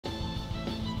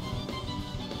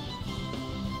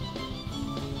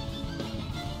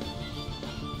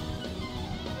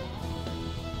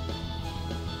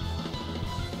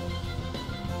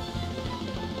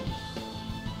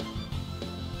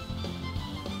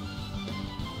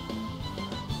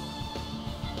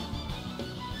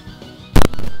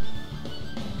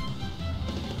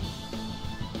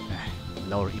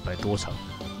捞了100多场，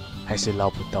还是捞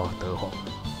不到德皇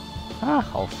啊，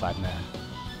好烦呐！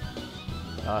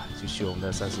啊，继续我们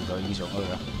的30个英雄2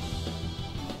啊。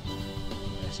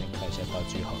先看一下道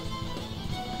具好了。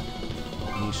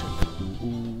英雄的毒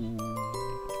物，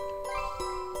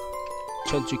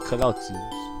全剧克劳兹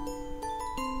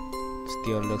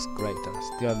 ，Still looks great,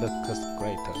 still looks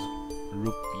great,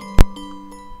 Ruby,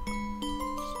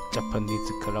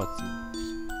 Japanese 克劳兹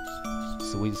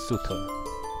 ，Swing suit。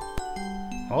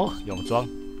哦，泳装。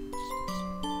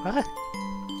哎，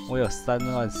我有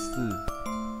34000，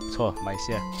不错，买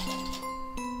下。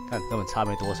看根本差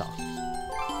没多少，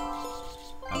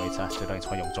还没差，就让你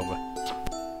穿泳装了。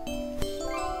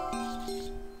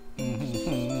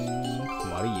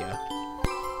玛丽亚，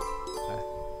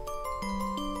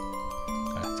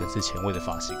真是前卫的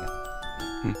发型啊！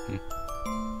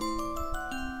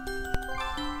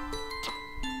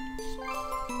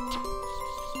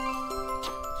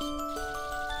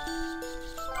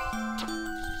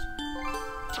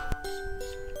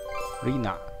丽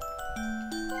娜，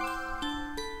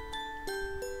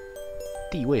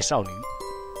地位少女，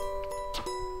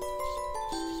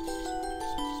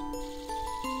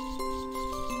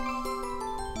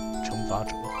惩罚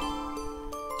者，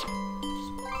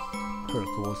赫尔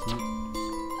戈沃斯，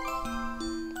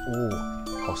哦，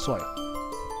好帅啊！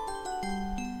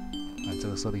看这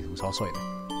个设定图超帅的，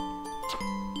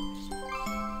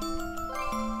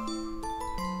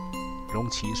龙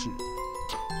骑士。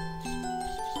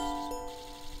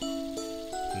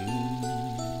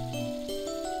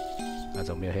那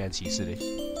怎么没有黑暗骑士嘞？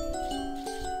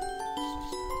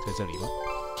在这里吗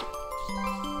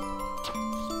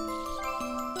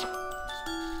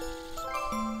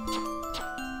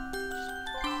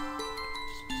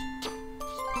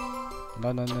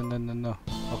？No.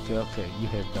 Okay. You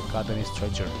have the garden's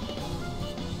treasure.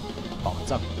 宝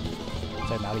藏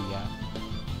在哪里呀？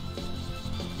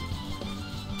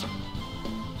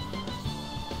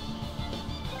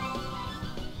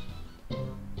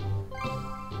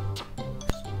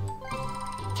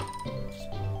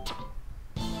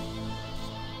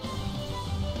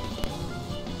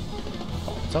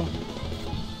宝藏？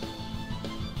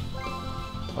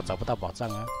我找不到宝藏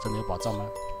啊！真的有宝藏吗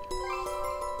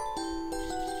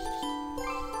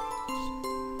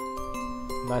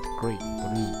？Light green,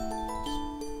 blue,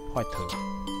 white。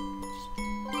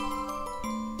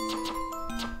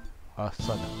啊，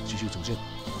算了，继续主线。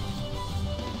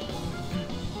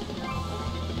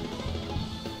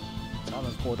咱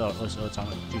们破到了22章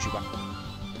了，继续吧。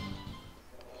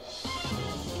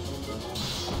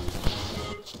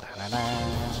来，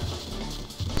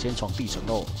先闯地城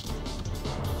喽。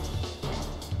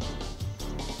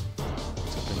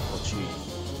这边过去。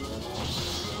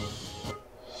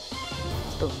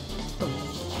噔，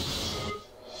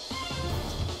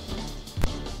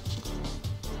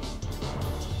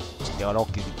一条路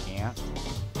继续行。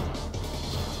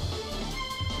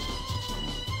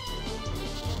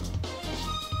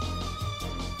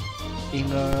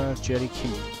Inner Jelly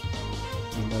Key,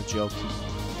 Inner Jelly Key，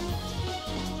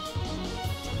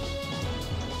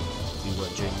 旅馆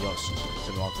券钥匙，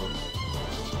这边要做。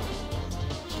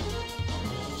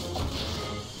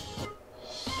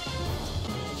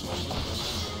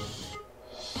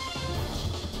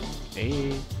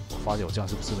我发现我这样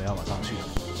是不是没办法上去了？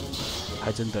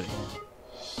还真的嘞。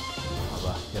好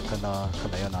吧，看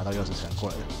来要拿到钥匙才能过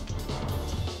来的。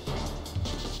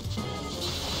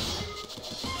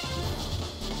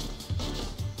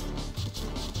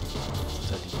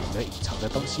这里有没有隐藏的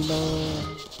东西呢？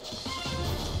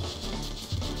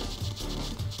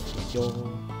没有。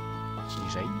你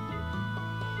谁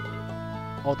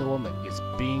 ？Old woman is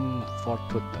being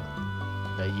foretold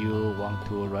that you want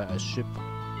to run a ship.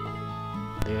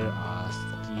 There are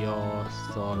steel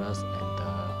saws and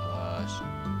a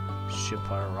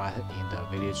shipper right in the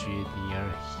village near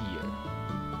here.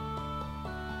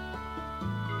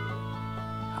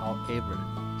 However,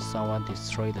 someone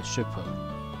destroyed the shipper.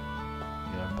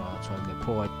 有人把船给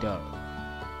破坏掉了。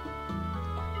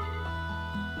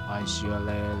I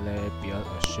surely build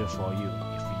a ship for you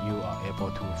if you are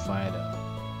able to find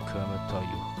come tell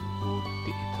you who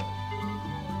did it.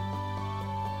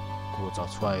 如果找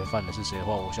出来犯人是谁的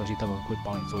话，我相信他们会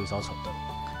帮你做一艘船的。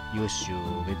You should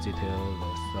visit the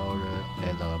sailor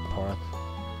at the port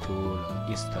to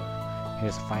the east.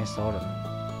 He's fine sailor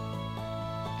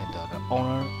and the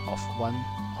owner of one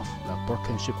of the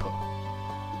broken ship.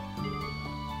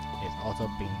 It's also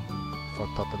been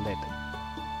foretold that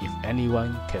if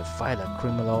anyone can find the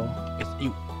criminal, it's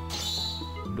you.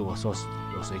 如果说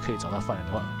有谁可以找到犯人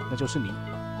的话，那就是你。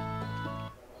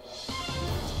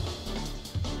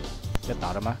要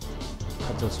打了吗？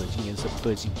看这水晶颜色不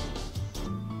对劲。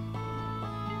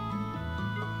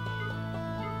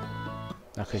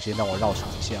那可以先让我绕场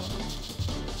一下吗？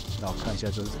让我看一下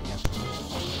这是怎样。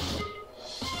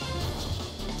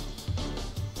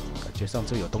感觉上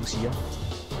这有东西啊。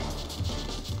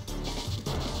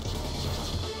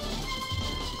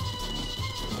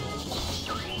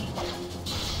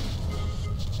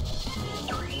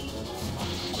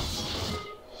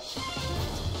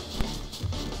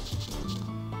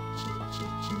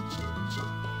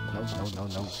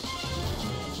 No！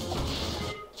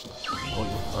 哦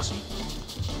呦，21。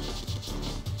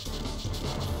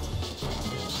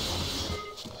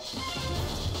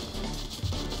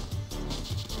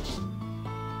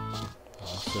好，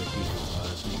这个地图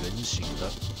是圆形的，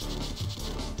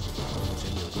中间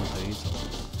有路可以走，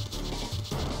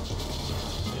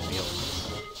也没有，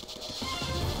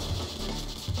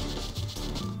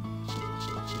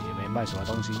也没卖什么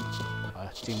东西。好，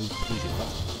进入主剧情吧。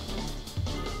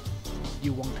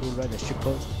 You want to ride a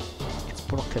shipper? It's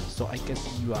broken, so I guess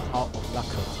you are out of luck.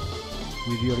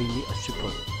 We really need a shipper.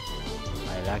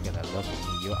 I like it. I love it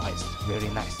in your eyes. Very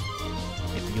nice.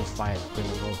 If you find a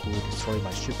criminal who destroy my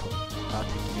shipper, I'll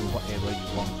take you whatever you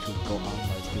want to go on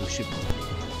my new shipper.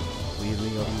 We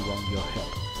really want your help.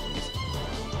 Is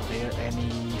there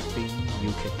anything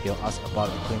you can tell us about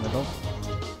a criminal?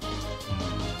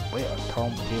 Wear a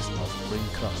torn piece of green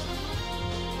cloth.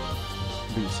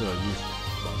 绿色衣服。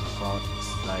 Found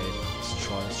inside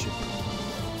destroyed ship.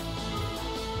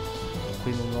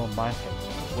 Criminal might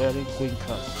have wearing green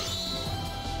clothes.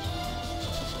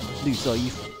 绿色衣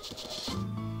服。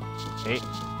哎，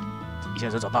一下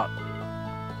就找到了，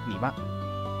你吗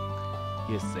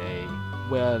 ？You say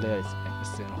where there is an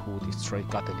person who destroyed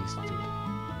garden institute.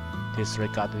 Destroy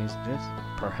garden institute?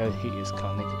 Perhaps he is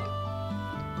connected.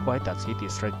 Why does he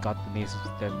destroy garden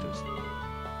institute?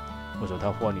 为什么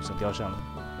他破坏女神雕像呢？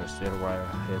 The silver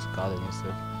has garden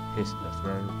institute is the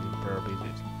very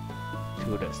visit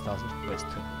to the southwest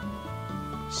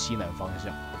西南方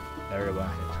向。Everyone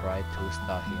had tried to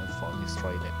stop him from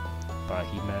destroying them, but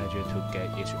he managed to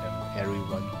get each and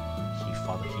everyone he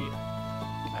found here.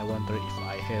 I wonder if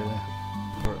I had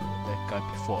heard that guy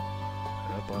before.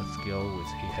 About skill with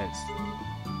his hands,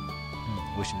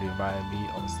 which reminded me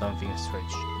of something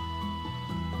strange.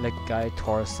 That guy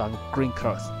tore some green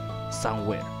cloth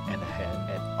somewhere and had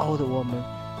an old woman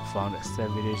found a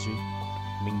savage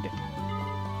minded.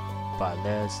 But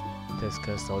that's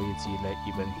so easy that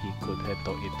even he could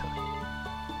handle it.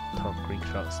 Tore green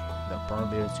cloth, the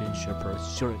barbarian shepherd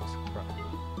sure is right.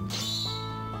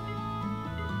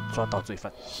 抓到罪犯。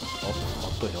哦，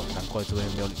对哦，难怪这边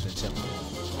没有女神像，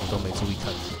我都没注意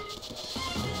看。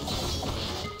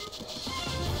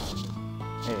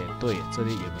哎，对，这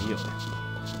里也没有哎。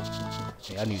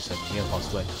哎，女神没有跑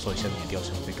出来，说一下你的雕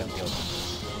像被干掉了。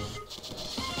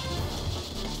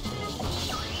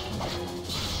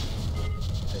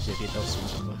这些练到15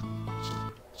等了。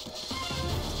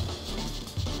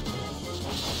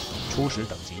初始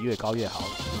等级越高越好。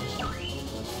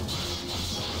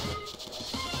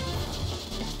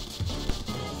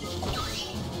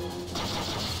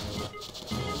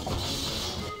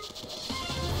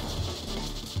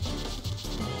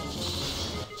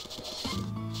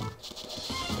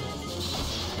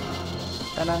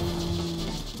当当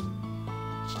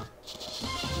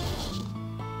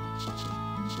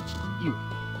 ，You，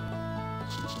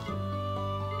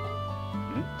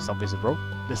 something's wrong.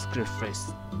 Let's get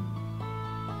face.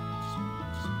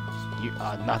 You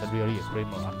are not really a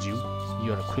criminal, aren't you?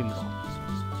 You are a criminal.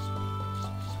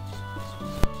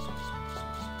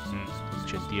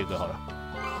 选第二个好了。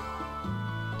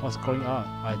What's going on?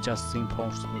 I just seen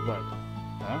Pong's work.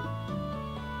 Huh?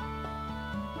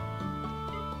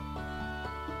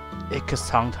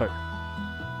 Ex-hunter.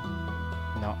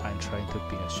 Now I'm trying to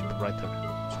be a shipwriter.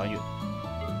 船员。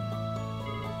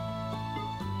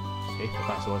诶，他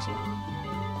刚才说了什么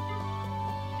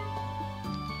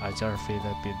 ？I just feel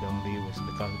a bit lonely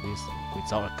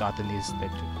without a gardening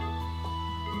statue.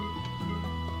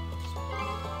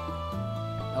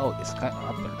 Oh, it's kind of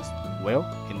obvious. Well,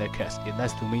 in that case, it's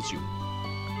nice to meet you.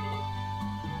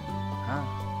 Huh?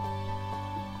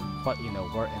 What in the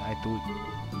world am I doing?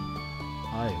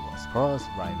 I was first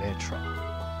right there.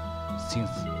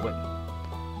 Since when?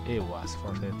 It was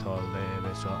first told the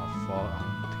vessel of 4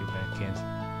 Tibetans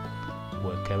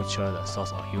will capture the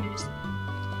source of humans.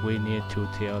 We need to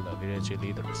tell the village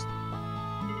leaders.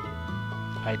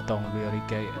 I don't really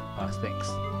get it, but thanks.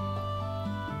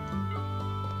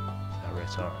 The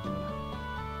return.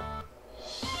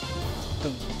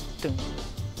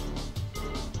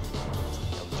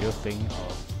 Don't you think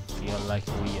or feel like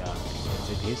we are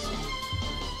entities?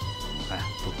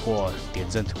 不过点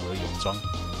阵图的泳装，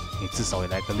你至少也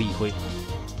来个例会，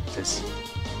真是。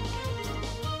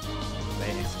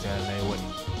That is the right way.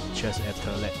 Just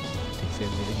after that,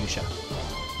 defend the new shot.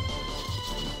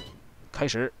 开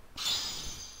始。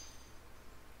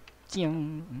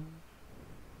将。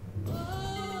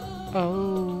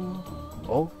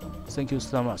Oh, thank you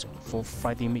so much for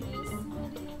fighting me.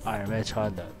 I am a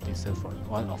child decipher,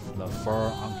 one of the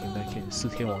 4 unhuman kings, 4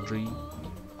天王之一。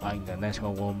I'm the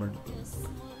natural woman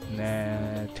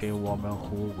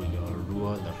who will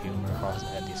rule the human hearts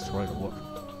and destroy the world.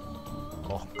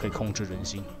 哦，可以控制人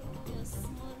心。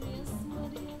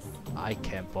I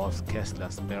can both cast the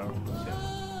spell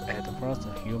and force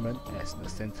the human at the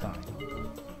same time.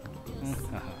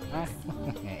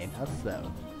 And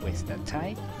also, with the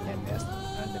time and as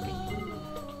enemy,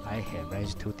 I have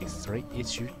managed to destroy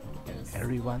each and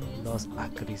everyone lost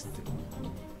ugly still.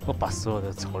 我把所有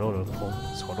的丑陋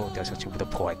雕像全部都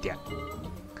破坏掉。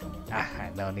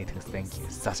No need to thank you.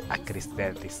 Such ugly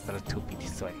still deserve to be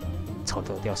destroyed. 丑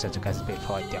陋雕像就该是被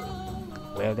破坏掉。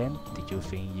Well then, did you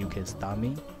think you can stop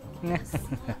me?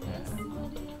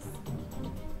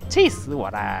 气死我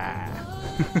啦！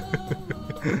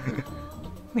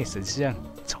你神像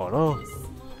丑陋。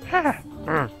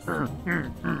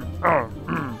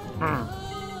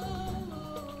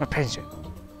My pension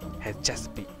has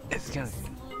just been exhausted.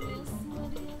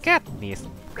 Goodness,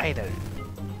 Raider!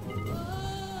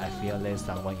 I feel that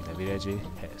someone in the village has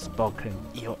spoken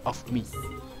ill of me.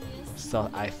 So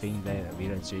I think that the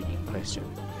village in question,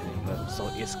 so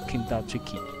it's kinda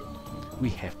tricky. We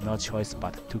have no choice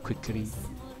but to quickly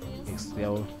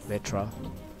expel Vetra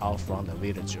out from the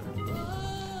village.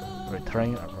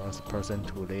 Returning a lost person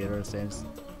to their sense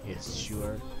is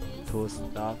sure to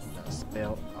stop the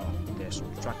spell of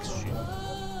destruction.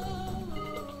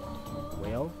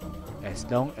 Well, as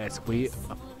long as we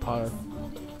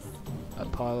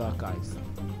apologize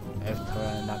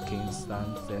after knocking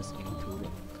some sense into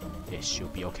them, it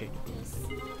should be okay.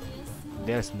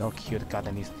 There's no cute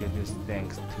gardening status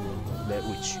thanks to that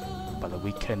witch, but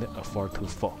we can't afford to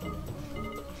fall.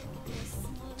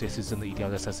 这次真的一定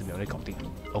要在30秒内搞定。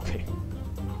OK。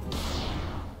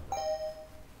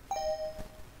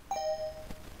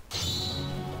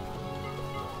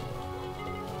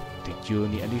Did you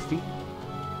need anything?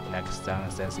 Next time,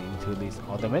 sense into this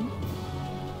ornament.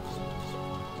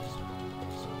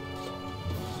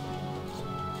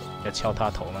 要敲他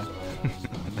头吗？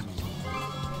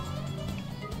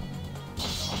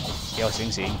要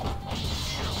醒醒！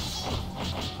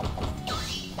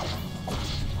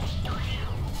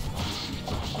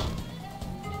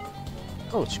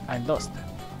 Ouch, I lost.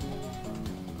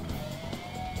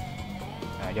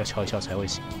 要敲一敲才会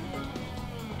醒。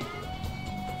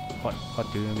What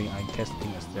do you mean I'm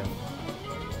casting a spell?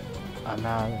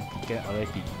 Nah, get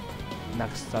already.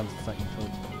 Next time, into.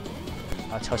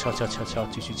 敲，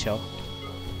继续敲。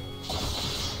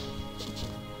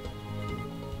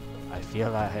I feel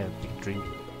like I have a big dream.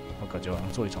 我感觉好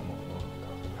像做一场梦。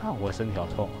我的身体好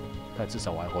痛，但至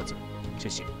少我还活着，谢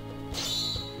谢。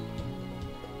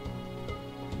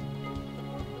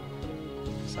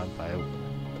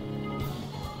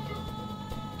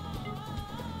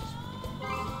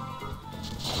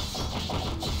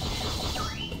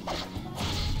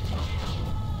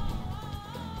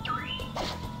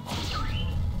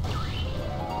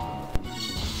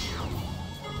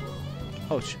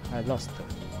 I lost.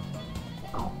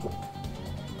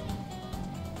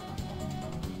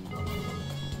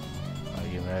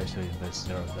 You managed to invest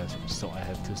 0 battery, so I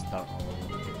have to start all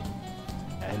over again.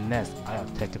 And next, I'll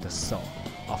take the soul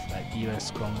of an even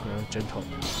stronger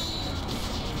gentleman.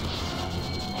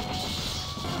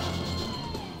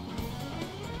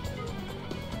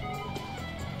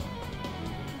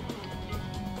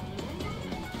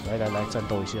 来，战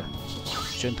斗一下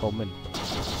 ，gentleman。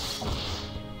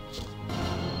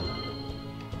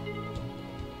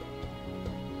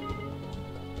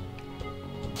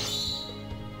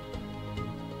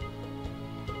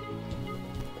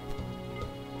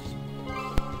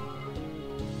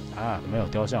没有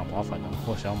雕像麻烦了，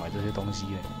我想要买这些东西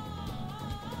呢。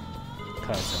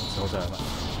看来什么时候再来买。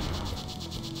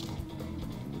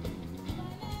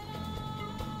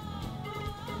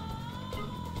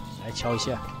来敲一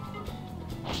下。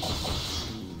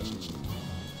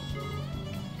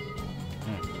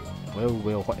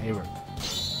Will whatever。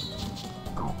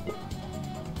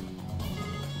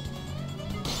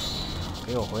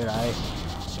给我回来，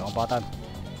小王八蛋！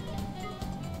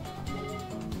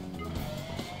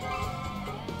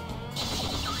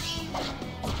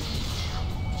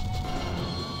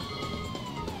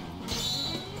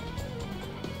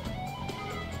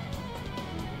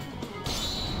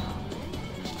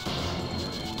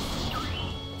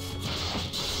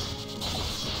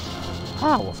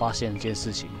啊！我发现一件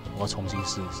事情，我要重新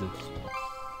试一试，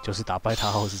就是打败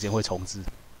他后时间会重置。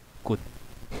Good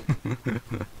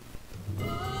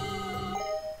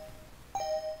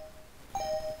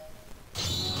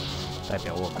代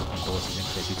表我有更多时间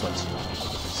可以去赚钱。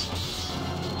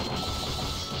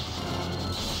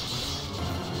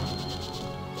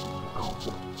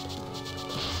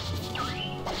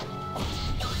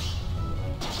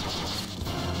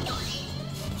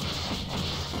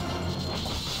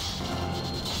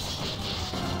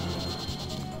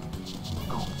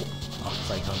好，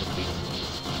再一趟就可以了。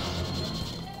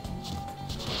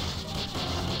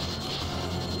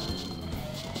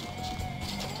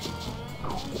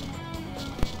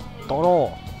到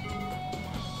喽！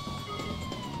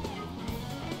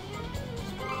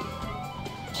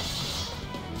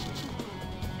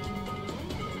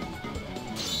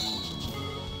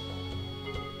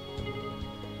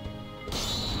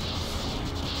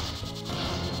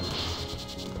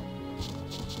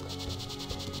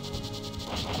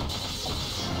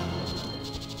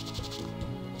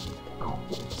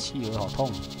企鹅好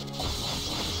痛。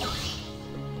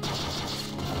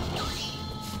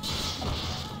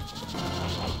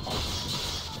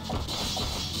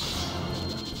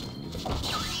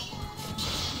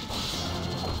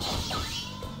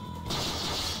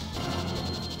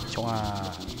冲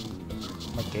啊！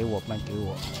卖给我，卖给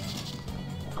我！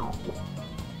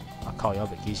啊靠！要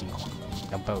北极星款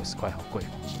，250块，好贵。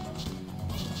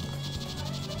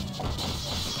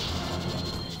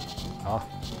好，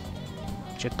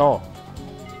决斗！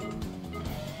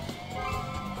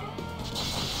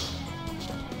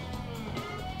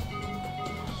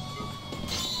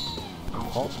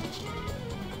好。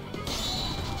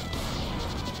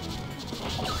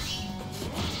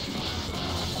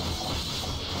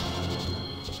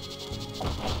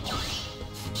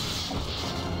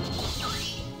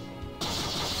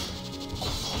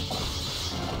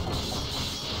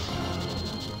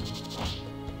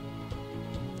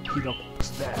Hero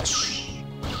Slash。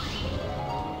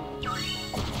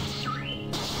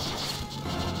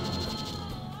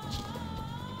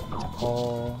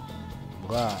哦，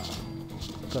哇，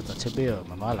各17秒，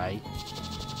慢慢来，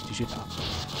继续打。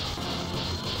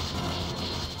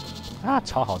啊，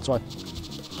超好赚！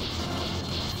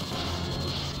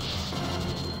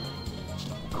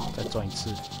再赚一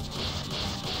次。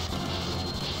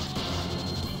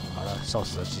好了，受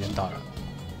死的时间到了。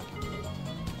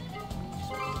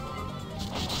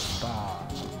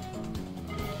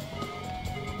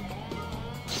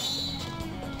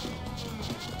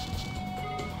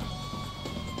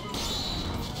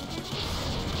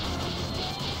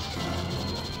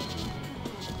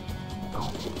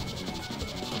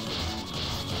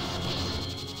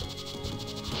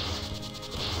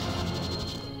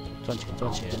赚钱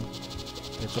赚钱，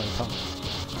再赚一趟，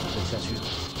再下去。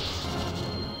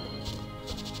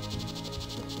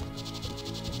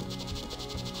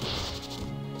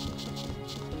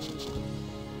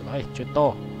来决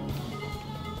斗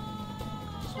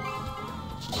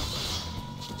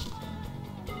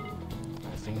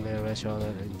！I think the restaurant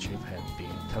and trip have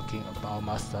been talking about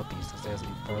must be success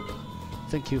important.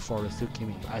 Thank you for rescuing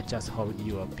me. I just hope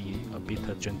you will be a bit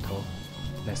gentle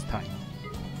next time.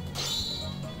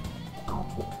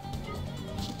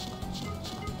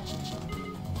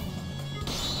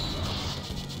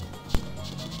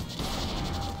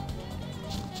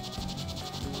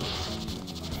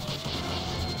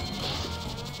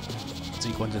 这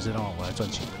一关真是让我来赚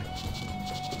钱的，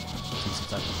真是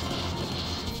赞！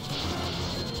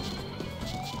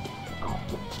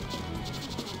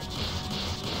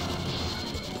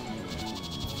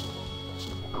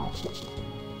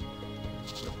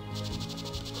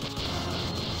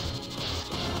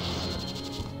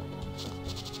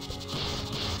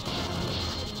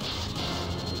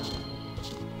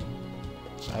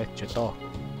来决斗！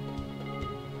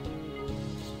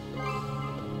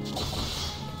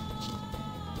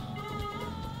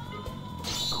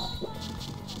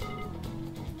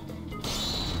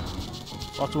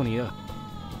 抓住你了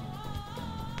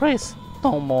 ！Please,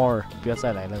 no more！ 不要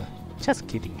再来了 ，Just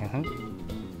kidding， 哼哼。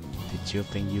Did you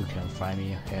think you can find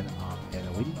me head on and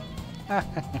win?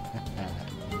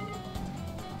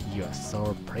 You are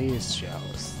so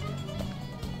precious.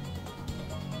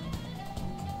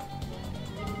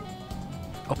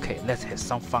 Okay, let's have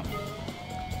some fun.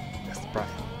 Let's play.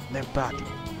 Nobody,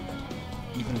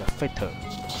 even the fighter.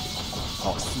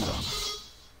 哦，是啊。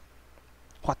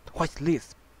What is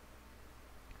this?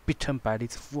 Beaten by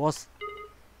this force,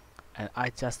 and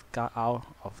I just got out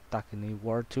of Darkness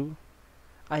World 2.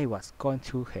 I was going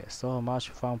to have so much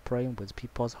fun playing with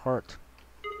people's heart.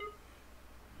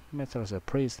 Master,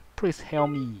 please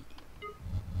help me.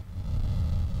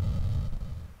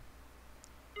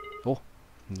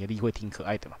 你的力会挺可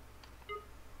爱的嘛。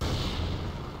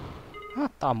啊，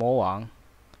大魔王，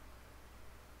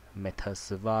麦特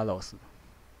斯沃罗斯，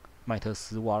麦特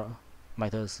斯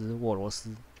沃罗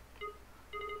斯。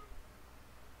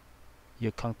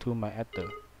You come to my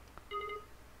aid.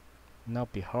 Now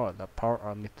behold the power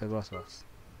of Meteoros.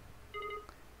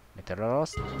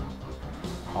 Meteoros,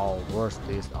 how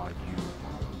worthless are you?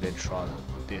 They try to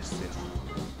deceive.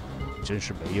 真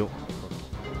是没用。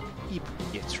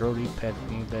It truly pains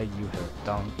me that you have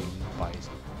done in by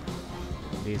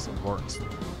these words.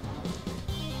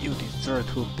 You deserve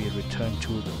to be returned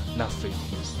to the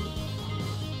nothingness.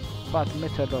 But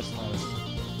Meteoros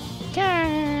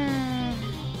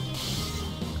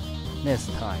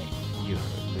next time you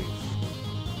leave,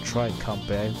 try come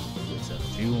back with a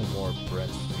few more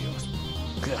breath pills.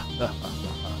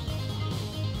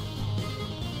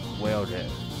 Well then,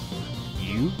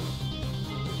 you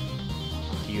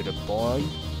the boy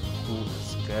who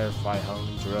was scared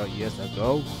 500 years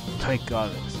ago? Thank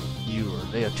goodness, you were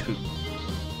there too.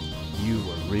 You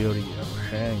were really a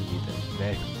pain in the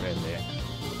neck right there.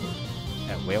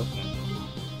 And well,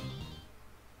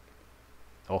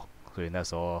 哦，所以那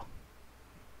时候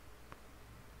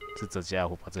是这家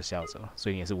伙把这吓走了，所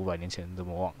以你也是500年前的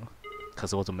魔王了。可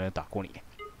是我怎么没有打过你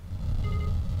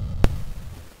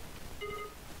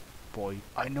 ？Boy,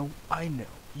 I know,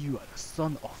 you are the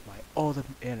son of my old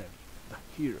enemy, the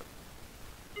hero.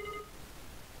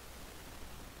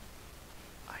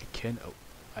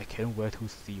 I can't wait to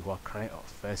see what kind of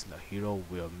face the hero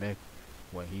will make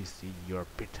when he sees you're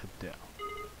beaten down.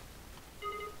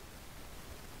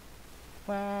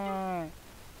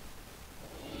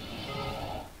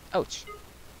 Ouch!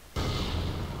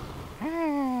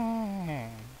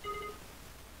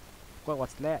 What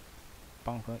was that?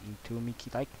 Bump into Mickey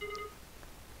like?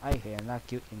 I had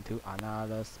knocked you into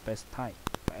another space-time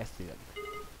by accident.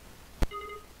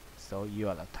 So you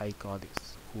are the Thai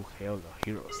goddess who hailed the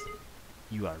heroes.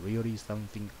 You are really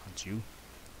something, aren't you?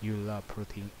 You love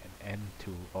putting an end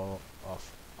to all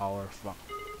of our fun.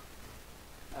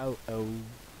 Oh,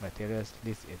 materials,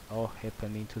 this is all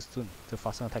happening too soon. 这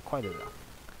发生得太快了啦。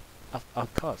Of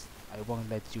course, I won't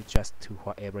let you just do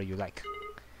whatever you like.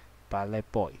 But that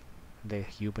boy, that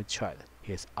human child,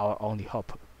 is our only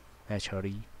hope.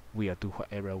 Naturally, we'll do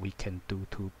whatever we can do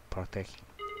to protect him.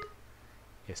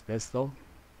 Is that so?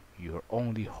 Your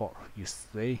only hope, you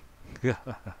say?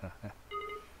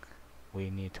 We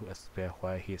need to expect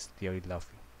why he's still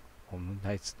laughing.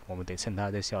 我们得趁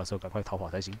他在笑的时候赶快逃跑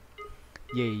才行。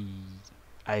Yay!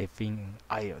 I think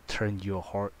I'll turn your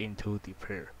heart into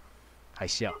despair. 还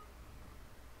笑。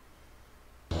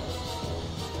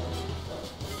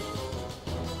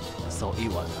So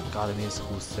it was the goddess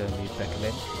who sent me back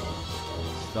then.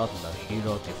 Thought the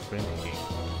hero defeated him.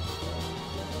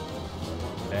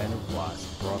 Then was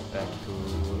brought back to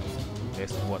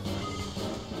this world.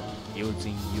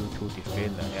 Using you to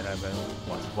defeat the element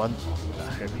was one of the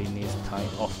happiest time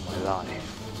of my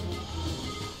life.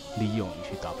 利用你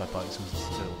去打败暴力术士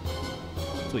是我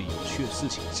最有趣的事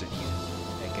情之一。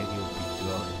I get you big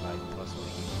girl in my personal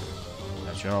here.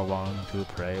 I sure want to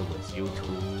play with you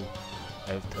too.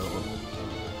 After all,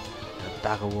 the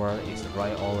dark world is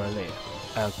right over there.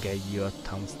 I'll get your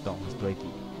tombstones ready.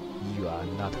 You are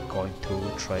not going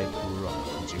to try to run,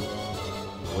 aren't you?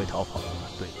 不会逃跑吗？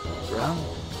对 ，Run!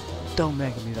 Don't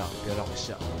make me laugh. 不要让我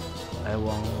笑。I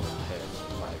won't have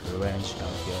my revenge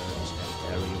until each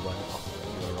and every one of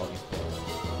your role is dead.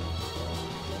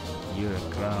 Your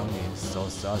crown is so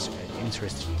such an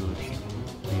interesting routine.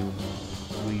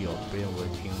 We will be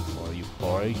waiting for you,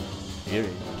 boy. Here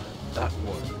is the dark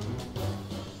world.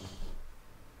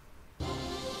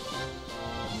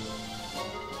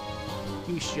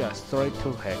 You should sorry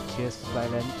to have kept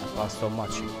silent about so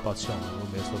much. 抱歉，我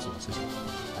没有说什么事情。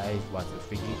I was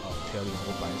thinking of telling.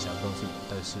 我本来想告诉你，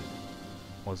但是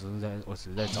我只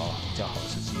是在找比较好的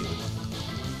时机而已。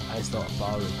I thought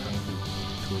about returning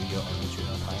to your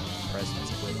original time and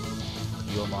presence when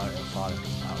your mother and father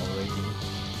are already.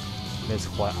 That's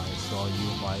why I thought you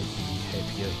might be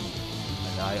happier here,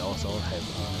 and I also have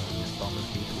a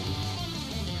responsibility to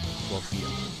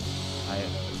fulfill. I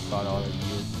followed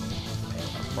you and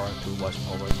afford to watch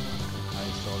over you.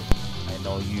 I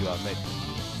know you are mad.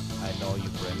 I know you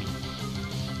blame me.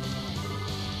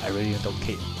 I really don't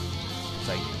care. 不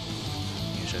在意，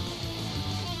女神，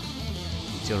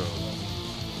你救了我，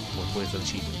我不会生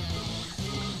气的。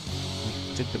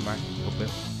真的吗？我没有。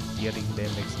Yelling that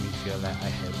makes me feel like I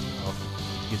have enough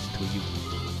use to you.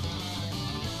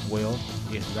 Well,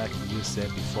 it's like you said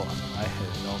before. I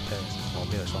had no parents. 我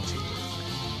没有双亲。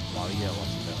玛利亚 was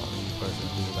the only person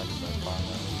who liked my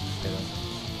father better.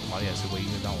 玛利亚是唯一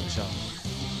让我像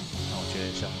觉得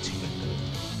像亲人的，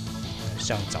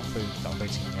像长辈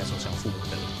亲，应该说像父母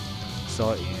的。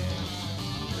So in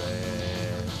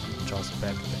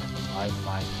retrospect, I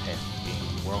might have been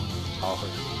wrong about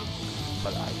her,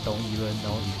 but I don't even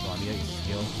know if Maria is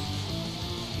still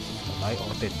alive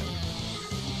or dead.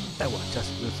 但我就是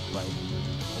日子来，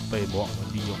我被魔王们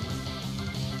利用，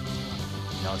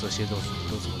然后这些都是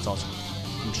我造成的。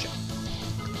不想，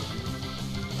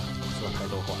我说太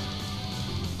多话了。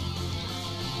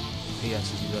黑暗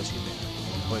世界在前面，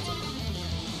我们会走。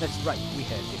That's right, we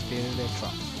have defeated the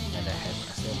trap, and I have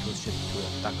access to ship to the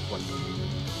dark one.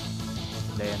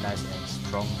 They are nice and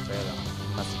strong fellow,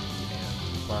 must be there.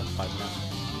 What by now?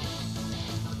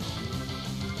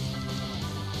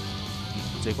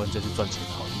 这一关真是赚钱的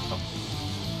好地方。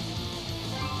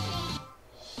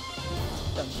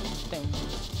噔噔。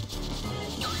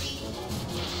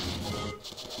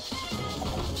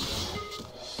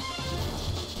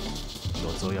有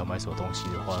时候要买什么东西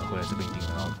的话，回来这边一定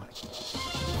很好买。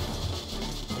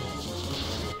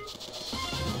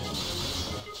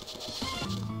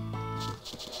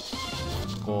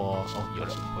不过哦，有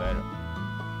了，回来了。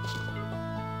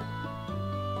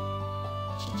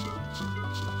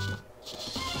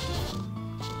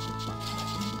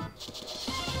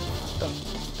噔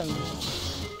噔，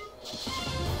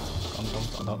刚刚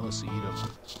找到21了吗？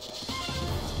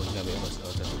我应该没有22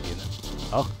在这边了。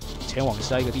好，前往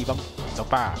下一个地方，走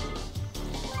吧。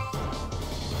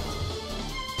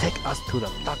Take us to the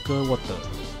darker water.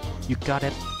 You got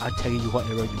it. I'll tell you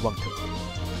whatever you want to.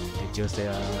 Did you say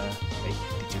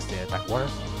Did you say dark water?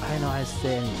 I know I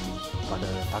said anything, but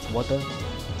dark water.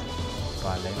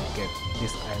 But let me get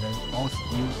this island on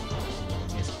you.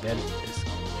 It's very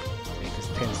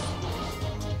extensive.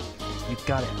 You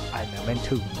got it. I'm a man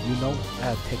too. You know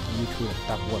I'll take you to the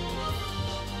dark water.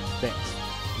 Thanks.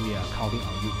 We are counting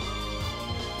on you.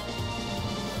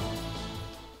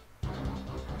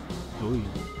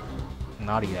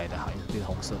 哪里来的海变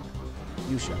红色的？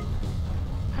又选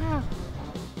啊，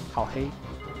好黑！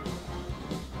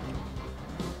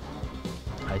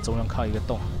海中央开一个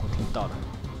洞，我听到了，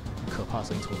可怕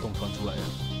声音从洞传出来了。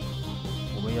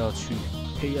我们要去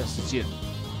黑暗世界。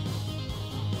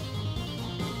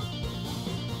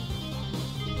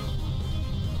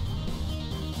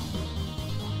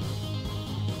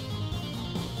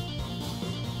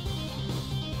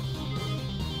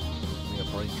We are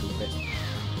going too fast.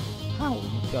 啊！我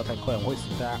们跳太快，我会死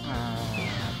的啊！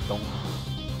咚！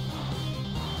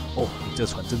哦，你这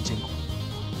船真坚固。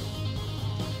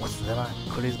我死了吗？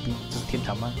克里斯宾，这是天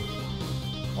堂吗？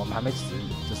我们还没死，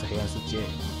这是黑暗世界。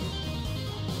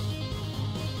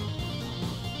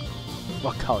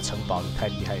我靠，城堡你太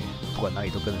厉害了，不管哪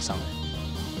里都跟得上来。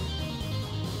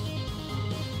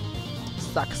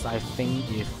Sucks, I think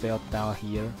it fell down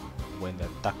here when the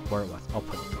dark world was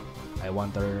opened. I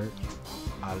wonder if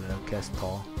other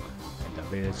castle and the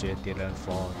village didn't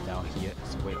fall down here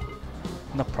as well.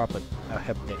 No problem, I'll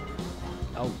help them.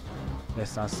 Oh, that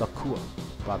sounds so cool,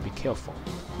 but be careful.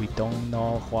 We don't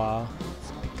know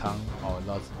what's become of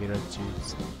those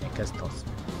villages and castles.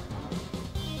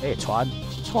 哎，船，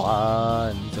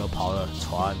你怎么跑了？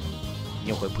船，你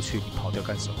又回不去，你跑掉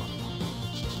干什么？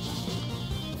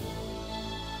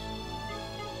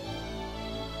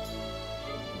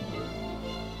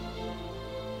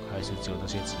还是只有那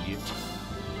些职业？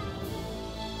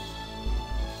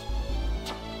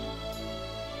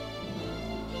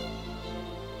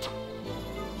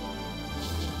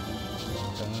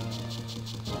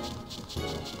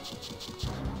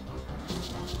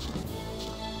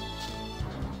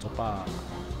走吧。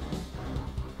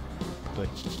不对，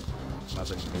那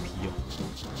这里没屁用。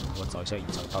我找一下隐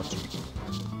藏道具。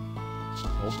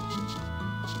哦，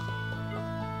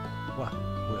哇，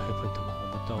我有黑配图，我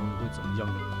不知道会怎么样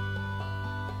呢？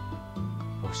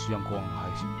我希望光还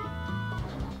行。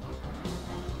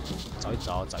找一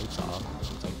找，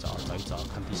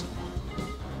看地形。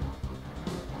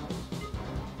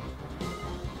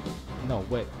No,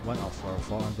 wait, one of our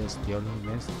fallen still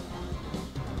remains.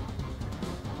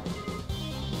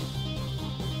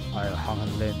 I'll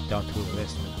hunt them down to the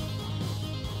west.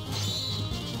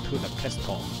 To the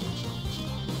castle.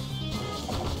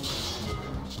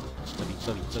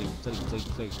 这里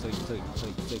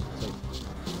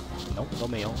 ，no 都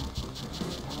没有。隐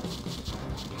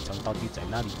藏道具在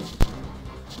那里？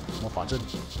魔法阵。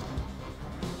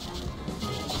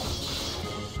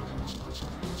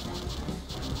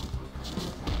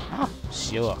啊，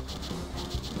小啊！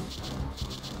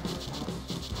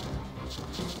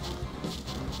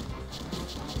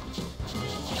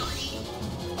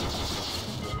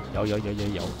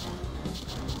有。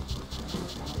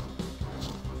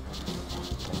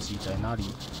东西在哪里？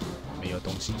没有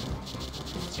东西，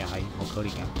这还好可怜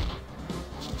啊！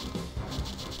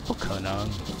不可能，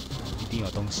一定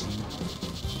有东西。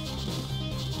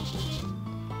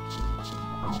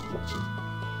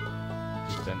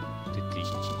弟弟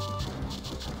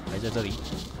还在这里，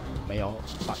没有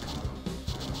fuck，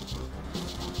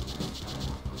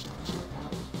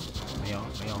 没有，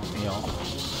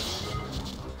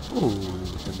哦，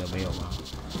真的没有吗？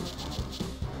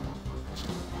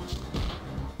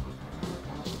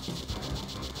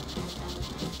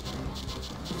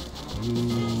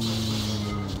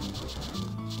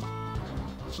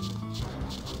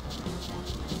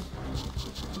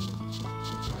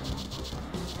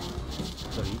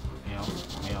这里没有。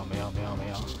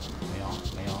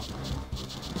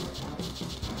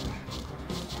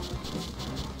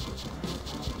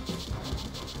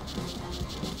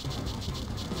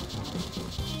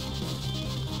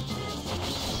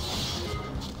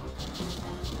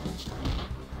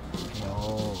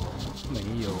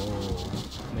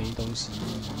没东西，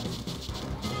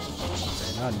在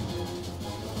那里。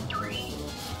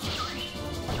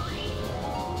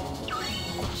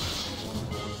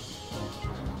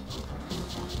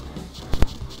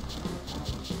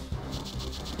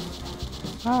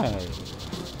哎，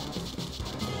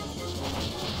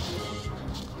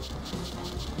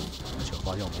而且我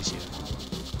发现我没写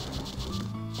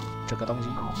这个东西，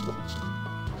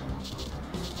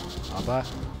好吧，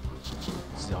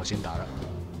只好先打了。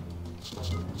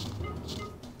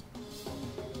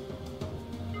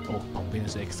哦，旁边的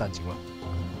是 X 战警吗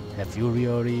 ？Have you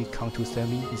really come to save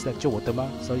me？ 你是来救我的吗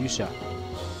 ？So you shall。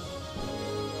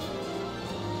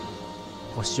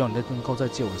我希望你能够再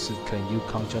借我一次。Can you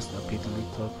come just a bit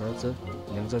little closer？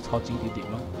 你能再靠近一点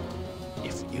点吗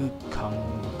 ？If you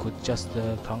could just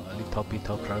come a little bit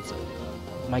closer,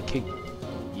 my king.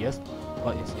 Yes,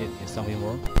 but is something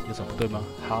wrong？ 有什么不对吗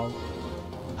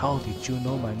 ？How did you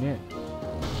know my name？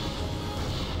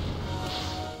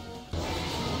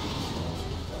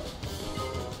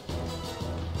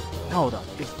 No,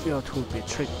 it felt to be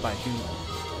tricked by him.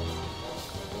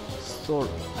 Sorry,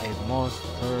 I must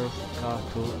forgot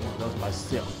to introduce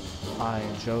myself. I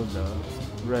am the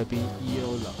Rabbi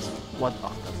Eolus, one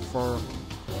of the 4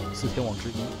天王之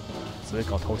一，只会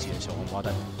搞偷袭的小王八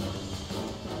蛋。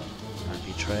I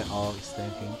betray all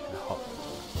extending and hope,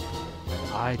 and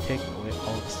I take away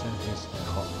all extending and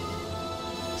hope.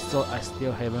 So I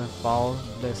still haven't found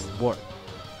this word.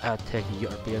 I'll take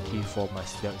your ability for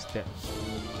myself instead.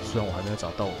 虽然我还没有找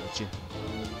到我的剑，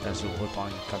但是我会帮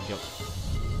你干掉。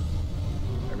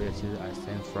Abilities I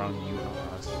stand from you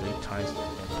are 3 times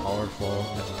as powerful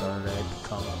after they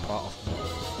become a part of me.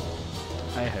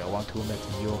 I want to make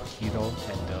you hero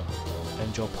and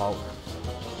angel power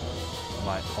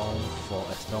my own for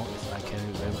as long as I can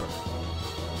remember.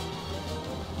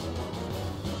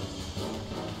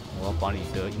 我要把你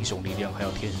的英雄力量还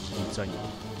有天使之力占有。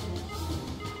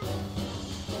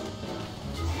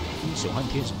英雄和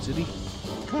天使之力，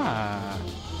看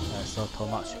 ，That's so too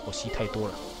much， 我吸太多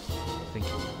了。Thank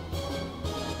you.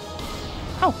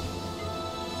 Ow!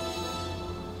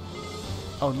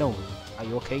 Oh no, are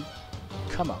you okay?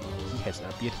 Come on, he has the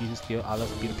ability to steal others'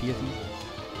 abilities.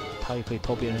 他也可以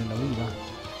偷别人的能力吗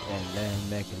 ？And then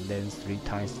make them 3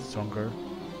 times stronger.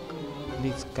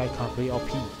 This guy can't be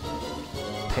OP，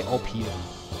 太 OP 了。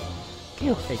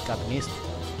Kill, hey, got missed.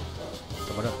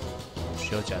 怎么了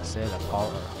 ？Should say the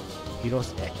power.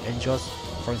 Heroes and angels.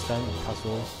 Frankenstein 他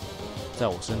说，在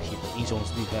我身体的英雄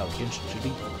之力还有天使之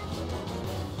力。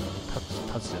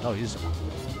他指的到底是什么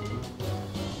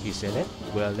 ？He said that,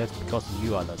 well, that's because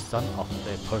you are the son of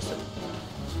that person,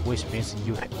 which means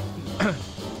you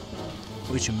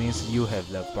have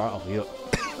the blood of you.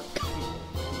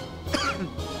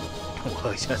 我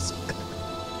喝一下水。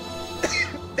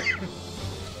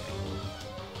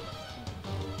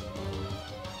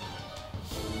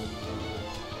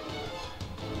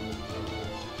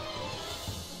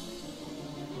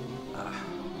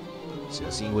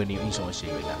是因为你有英雄的血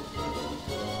缘啊。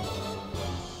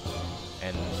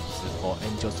And for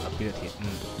angels' ability,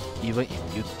 even if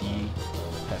you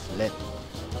have led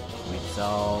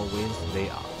without wings, they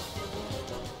are.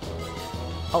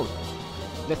 Oh,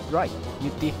 that's right.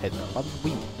 You did have one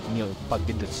wing. 你有半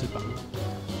边的翅膀。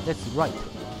That's right.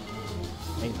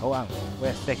 Hey, hold on.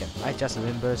 Wait a second. I just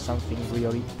remember something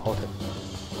really important.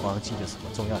 我好像记得什么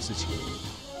重要的事情。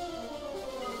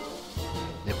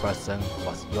The person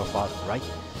was your father, right?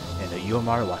 And your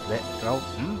mother was that girl?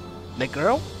 That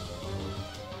girl?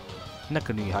 那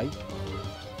个女孩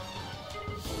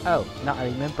Oh, now I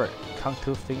remember. Come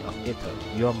to think of it,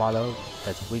 your mother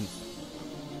has wings.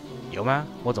 有吗？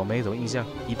我怎么没什么印象？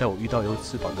一旦我遇到有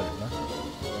翅膀的人呢？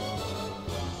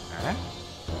啊啊？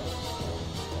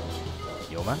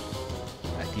有吗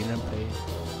 ？I didn't pay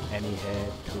any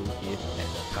heed to it at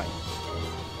the time.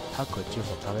 How could you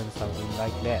forget something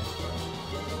like that?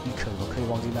 你可不可以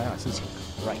忘记那样的事情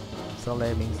 ？Right. So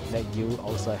that means that you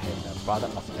also had a brother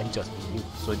of angels in you.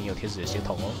 所以你有天使的血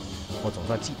统哦。我总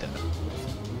算记得了。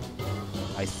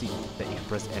I see. That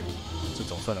explains everything. 这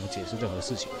总算能解释任何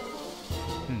事情。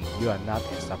You are not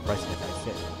as surprised as I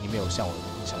said. 你没有像我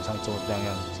想象中那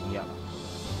样惊讶。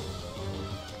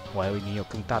我还以为你有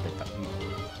更大的反应。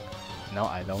Now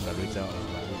I know the reason of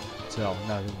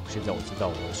my wound. 现在我知道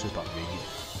我的翅膀原因。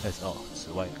That's all.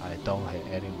 此外 I don't have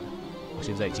anyone. 我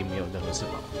现在已经没有任何翅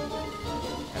膀。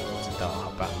我知道，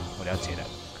好吧，我了解了。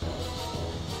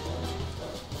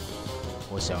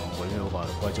我想我任务法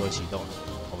很快就会启动了，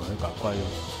我们会赶快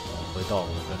回到我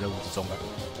们的任务之中了。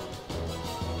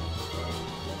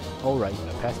Alright,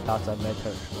 the past doesn't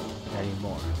matter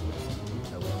anymore.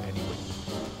 Anyway,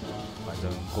 反正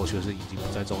过去的事已经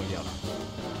不再重要了。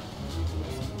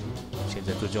现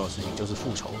在最重要的事情就是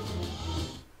复仇。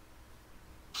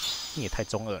你也太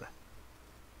中二了。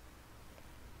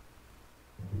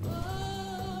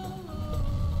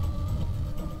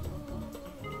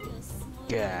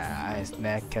Yeah, I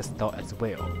snack Castle as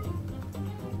well.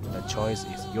 The choice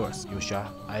is yours, Yusha.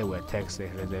 I will take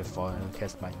the for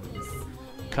cast mine.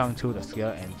 Come to the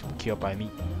scale and kill by me.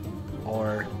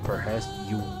 Or perhaps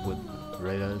you would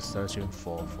rather searching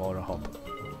for the hope.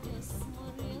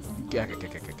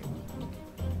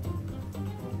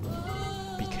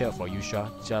 Be careful, Yusha.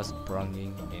 Just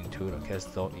running into the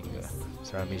castle in the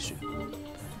skirmish.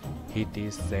 He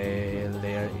did say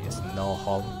there is no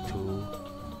hope to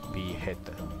be had,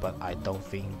 but I don't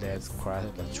think that's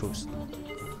quite the truth.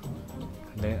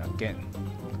 Then again,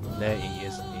 there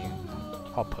is in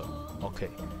Hopper. Okay,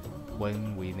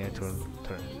 when we need to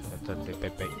turn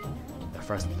the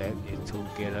first step is to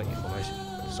gather information.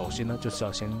 首先呢，就是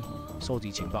要先收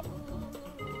集情报。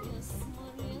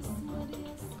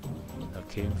The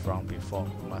came from before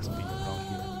must be around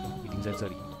here. 一定在这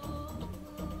里。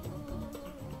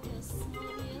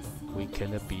We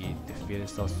cannot be defeated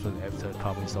so soon after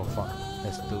coming so far.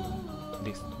 Let's do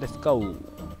this. Let's go.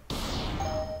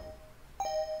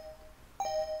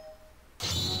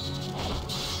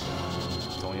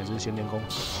 总而言之，先练功，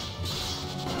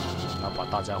然后把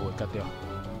大家伙干掉。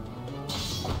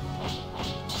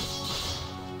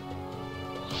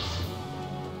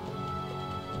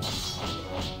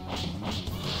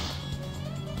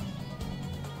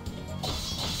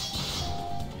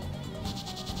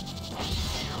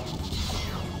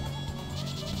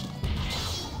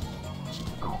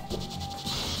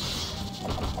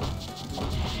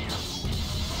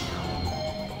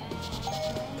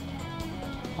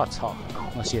我操，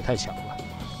那些也太强了吧！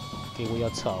给我要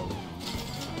操！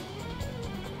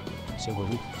先回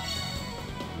复。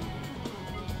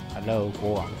Hello，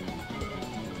 国王。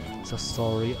So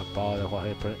sorry about what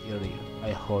happened earlier.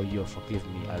 I hope you forgive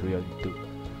me. I really do.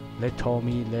 They told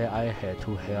me that I had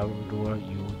to help lure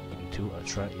you into a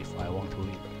trap if I want to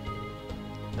live.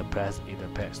 The past is the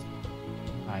past.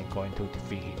 I'm going to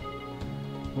defeat him.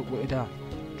 Wait up.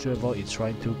 Trevor is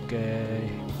trying to get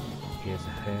his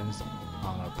hands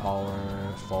on a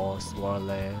powerful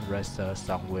swirling wrestler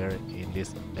somewhere in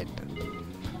this land.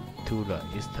 To the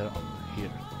eastern of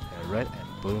here, a red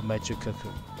and blue magic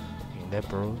cocoon. In that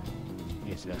blue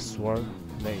is a sword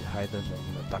that is hidden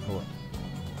in the dark one.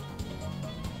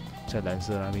 在蓝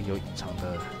色那边有隐藏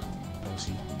的东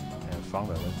西。And from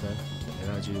the weapon, the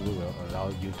energy will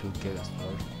allow you to get a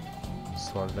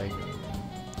sword later.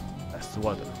 A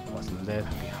sword was left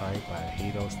behind by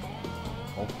heroes.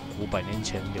 500年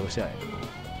前留下来的。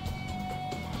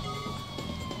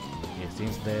It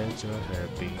seems that you have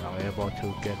been unable to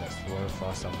get a sword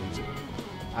for some reason.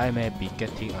 I may be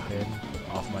getting ahead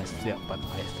of myself, but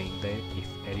I think that if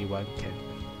anyone can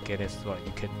get a sword,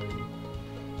 you can do it.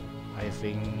 I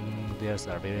think there's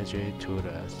a village to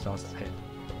the southhead,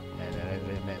 and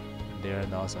a man there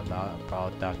knows a lot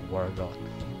about that world.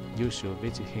 You should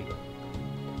visit him.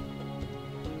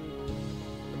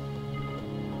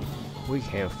 We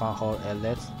have found her at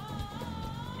last,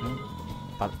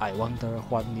 but I wonder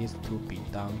what needs to be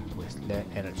done with that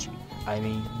energy. I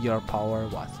mean, your power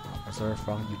was observed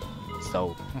from you,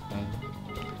 so...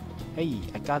 Hey,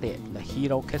 I got it, the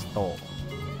Hero Castle.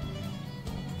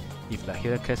 If the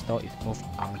Hero Castle is moved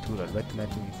onto the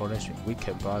recommended information, we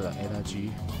can draw the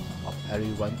energy of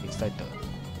everyone inside the...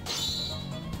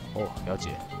 哦，了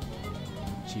解。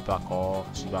400顆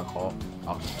，400顆，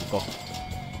好，不夠。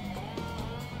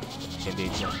先练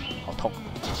一下，好痛！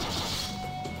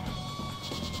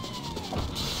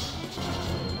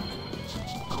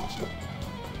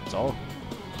走，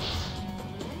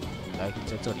来，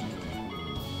在这里。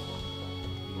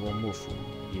You won't move.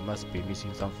 You must be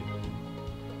missing something.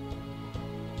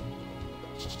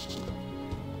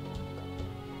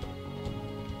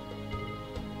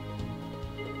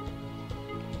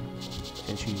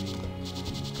 先去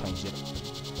看一下。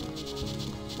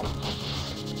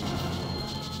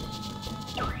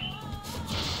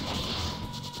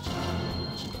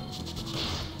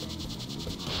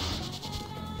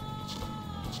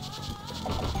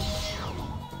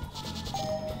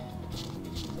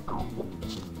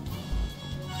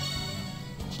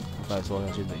刚才说要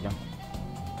先怎样？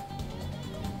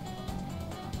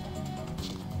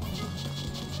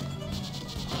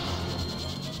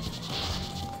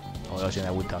我要先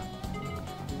来问他。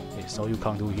Okay, so you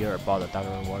come to hear about the dark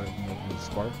water making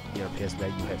sport? It appears that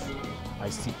you have. I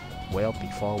see. Well,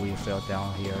 before we fell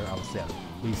down here ourselves,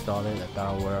 we thought that the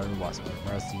dark water was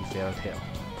a mercy fairy tale.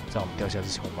 在我们掉下之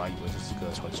前，我们还以为这是个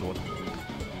传说呢。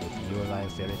If you like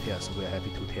fairy tales, we're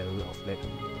happy to tell you of them.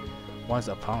 Once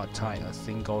upon a time, a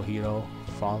single hero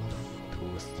fought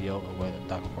to steal away the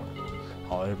dark world.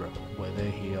 However, when the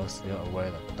hero stole away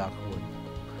the dark world,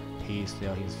 he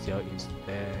stole himself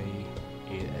instead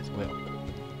it as well.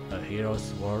 A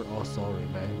hero's world also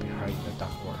remains behind the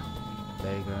dark world.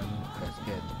 Legend has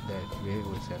it that it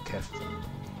was a cave.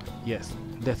 Yes,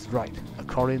 that's right.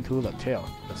 According to the tale,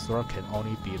 the sword can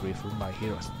only be retrieved by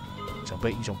heroes. 想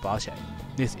被英雄拔起来。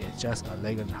This is just a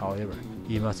legend, however,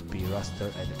 it must be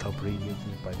rusted and completely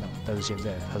by now. 但是现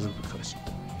在它是不可行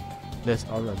的。That's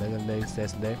all the legend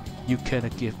says that you can't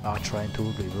give up trying to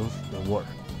remove the word.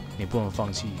 你不能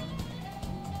放弃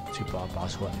去把它拔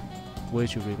出来。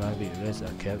Which reminds me, there's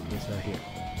a cave inside here.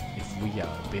 If we are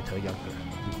a bit younger,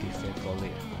 we defeat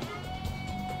Goliath.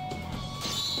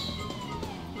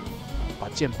 把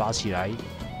剑拔起来，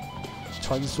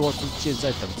传说之剑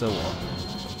在等着我。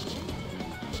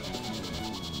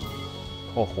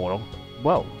哦，火龙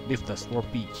 ，Well, leave the sword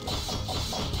be.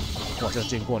 我好像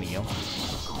见过你哦。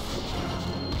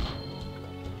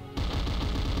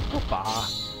我拔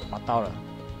到了。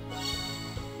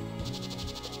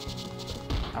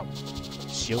好，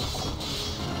修。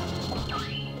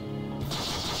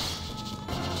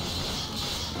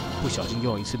不小心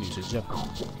用了一次女神像，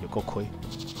有够亏。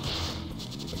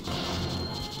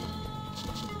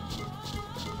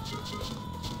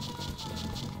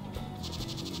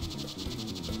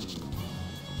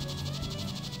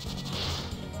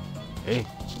哎，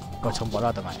把城堡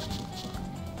拉等来。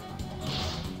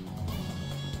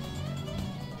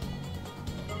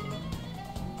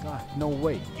God, no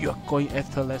way! You are going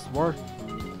after that sword?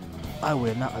 I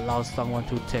will not allow someone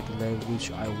to take that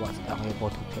which I was unable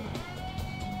to take.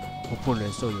 我不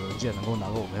忍受有人竟然能够拿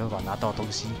到我没办法拿到的东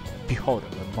西。Behold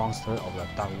the monster of the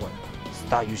dark world.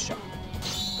 Start you shall.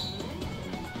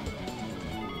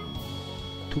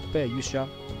 Too bad you shall.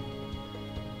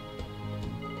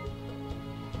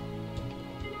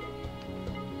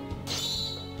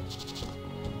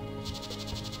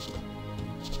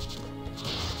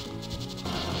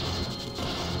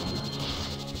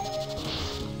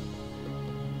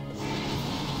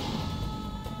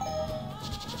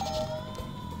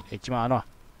 今晚安怎？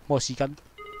没时间。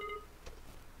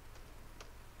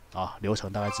啊，流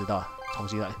程大概知道，重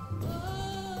新来。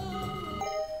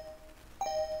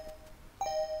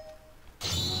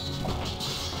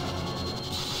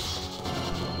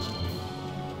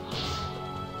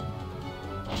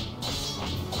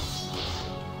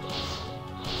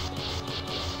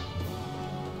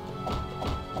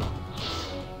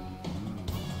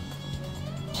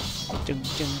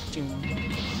静。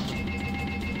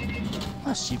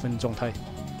啊，细分状态。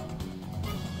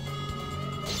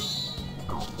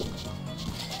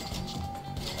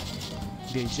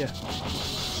练一下，现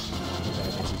在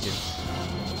没时间。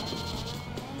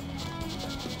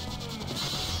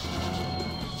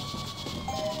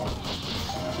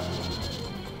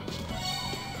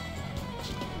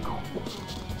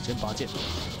先拔剑。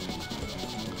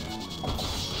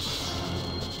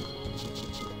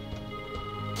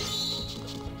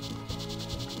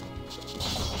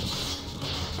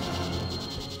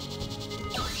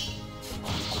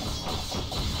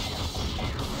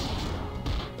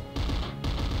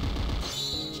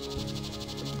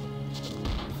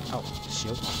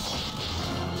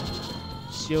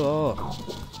烧哦！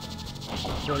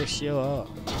我咧烧哦！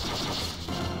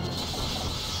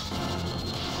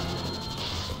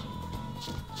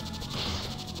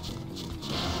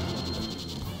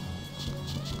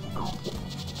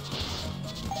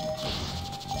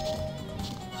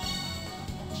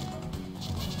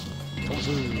冲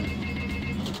刺！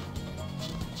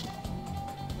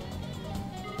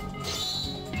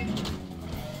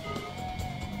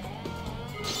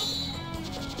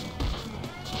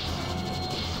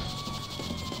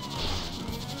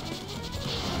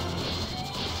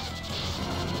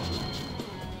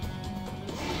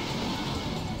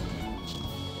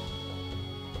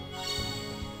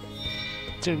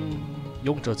真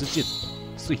勇者之剑，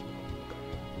碎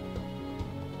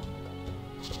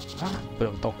啊，不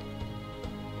能动。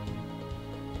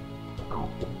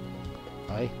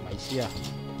来买一下，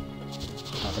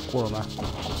打得过了吗？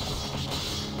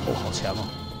哦，好强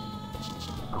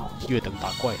哦！月等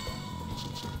打怪，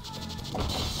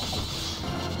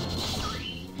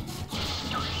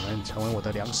你们成为我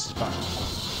的粮食吧。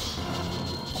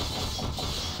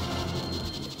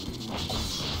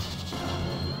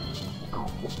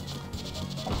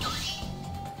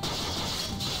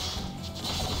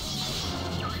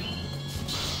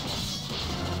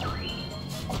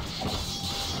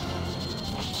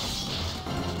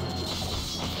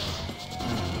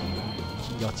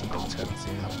要几等层，直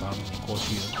接把他们碾过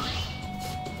去了。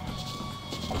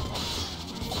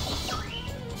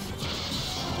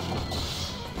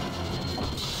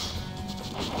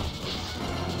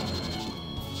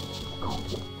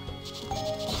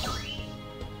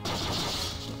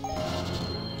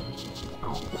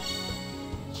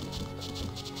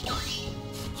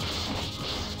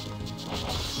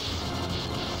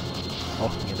好，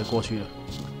碾得过去了，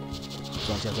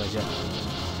转一下，转一下。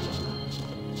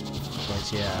转一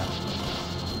下，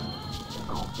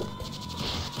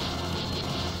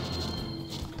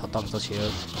他挡着前，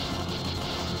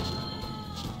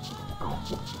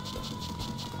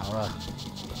好了，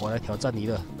我来挑战你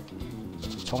了，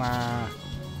冲啊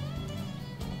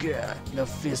 ！Get the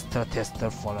fist tester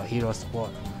for the hero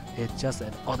sport. It's just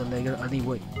an odd layer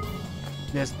anyway.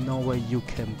 There's no way you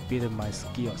can beat my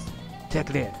skills.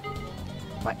 Take that,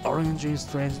 my orange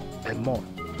strength and more.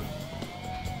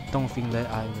 Don't think that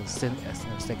I was sent as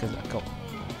a second ago.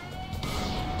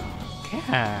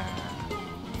 Yeah.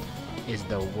 Is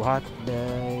the what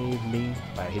they mean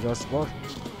by hero sport?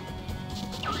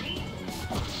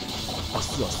 哦，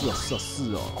是哦，是哦，是哦，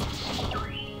是哦。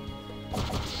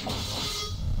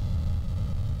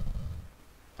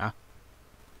啊？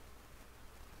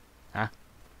啊？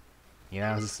你那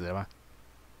样是死了吗？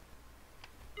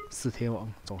四天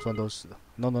王总算都死了。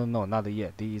No, no, no, not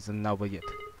yet. This isn't over yet.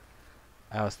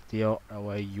 I'll steal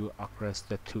away you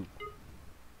aggressor too.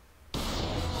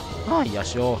 啊，亚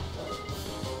修，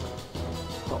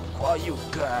好快又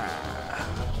干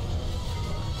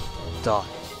 ！Die.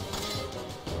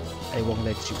 I won't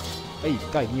let you. 哎，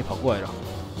盖你也跑过来了，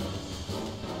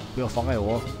不要妨碍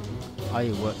我。I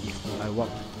will if I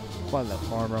want. What the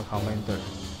former commander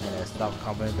and a sub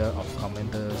commander of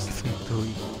commanders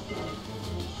doing?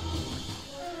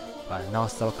 But now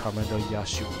sub commander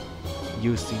Yashu.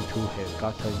 You seem to have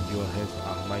gotten your head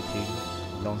on mighty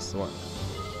longsword.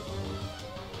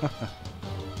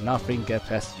 Nothing gets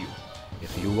past you.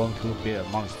 If you want to be a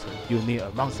monster, you need a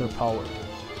monster power.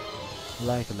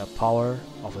 Like the power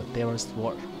of the devil's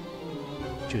sword.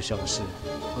 就像是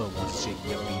恶魔之剑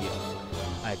一样力量。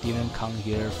I didn't come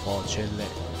here for training.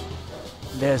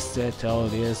 Let's settle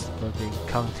this, but then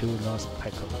come to no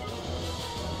spectacle.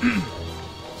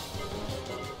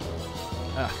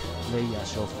 啊。Let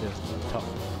Yasuo feel the top.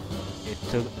 It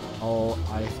took all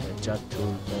I had just to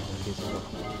let his go.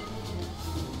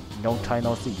 No time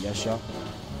no see, Yasuo.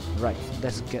 Right,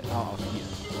 let's get out of here.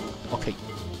 Okay.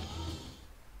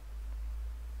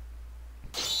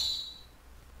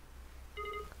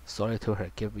 Sorry to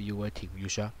have kept you waiting,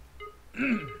 Yusha.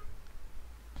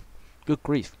 Good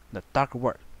grief, the dark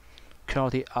world.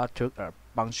 Cruelty took a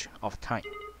bunch of time.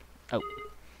 Oh,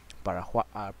 but what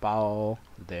about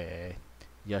the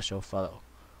Yasuo fellow?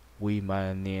 We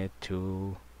might need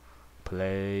to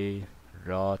play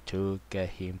raw to get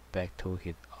him back to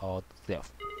his old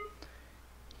self.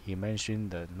 He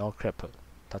mentioned the no crapper.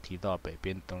 他提到北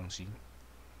边东西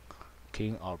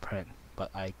King or plan, but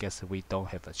I guess we don't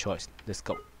have a choice. Let's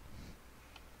go.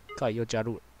 盖又加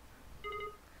入了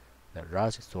The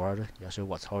large sword Yasuo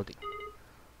was holding.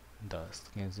 The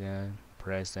skin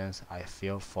presence I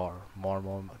feel for more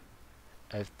moment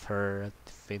after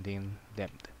finding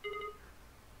them.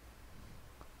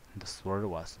 The sword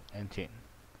was empty.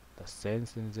 The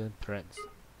sensing prince.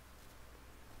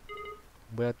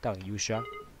 Well done, Yusha.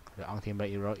 The ultimate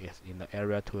hero is in the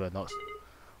area to the north.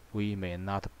 We may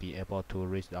not be able to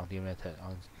reach the ultimate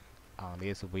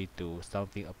unless we do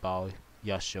something about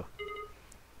Yasuo.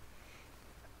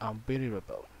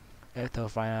 Unbelievable. After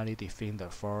finally defeating the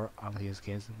four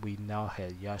anti-skins, we now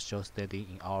had Yasuo standing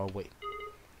in our way.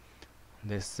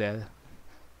 They said,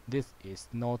 this is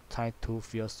no time to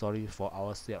feel sorry for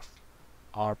ourselves.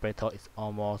 Our battle is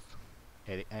almost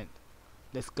at the end.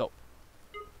 Let's go.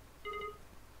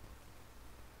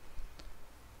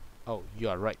 Oh, you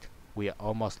are right. We are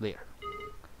almost there.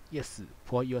 Yes,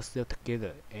 pull yourself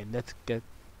together and let's get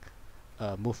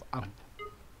move on.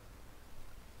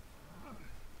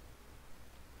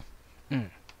 啊，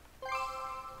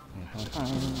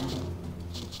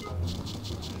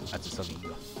只剩你一个。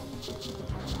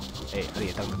哎，你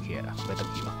也当得起啦，别登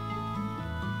起吧。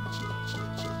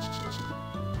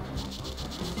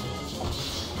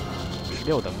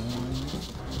16等，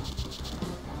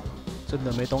真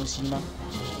的没东西吗？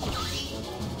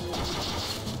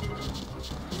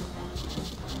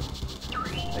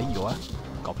哎，有啊，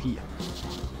搞屁呀！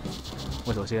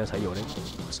为什么现在才有呢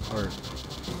？22，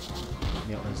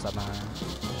没有23吗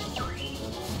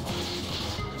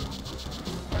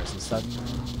？23，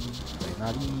在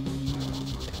哪里？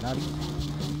在哪里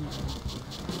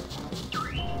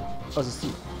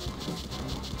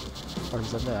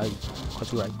？24，23在哪里？快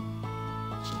出来！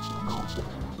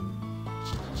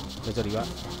在这里吧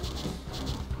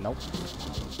 ？No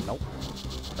No No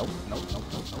No No No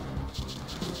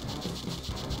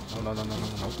No No No No No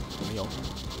No 没有。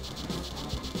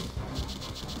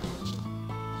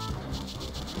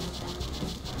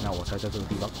那我猜在这个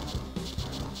地方。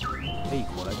哎，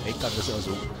果然，哎，干的是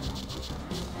25。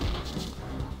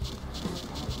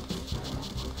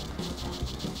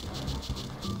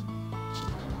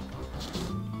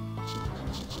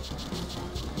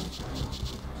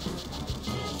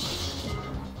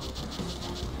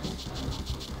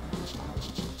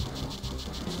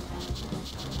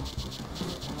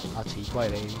啊，奇怪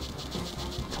嘞，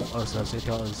从22直接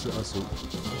跳24、25。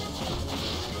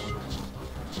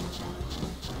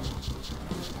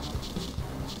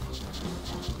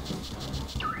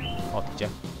哦，底价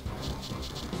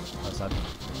23、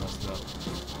22，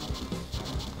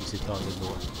一次跳真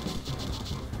多。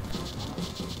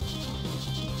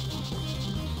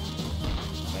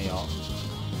没有，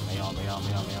没有了，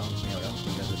应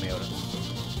该是没有了。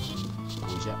补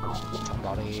一下，城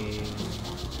堡嘞。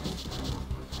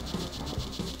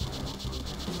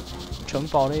城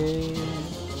堡嘞！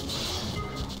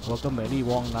我跟美丽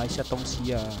王拿一下东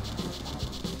西啊，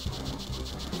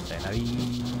在哪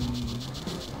里？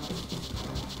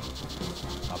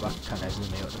好吧，看来是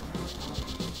没有的。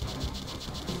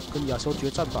跟亚修决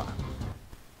战吧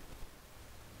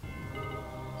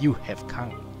 ！You have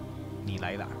come， 你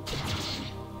来啦！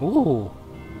哦，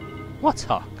我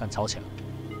操，干超强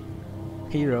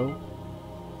 ！Hero，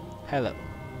 Hello，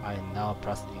 I now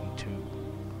press into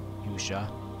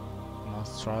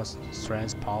Yusha。Trust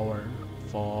strength power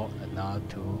for another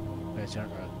to measure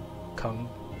a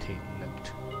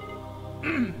continent.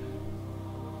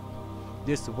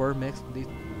 This word makes the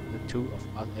two of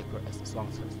us equal as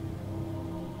sponsors.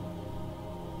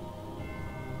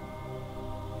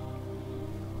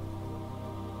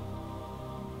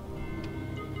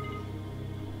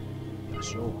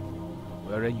 Sure,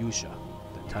 where Yusha,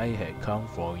 the time had come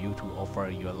for you to offer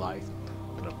your life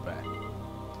to the bad.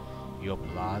 Your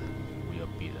blood will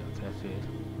be the captive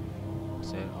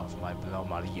sin of my beloved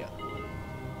Maria.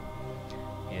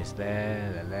 Is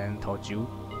that the land told you?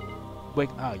 Wake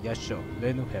up, Yasho,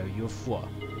 then have you fool.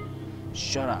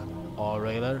 Shut up,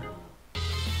 orator.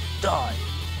 Die!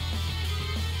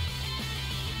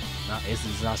 那 S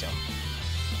是啥小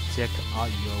 ？Check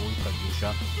out your weapon,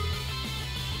 Yusha.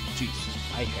 Jeez,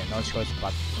 I had no choice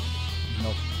but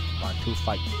to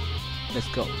fight. Let's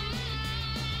go.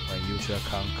 When Yusha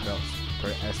come close,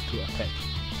 press S to attack.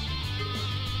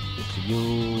 If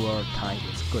your time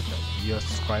is good, your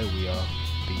strike will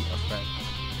be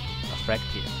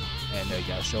affected, and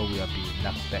Yasho will be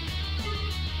knocked back.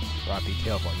 But be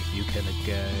careful, if you can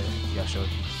get Yasho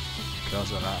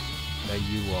close enough, then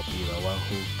you will be the one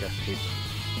who gets hit.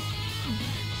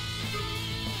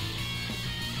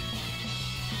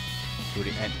 To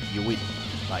the end, you win.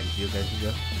 But if you get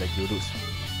here, then you lose.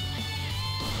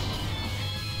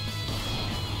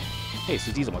 嘿，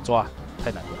时机怎么抓？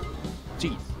太难了。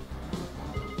Jeez.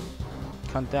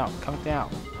 Count down, count down.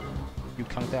 You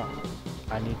count down.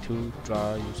 I need to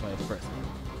draw your side first,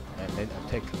 and then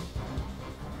attack.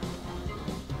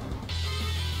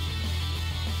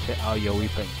 Take out your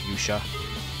weapon, Yusha.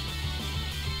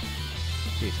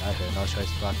 Jeez, I have no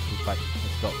choice but to fight.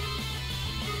 Let's go.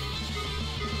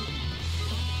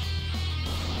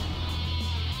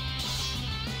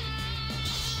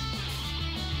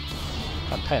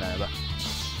 看太难了吧？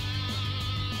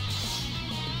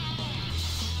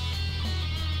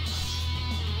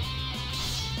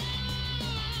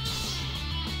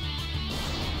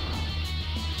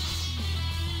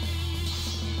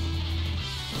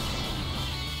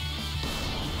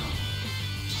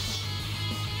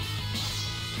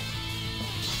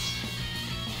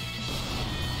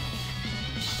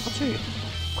过去，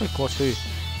快过去，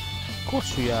过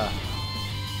去啊！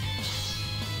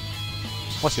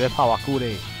我是要拍偌久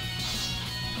嘞。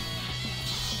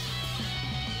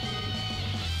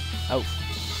哦，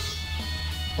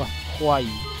坏，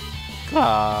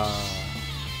啊！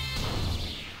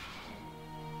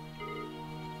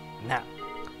那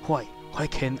why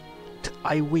can't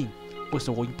I win？ 为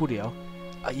什么我赢不了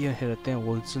 ？I even had a damn，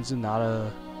 我甚至拿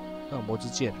了恶魔之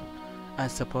剑。I'm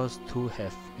supposed to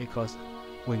have because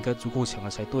我应该足够强了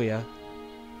才对啊。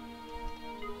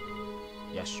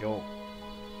Yeah, sure。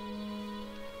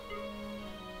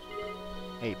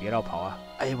哎，别绕跑啊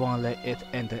 ！I won't let it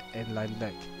end like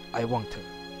that. I want to.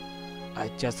 I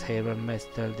just haven't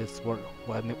mastered this word.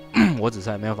 我只是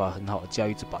还没办法很好驾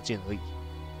驭这把剑而已。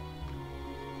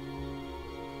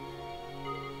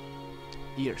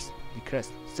Years, decades,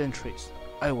 centuries.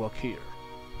 I work here.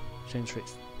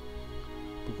 Centuries.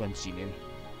 不管几年，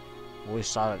我会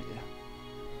杀了你，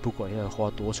不管要花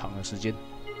多长的时间。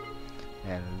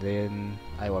And then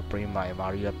I will bring my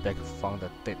Maria back from the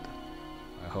dead.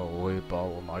 然后我会把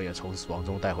我玛利亚从死亡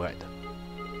中带回来的。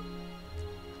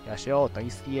亚修，等一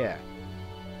下，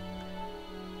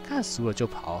看输了就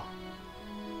跑。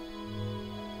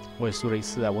我也输了一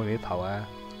次啊，我也没跑啊。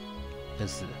真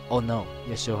是 ，Oh no，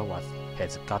 亚修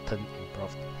has gotten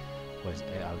involved with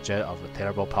an object of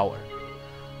terrible power.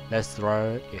 That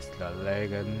sword is the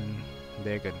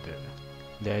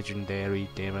legendary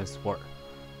demon sword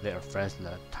that affects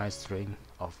the time stream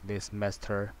of this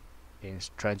master in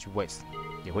strange ways.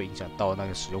 也会影响到那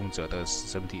个使用者的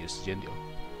身体的时间流。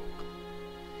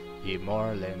It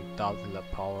more than doubles the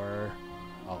power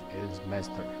of its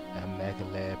master and make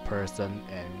that person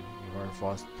an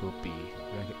force to be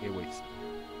reckoned with.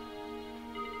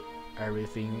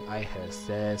 Everything I have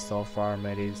said so far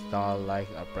made it sound like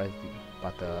a blessing,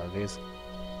 but this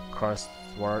cursed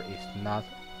sword is not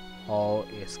all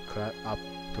it's cracked up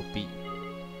to be.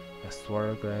 The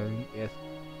sword grants it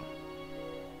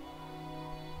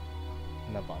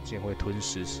那把剑会吞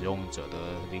噬使用者的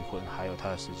灵魂，还有他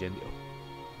的时间流，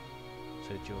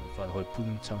所以就算会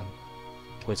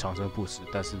长生不死，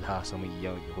但是他生命一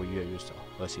样也会越来越少，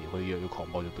而且也会越来越狂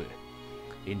暴，就对了。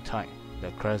In time, the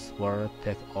cursed sword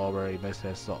takes over a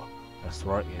master's soul. The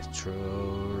sword is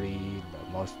truly the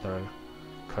master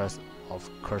curse of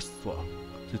cursed sword，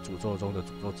 是诅咒中的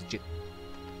诅咒之剑。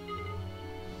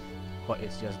What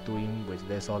is just doing with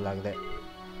that sword like that?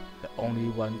 The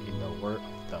only one in the world of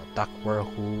the dark world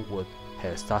who would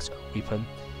have such a weapon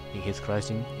in his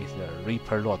collection is the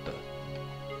Reaper Lord.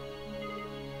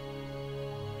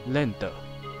 Lander,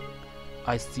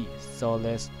 I see. So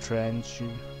that strange,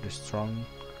 strong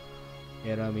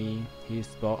enemy he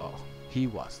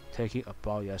was taking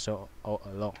about Yasuo all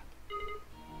along.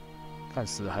 干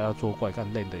死还要作怪，干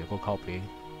Lander有够靠北。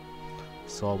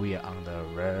So we are on the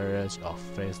verge of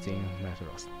facing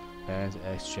Metros, and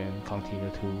action continue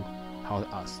to haunt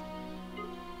us.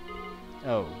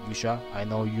 Oh, you sure? I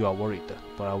know you are worried,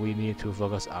 but we need to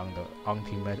focus on the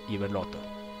ultimate evil lord.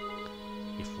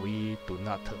 If we do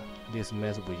not, this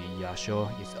mess with Yasuo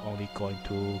is only going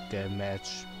to get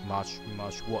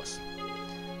much worse.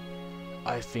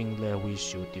 I think that we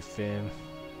should defend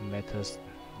Matters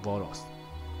Volos,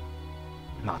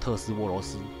 马特斯沃罗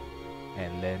斯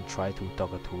and then try to talk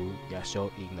to Yasuo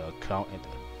in the cloud and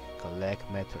collect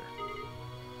matter.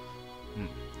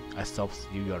 I suppose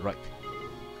you are right.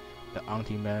 The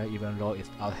ultimate evil lord is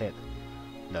out ahead.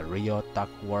 The real dark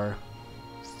world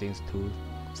seems to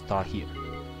start here.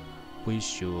 We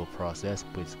should process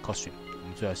with caution. 我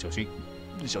们最好小心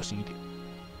一点。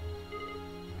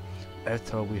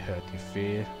After we have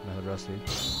defeated Madrasi,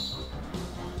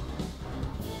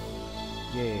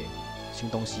 耶，新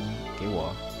东西给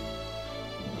我。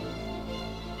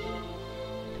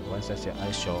To one such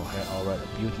I shall have already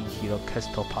beauty hero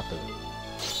castle partner.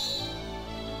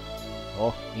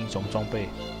 哦，英雄装备。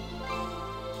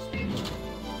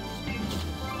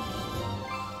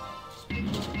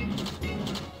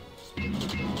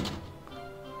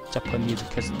Japanese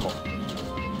castle。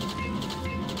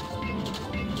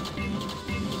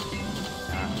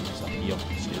啊，没啥屁用，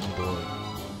写那么多而已。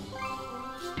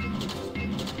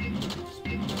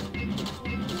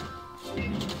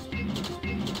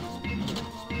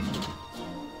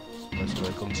而且会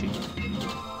更轻，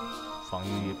防御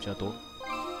也比较多。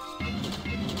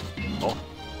哦，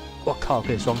我靠，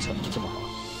可以双层，这么好，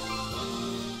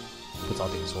不早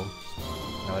点说，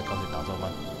那会干脆打造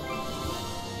慢。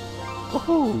哦吼！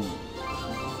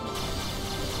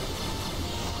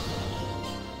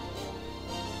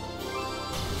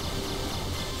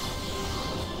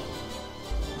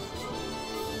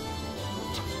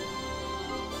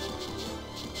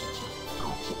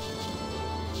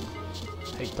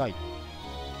嘿，对。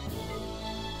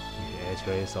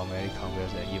Actually, so many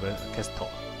conveyors and even castle.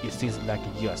 It seems like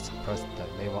you are surpassed the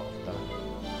level of the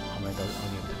commander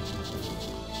unit.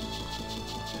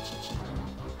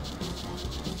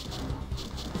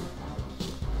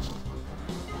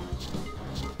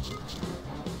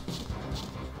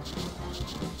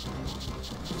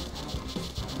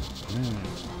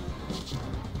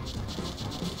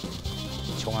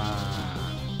 冲啊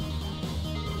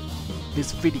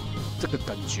 ！This feeling， 这个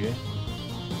感觉，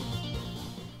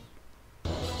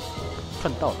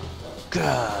看到了。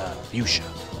God, Yusha,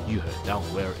 you have done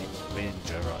well in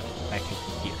making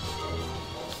here.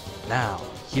 Now,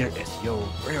 here is your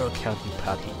welcome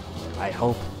party. I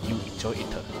hope you enjoy it.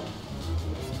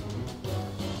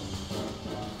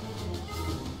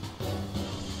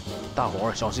 大伙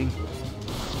儿小心！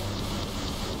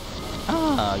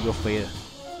啊，又飞了，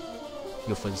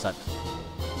又分散了。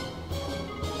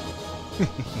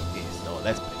So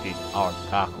let's begin our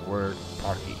dark world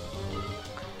party.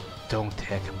 Don't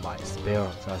take my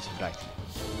spell just lightly.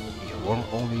 It won't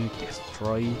only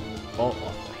destroy all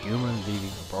of the human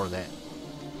living for them.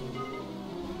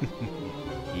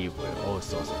 It will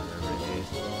also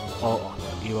release all of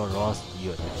the evil lords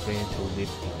you defeat to live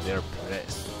in their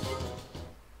place.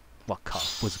 我靠，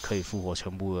不止可以复活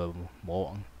全部的魔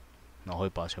王，然后会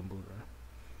把全部人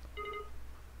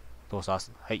都杀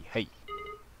死。嘿嘿，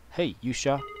嘿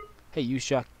Yusha， 嘿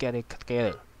Yusha get it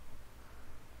together。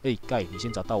哎，盖，你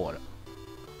先找到我了。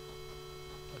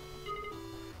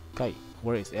盖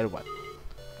 ，Where is everyone?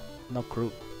 No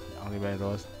clue. Only when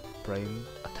those brain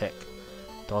attack.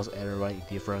 Those everyone in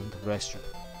different direction.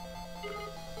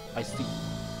 I see.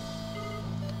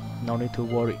 No need to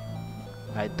worry.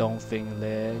 I don't think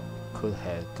they could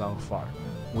have gone far.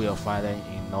 We'll find them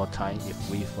in no time if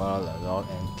we follow the road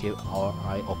and keep our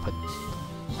eye open.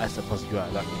 I suppose you are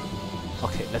right.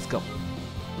 Okay, let's go.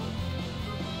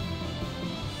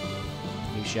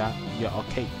 Yusha, you are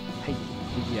okay. Hey,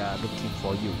 we are looking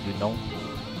for you, you know.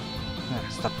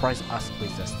 Surprise us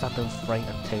with a sudden flame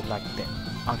attack like that.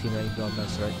 Ultimately, your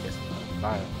monster is a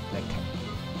lion that can.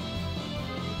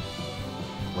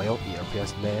 Well, it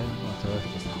appears their monster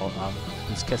is held on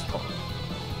this castle.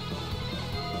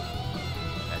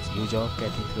 As usual,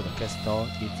 getting to the castle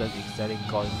isn't exactly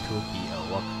going to be a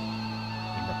walk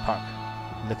in the park.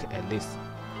 Look at this.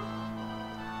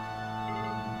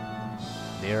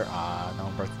 There are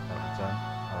numbers of them on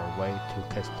our way to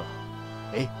castle.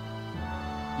 哎，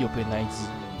右边那一只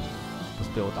不是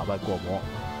被我打败过吗？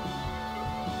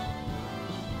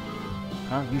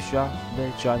啊 ，You sure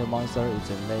that giant monster is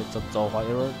in the zoo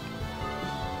whatever?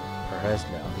 Perhaps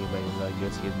the ultimate will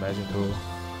use his magic to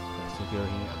secure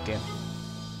him again.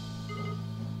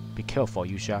 Be careful,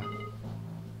 Yusha.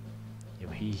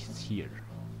 If he is here,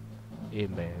 it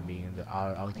may mean the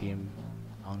other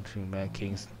ultimate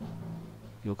kings.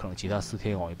 有可能其他4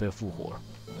天王也被复活了。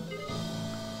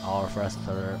Our first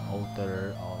order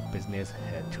of business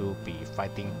had to be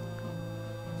fighting.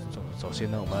 首先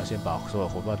呢，我们要先把所有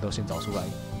伙伴都先找出来。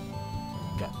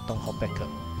Don't hold back.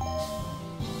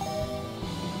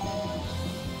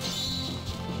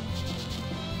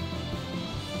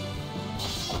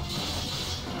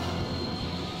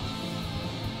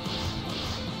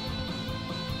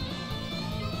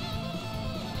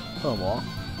 恶魔。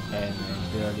And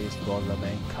there is for the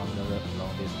main counter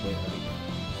along this way earlier.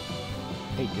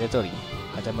 嘿，你在这里，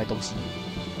还在卖东西。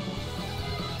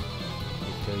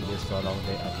After years so long,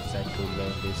 I decided to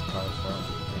learn this card from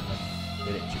the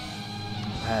village.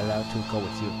 I allowed to go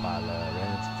with you, but the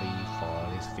rent fee for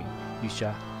this thing,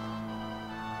 Yusha.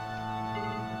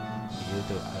 It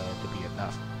to be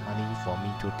enough money for me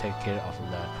to take care of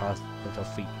the class little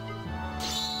fee.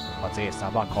 哇，这也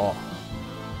300块。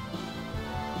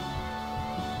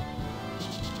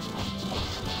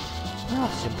啊，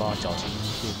先把脚型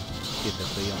变得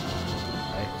这样，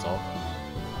来走。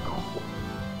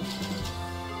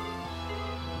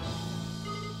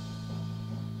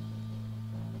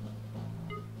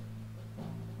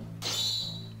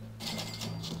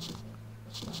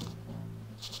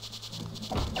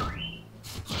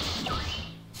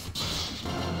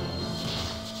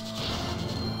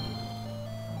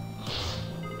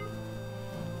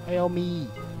Help me!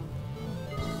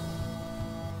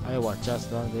 I was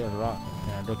just down there around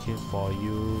and looking for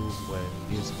you when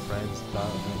these friends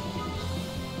start me.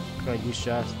 Great, you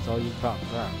shot, so you come.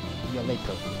 See you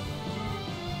later.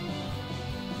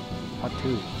 Part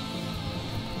 2.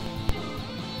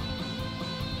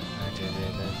 And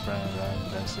then friend ran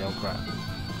the cell crap.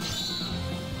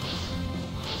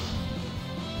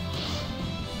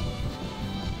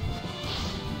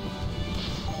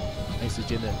 没时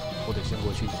间了，我得先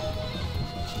过去。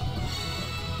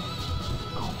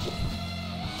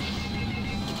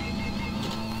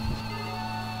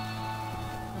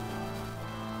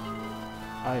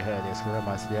I had described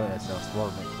myself as a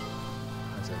swordman.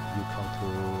 I said, you come to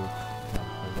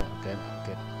again.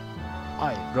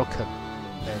 I broken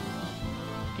and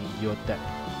in your deck,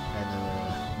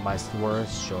 and my sword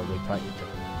shall reply it.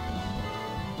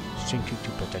 Thank you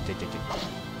to protect it.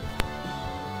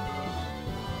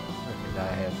 I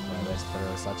have my master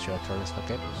such a tourist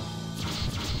again?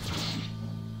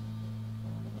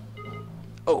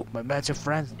 Oh, my magic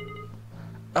friend!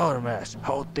 Oh, Mash,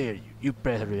 how dare you! You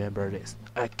better remember this.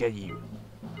 I get you.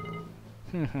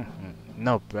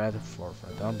 No bread for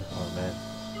Phantom or man.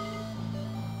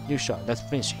 You shot, let's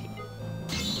finish him.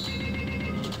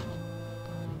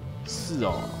 是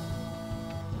哦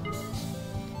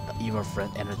The evil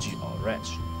friend energy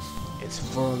orange is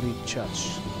fully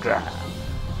charged. Grab!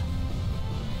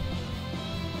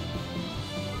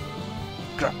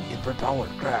 Grab! Infinite power!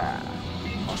 Grab!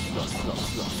 哦，是哦，是哦，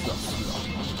是哦，是哦，是哦。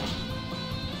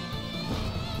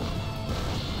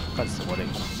干什么嘞？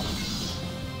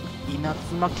稲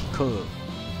妻克，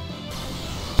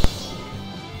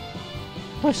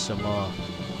为什么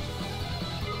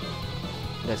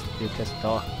 ？Let's do test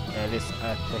dog. At least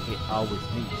I take it out with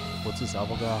me. 我至少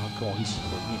不跟他跟我一起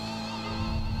毁灭。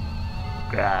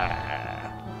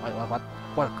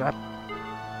What grab?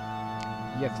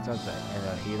 Yes, and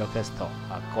the hero pistol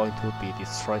are going to be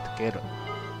destroyed together.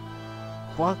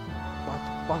 What?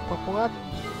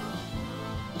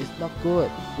 It's not good.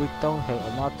 We don't have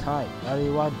enough time.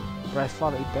 Everyone, right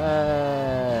for it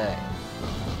back.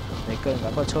 每个人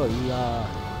赶快撤离啊！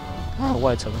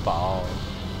外城堡。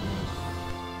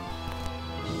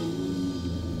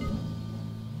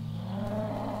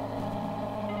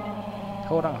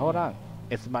Hold on.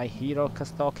 It's my hero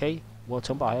castle, OK? 我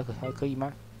城堡还可以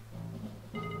吗？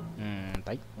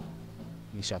来，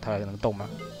你想它还能动吗？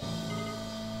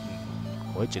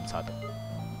我会检查的。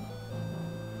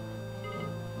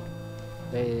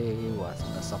It was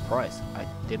a surprise. I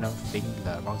didn't think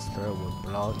the monster would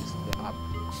blow its up.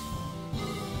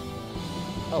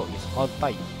 Oh, it's all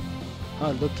tight.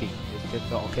 Looking, is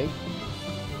it okay?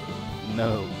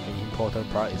 No, an important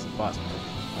part is bust.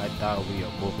 I thought we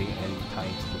were moving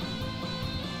anytime soon.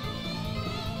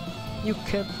 You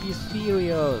can't be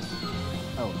serious!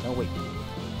 Oh, no wait.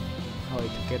 Hold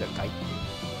it together, guy.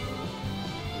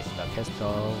 If the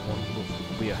castle won't move,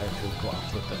 we'll have to go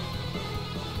after them.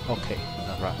 Okay,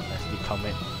 alright, let's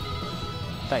recommend.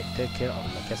 Dai, take care of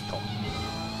the castle.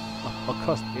 Of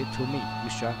course, lead to me. You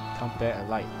shall come back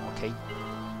alive, okay?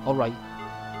 Alright.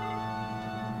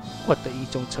 我的一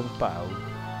种城堡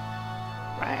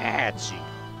 ，Rage！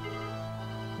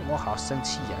 我好生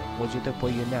气呀！我绝对不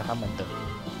会原谅他们的。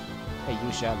Hey,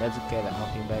 you shall let's get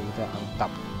ultimate on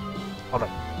top.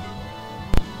 Alright.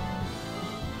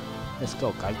 Let's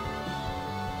go, guys.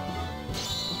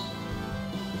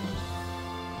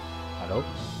 Hello?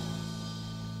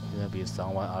 There be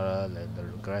someone other than the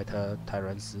greater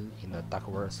tyrants in the dark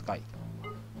world sky.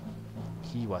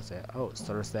 He was an old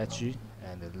solar statue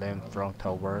and lamp from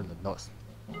toward the north.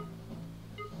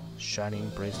 Shining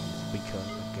breast is weaker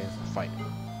against fire.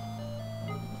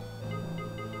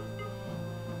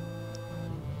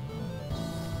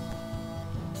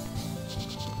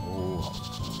 Oh.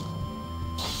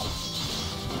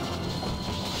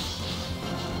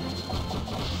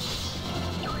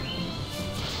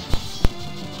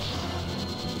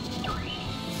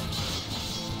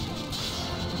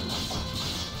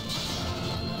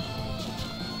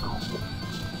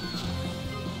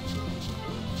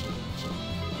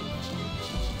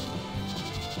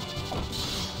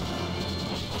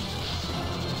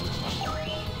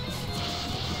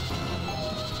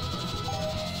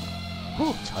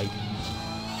 差一点。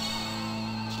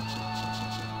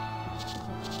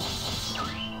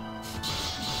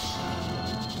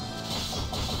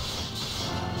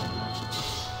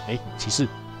哎，骑士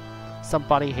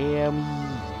 ，Somebody help me!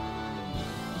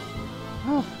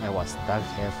 I was stuck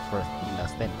head first in the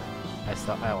stand. I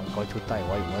thought I was going to die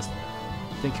while it was.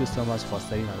 Thank you so much for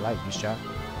saving my life, Misha.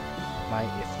 Mind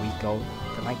if we go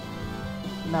tonight?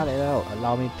 Not at all.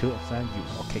 Allow me to examine you.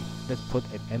 Okay, let's put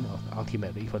an end of the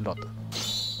ultimate even lot.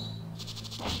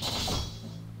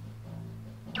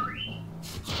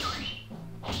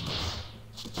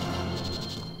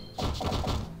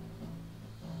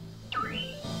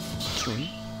 True.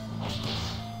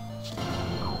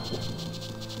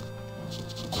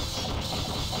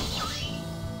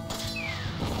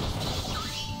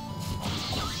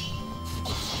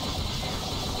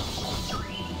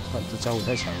 这家伙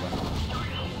太强了。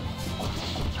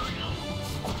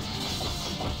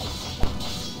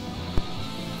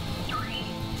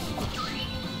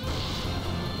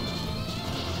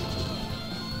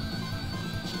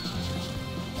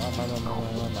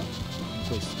慢，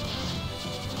会死。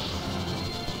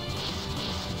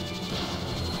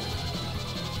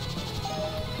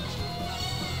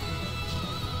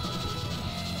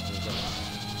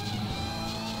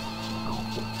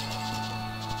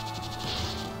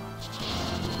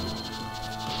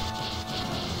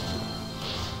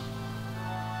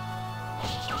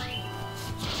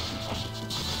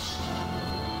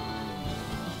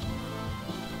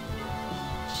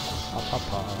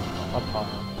啪。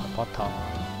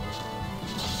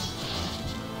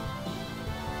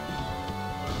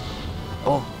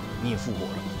哦，你也复活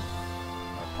了。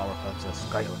Our power hunters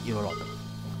got your evil rod.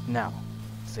 Now,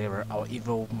 savor our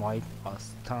evil might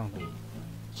astoundingly.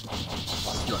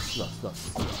 是啊，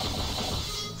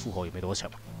复活也没多强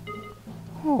嘛。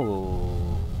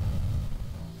哦。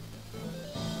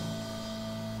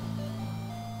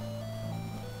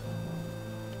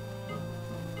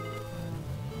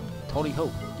头里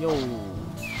后哟。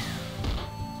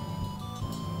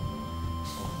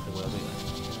哦，我要这个。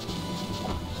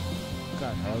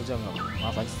干还要这样啊，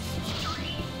麻烦死。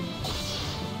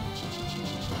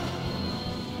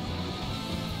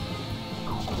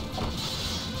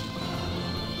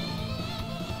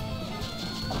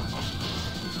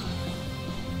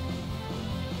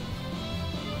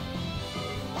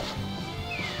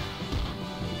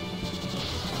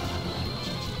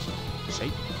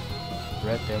谁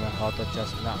 ？Red Demon Hot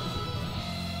Just Now。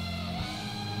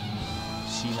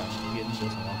西南边有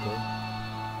什么歌？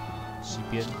西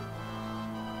边。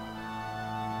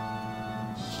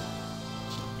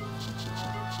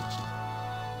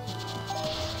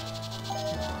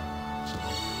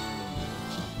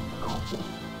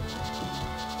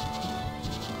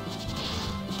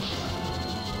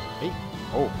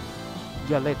Oh,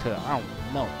 yeah, later. Oh,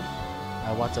 no.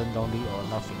 I wasn't lonely or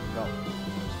nothing. No. I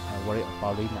worry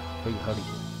about Lina. Hurry.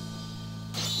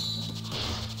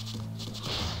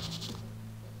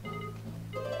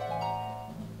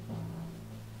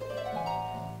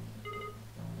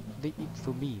 Leave it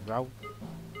to me, bro.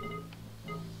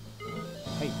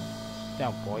 Hey,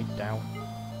 down, boy, down.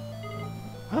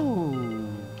 Oh.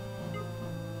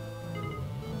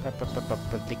 甜。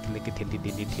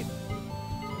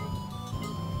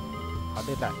好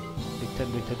的啦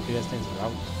 ，return to your senses, bro.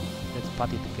 Let's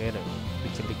party together.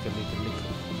 Lick.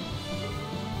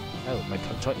 Oh, my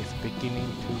control is beginning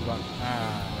to run.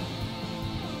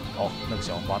 哦，那个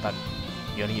小王八蛋，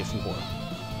原来也复活了。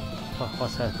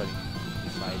What's happening?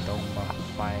 If I don't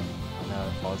find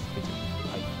another false victim,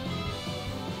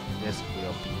 this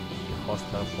will be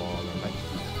hostile for the night.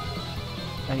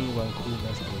 Anyone who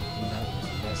messes with Nina is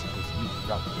messing with me,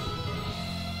 bro.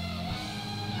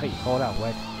 Hey, hold on,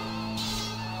 wait.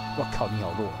 我靠，你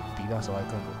好弱，比那时候还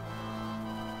更弱。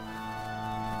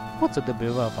我真的没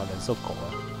有办法忍受狗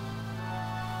啊！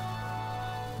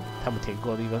他们舔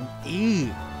过的地方，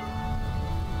咦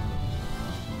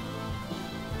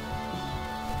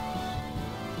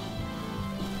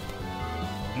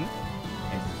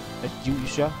？You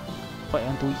sure? What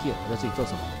am I doing here? 我在这里做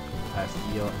什么 ？I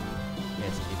feel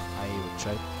as if I was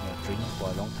trapped in a dream for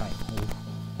a long time.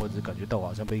 我只感觉到我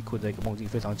好像被困在一个梦境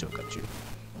非常久的感觉。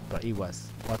But it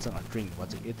wasn't a dream,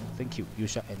 wasn't it? Thank you,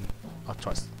 Yusha and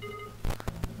Atras.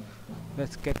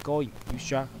 Let's get going,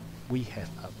 Yusha. We have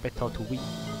a battle to win.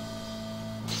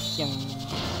 香，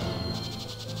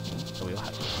怎么有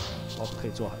海？哦，可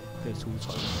以坐海，可以出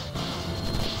船，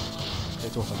可以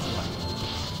坐船出海。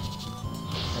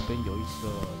那边有一个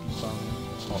地方，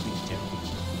保利间。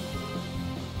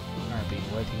I've been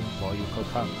waiting for you to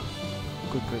come.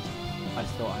 Good. I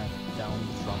saw I'm down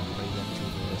from prison to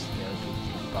the stair to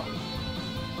think about.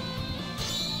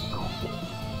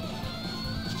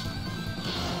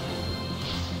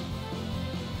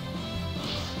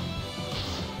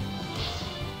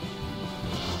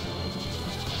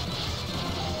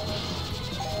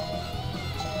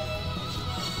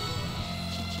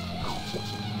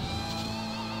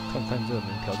 看看这能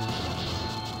调出什么？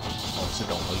哦，是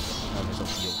融合一种，那没手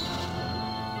机用。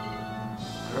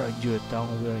You're down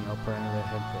wearing your primary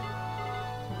handbrake.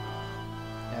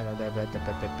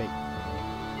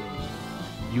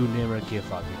 You never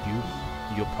give up, did you?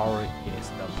 Your power is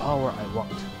the power I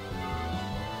want.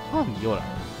 哦，你又来了。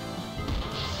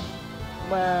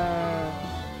Man,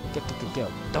 go.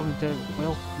 Don't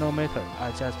well, no matter.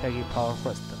 I just take your power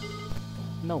first.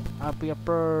 No, I'll be a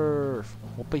bird.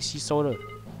 我被吸收了。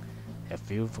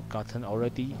Have you forgotten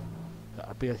already? The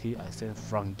ability I sent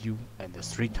from you and the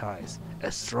 3 times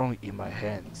as strong in my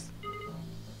hands.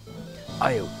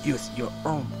 I'll use your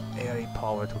own airy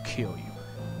power to kill you.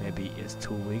 Maybe it's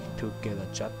too weak to get a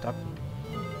job done.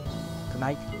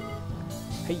 Tonight?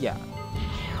 Hey ya.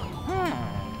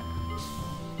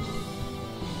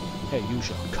 Hey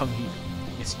Yusha, come here.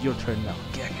 It's your turn now.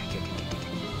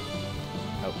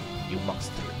 Oh, you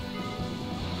monster.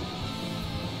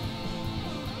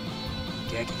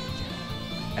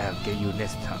 I'll get you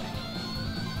next time.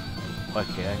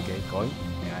 Okay, I get going,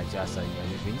 and I just say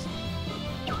everything.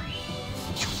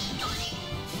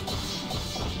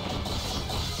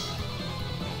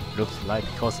 Looks like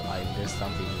because I did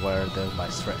something worse than my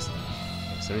stress.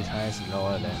 所3 times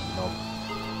lower than normal.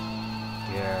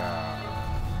 Yeah.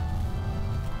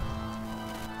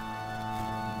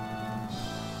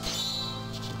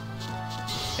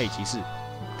 嘿，骑士，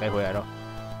该回来了。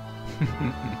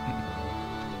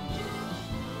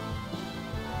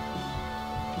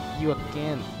You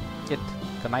again, Jet.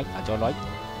 Good night. Are you alright?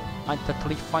 I'm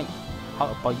totally fine. How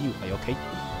about you? Are you okay?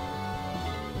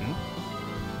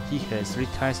 He has 3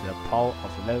 times the power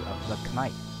of level of the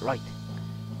knight, right?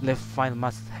 Left 5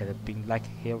 must have been like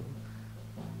hell.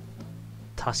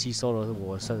 他吸收了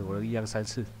我的力量3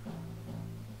次，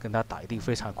跟他打一定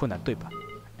非常困难，对吧？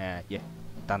耶，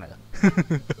当然了，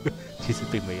其实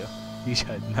并没有。You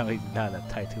should know it's not a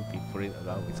time to be playing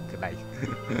around with knight.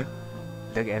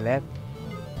 Look at that.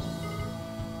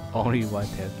 Only 1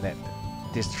 turn left.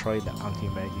 Destroy the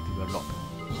anti-magic lord.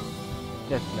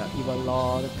 Let the evil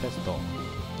lord pistol.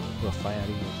 We'll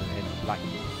finally use the end light.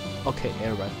 Okay,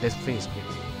 everyone, let's finish it.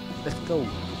 Let's go.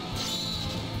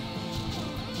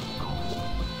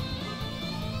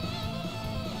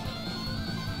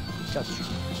 下去。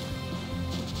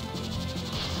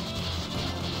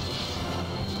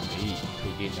可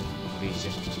以练的，练一下。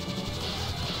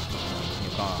你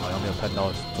刚刚好像没有看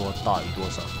到做大于多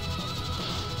少。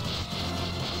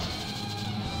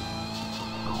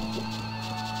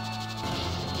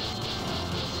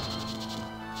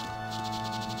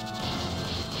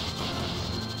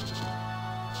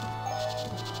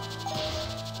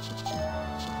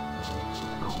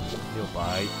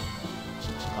600，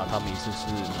打他们一次是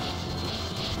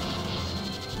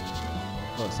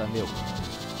236。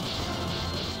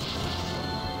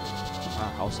啊，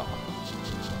好少啊！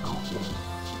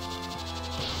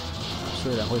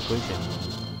虽然会亏钱，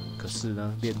可是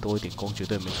呢，练多一点功绝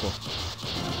对没错。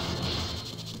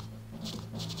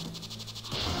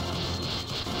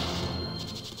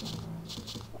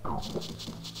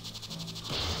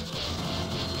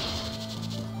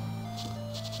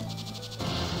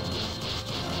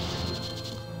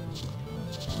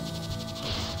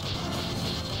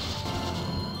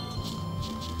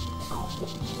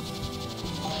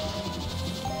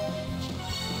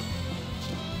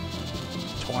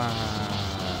哇，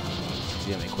其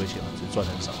实也没亏钱，只是赚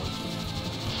很少而已，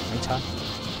没差，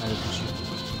那就继续。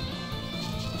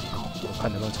我看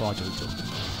能不能冲到99，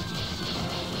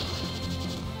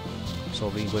说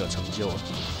不定会有成就啊。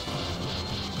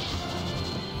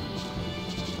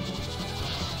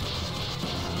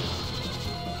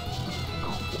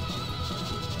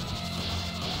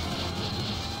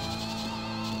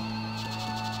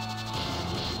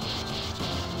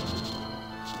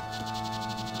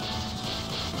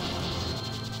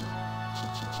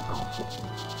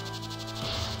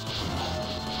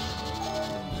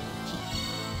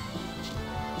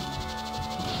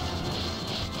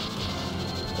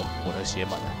我的血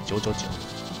满了999。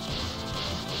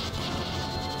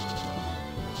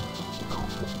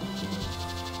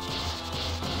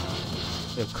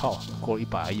靠，过了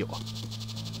100还有啊！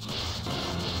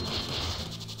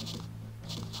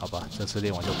好吧，这次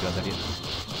练完就不要再练了，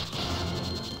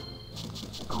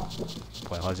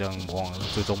不然好像魔王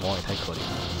最终魔王也太可怜了，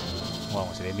魔王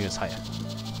我直接虐菜啊！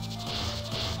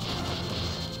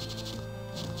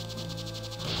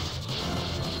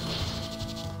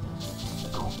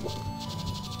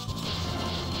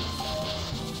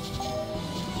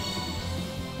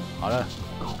好了，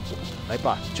来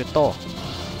吧，决斗！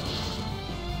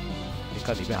你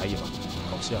看里面还有，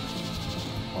搞笑，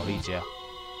好厉害啊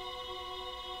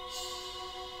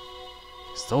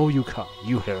 ！So you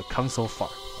have come so far.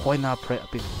 Why not play a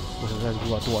bit? 为什么再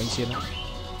多玩一些呢？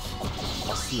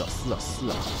哦，是啊。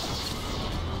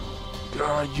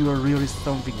God, you are really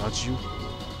something, aren't you?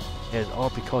 It's all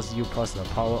because you possess the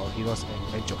power of heroes and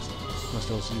angels. 那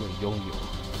时候是因为拥有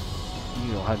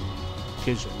英勇和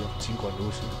天神用。尽管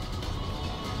如此，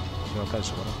你要干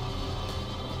什么呢？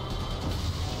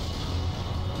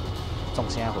中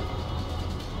虾魂！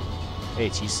哎，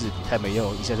骑士，你太没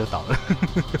用，一下就倒了。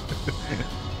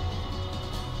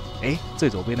哎，最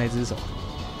左边那只是什么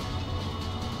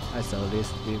 ？I saw this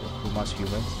with too much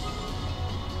humans.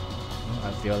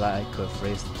 I feel like I could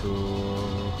freeze to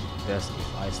death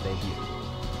if I stay here.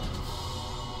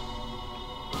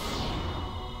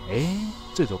 哎，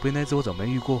最左边那只我怎么没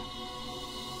遇过？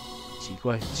奇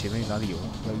怪，前面哪里有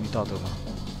要遇到的吗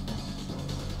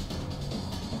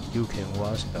 ？You can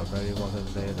watch the very water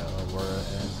later over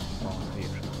and from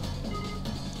here.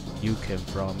 You can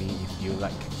from me if you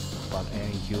like, but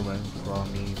any human from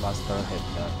me must have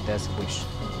the death wish.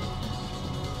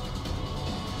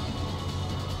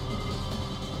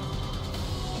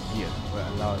 Here, we're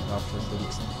allowed enough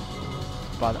physics,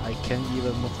 but I can't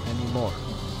even move anymore.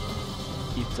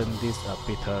 Isn't this a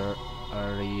bitter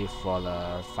early for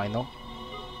the final.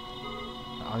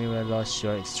 Only lost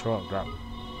sure is strong ground.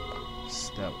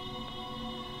 Still,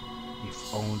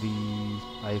 if only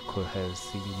I could have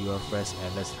seen your face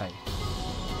at this time.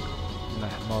 My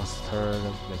monster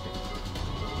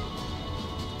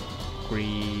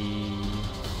Green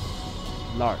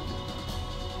Lard。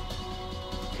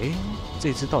诶，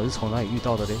这只到底是从哪里遇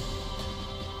到的嘞？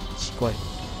奇怪。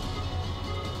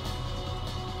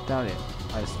Darn it!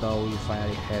 I thought we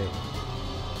finally had it.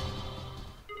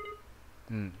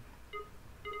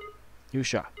 You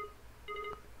sure?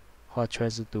 What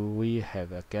chance do we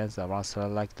have against a monster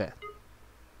like that?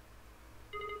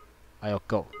 I'll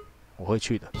go. 我会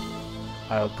去的。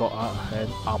I'll go ahead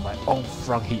on my own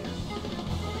from here.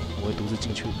 我会独自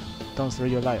进去的。Don't throw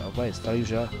your life away, are you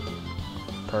sure?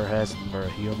 Perhaps the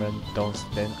human don't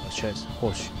stand a chance.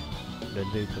 或许人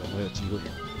类可能会有机会，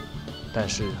但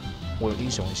是我有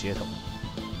英雄的血统，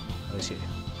而且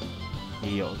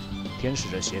也有天使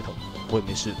的血统，我会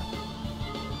没事的。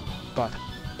But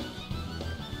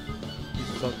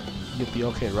so you'll be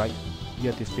okay, right?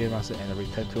 You'll defeat us and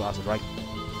return to us, right?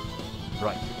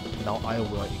 Right. Now I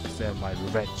will accept my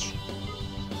revenge.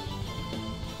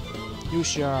 You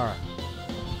sure?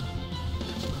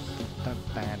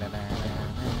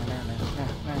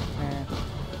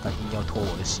 他硬要拖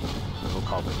我的血，我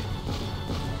靠北。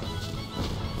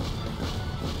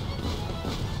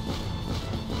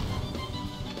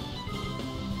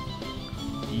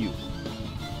You,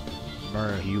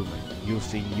 mere human, you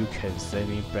think you can send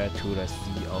me back to the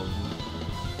sea of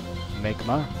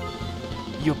magma?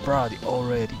 You're bloody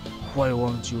already. Why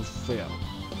won't you fail?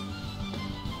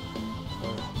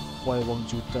 Why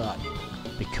won't you die?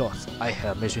 Because I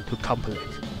have mission to complete.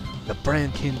 The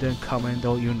Brain Kingdom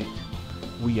Commando Unit.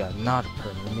 We are not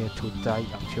permitted to die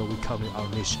until we complete our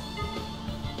mission.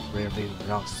 Really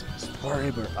nonsense.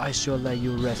 Forever, I shall let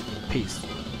you rest in peace.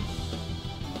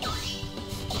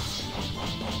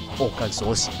 哦，干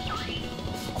锁血，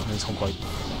能冲快一点。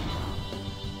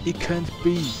It can't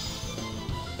be.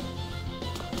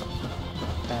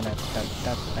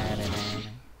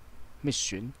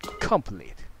 Mission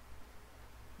complete.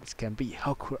 This can be.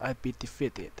 How could I be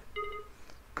defeated?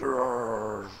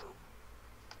 Grrr.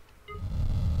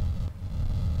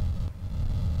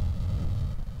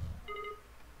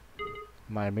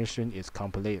 My mission is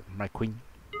complete, my queen.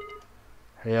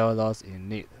 Hail those in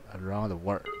need around the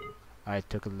world. I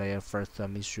took their first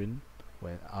mission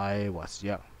when I was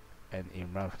young and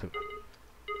immature.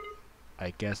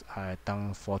 I guess I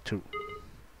done for too.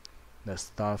 The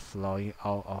stuff flowing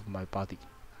out of my body.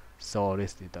 So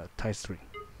this is the tight string.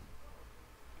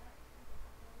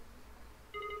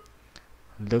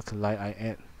 Look like I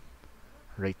am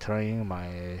returning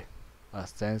my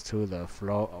sense to the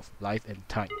flow of life and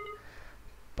time.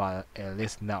 But at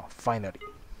least now, finally.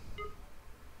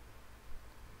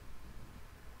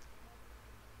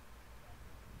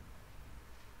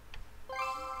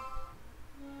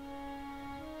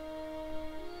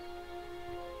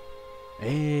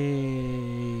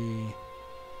 Hey.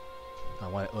 那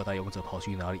我的二代勇者跑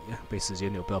去哪里？被时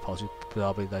间流不知道跑去，不知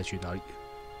道被带去哪里。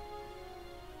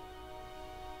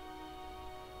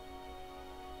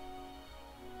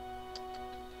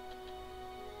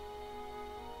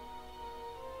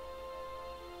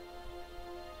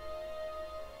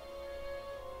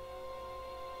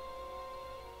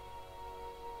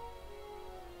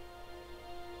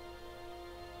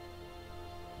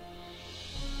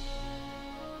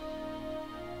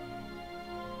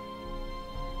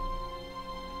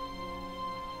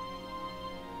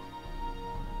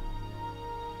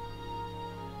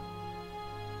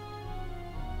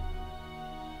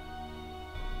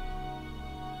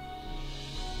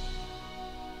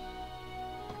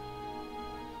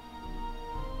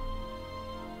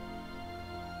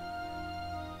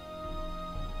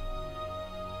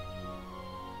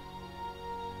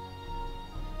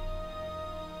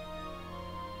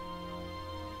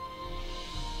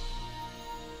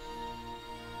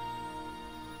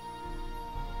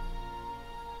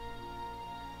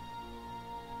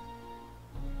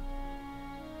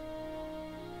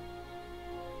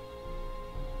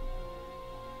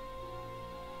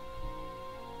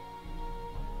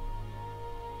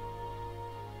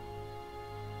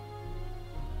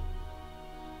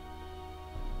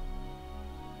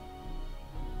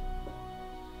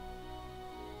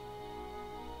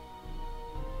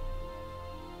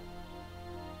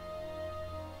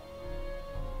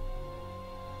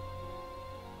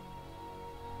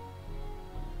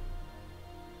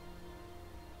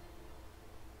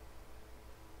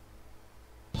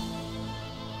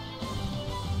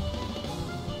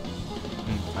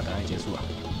那当然结束了。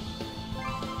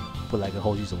不来个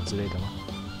后续什么之类的吗？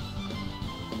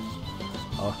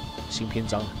好，新篇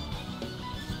章，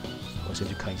我先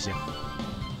去看一下。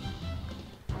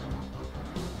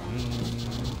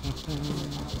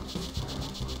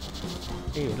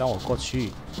让我过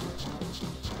去。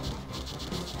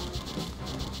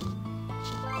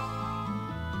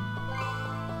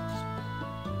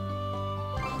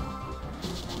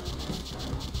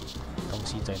东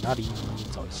西在哪里？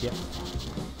找一下。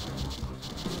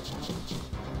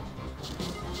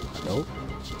Hello。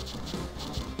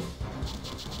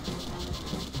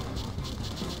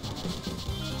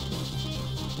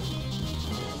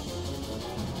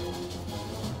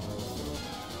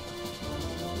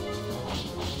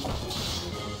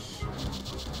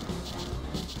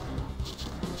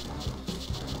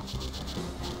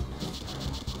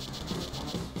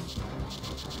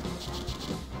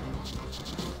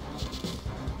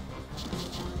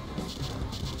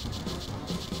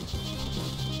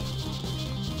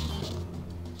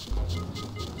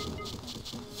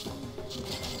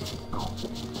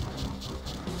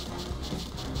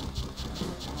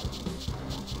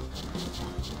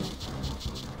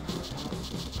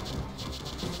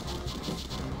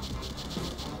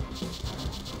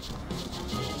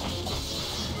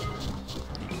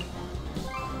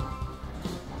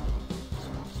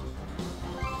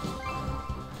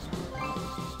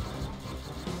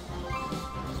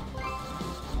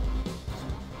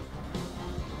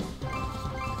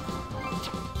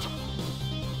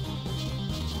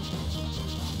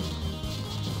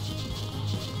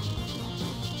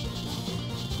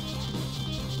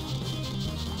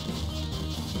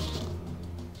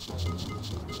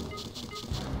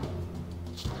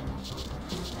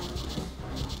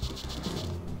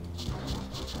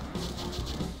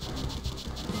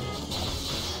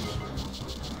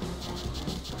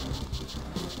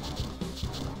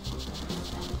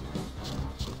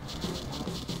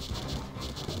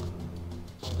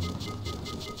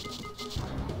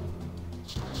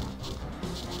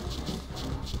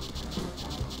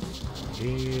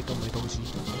都没东西。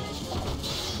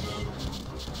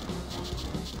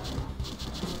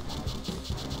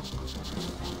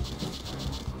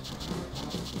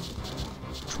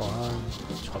船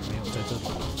没有在这里，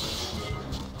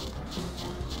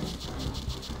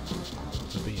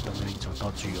这边也都没有隐藏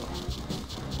道具哦。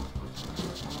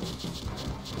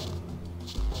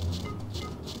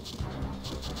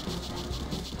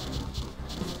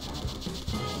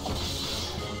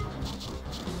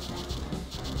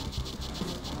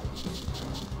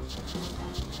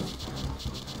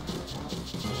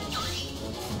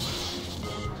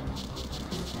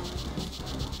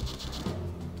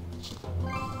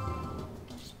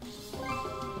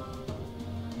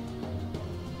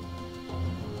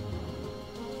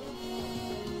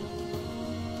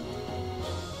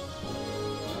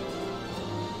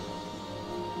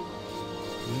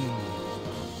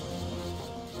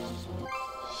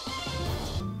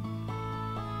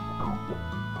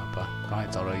刚才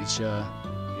找了一下，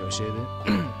有些人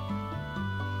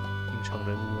隐藏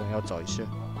人物要找一下。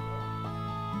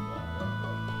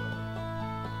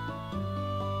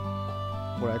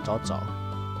过来找找，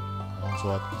好像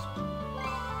说，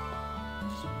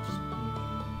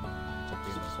这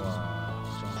边的话好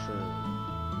像是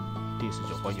第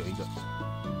19关有一个。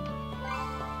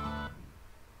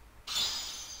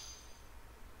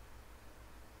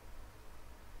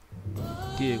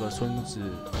第2个村子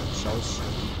消息。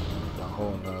然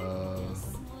后呢，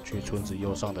去村子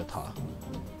右上的塔。啊，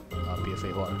别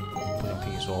废话了，不想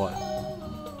听你说话了。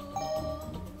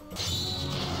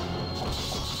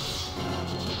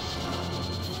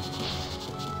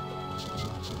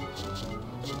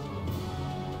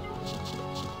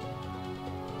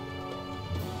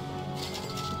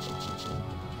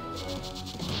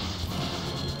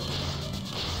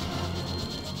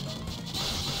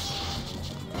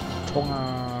冲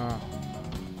啊！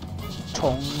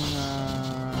冲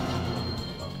啊！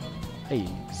嘿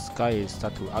 ，Sky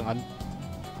start to 暗暗。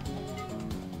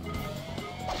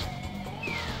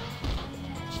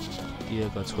第2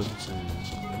个村子，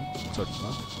这里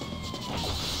吗？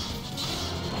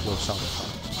右上的塔。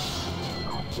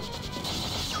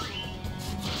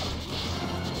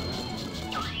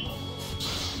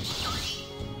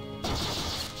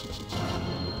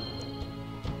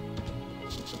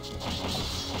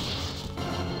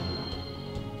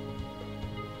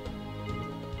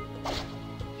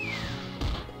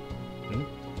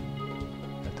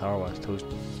Tower was too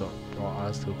so for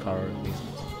us to cover this.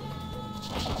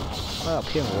 他要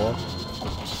骗我！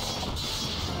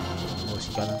我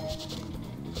洗干了。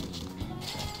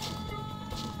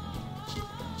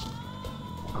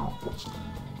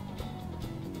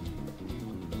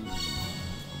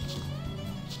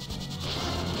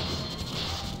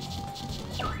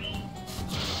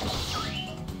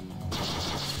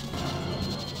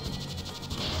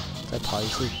再爬一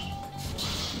次。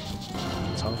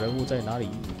隐藏人物在哪里？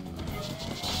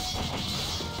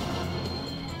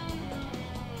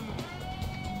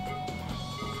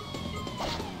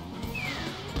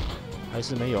还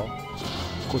是没有？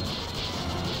滚！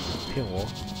骗我！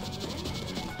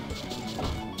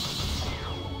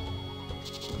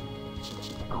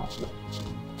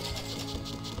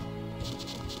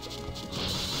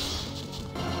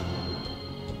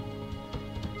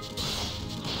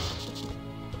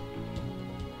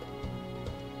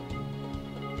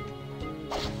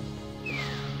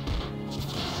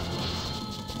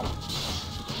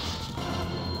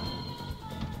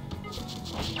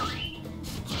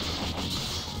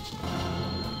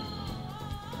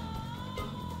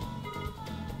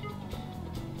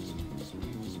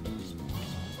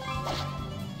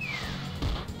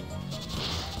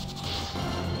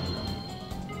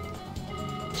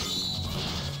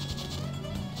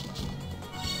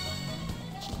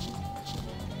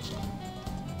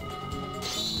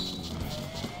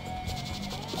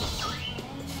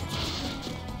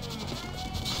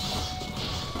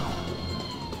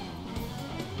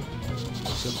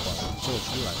先把它做出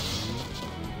来。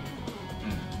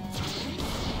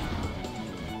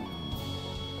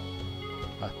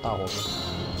啊，大火锅。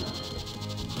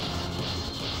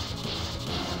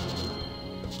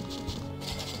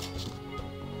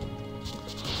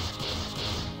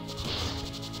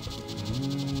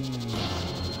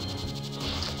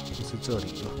就是这里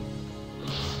了。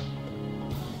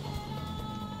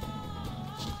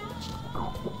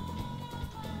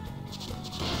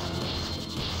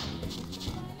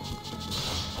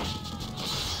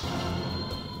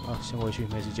先回去，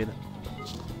没时间了。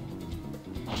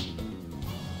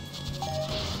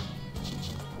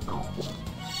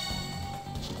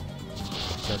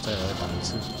现在再来打一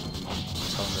次。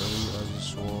场人物还是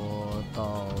说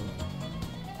到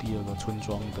第二个村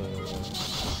庄的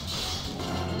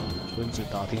村子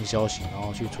打听消息，然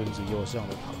后去村子右上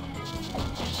的塔。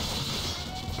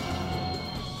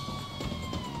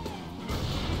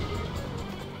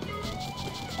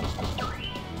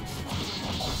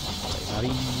在哪里？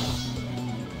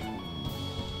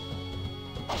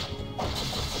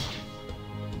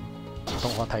动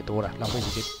画太多了，浪费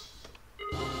时间。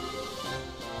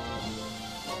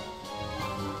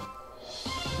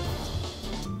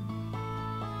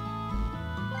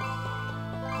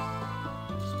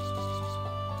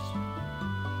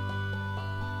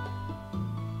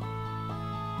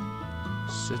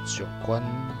19关，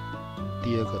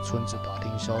第二个村子打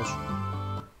听消息，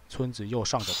村子右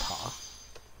上的塔。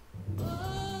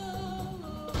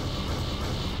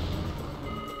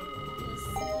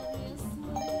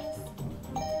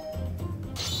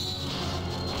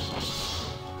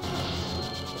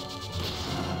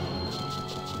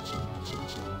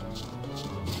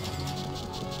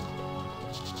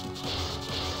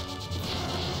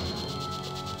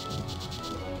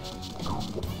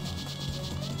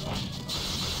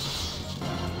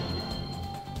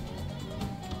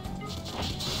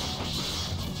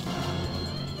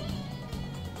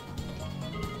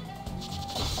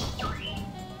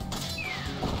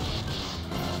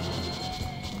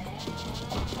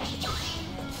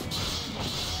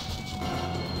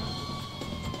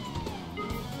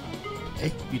哎，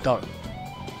遇到了！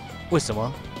为什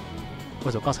么？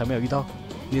为什么刚才没有遇到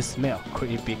 ？This smell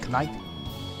could it be Knight?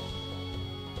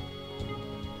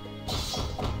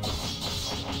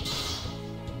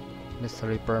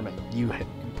 Mystery Berman, you have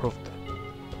improved.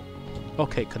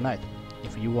 Okay, Knight,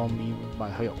 if you want me my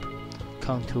help,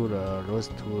 come to the road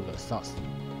to the south.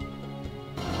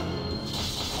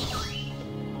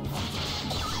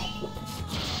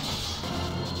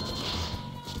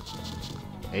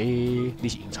 哎，你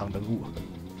是隐藏人物。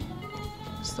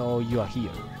So you are here.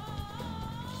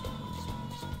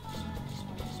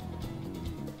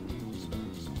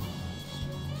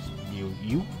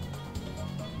 You？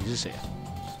 你是谁啊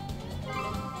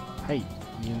 ？Hey,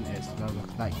 in as another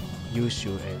night, you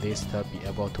should at least be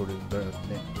able to remember a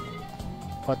name.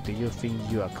 What do you think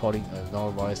you are calling a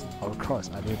loud voice? Of course,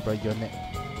 I remember your name.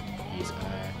 It's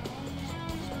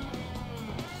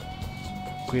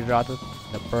Quirad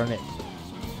the Burnet.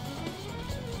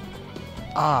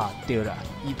 啊，对了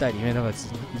，1代里面那个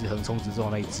一直横冲直撞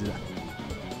那一只啊，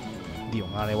利用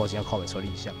那我现在靠不出来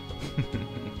印象。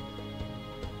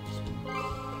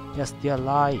You're still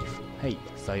alive. Hey,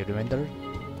 so you remember?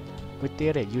 We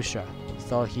did it, you sure?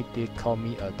 So he did call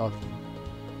me a dog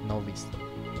novice.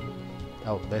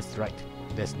 Oh, that's right.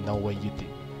 There's no way you did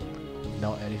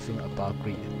know anything about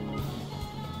greed.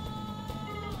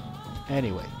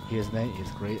 Anyway, his name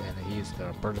is Greed and he is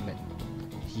the Birdman.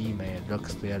 He may look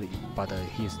scary, but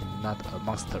he's not a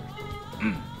monster.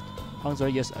 100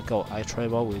 years ago, I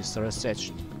traveled with Sir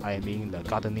Sage, I mean the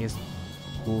gardeners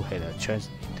who had changed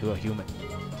into a human.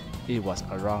 It was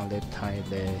around that time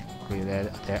that Grenade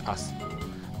attacked us.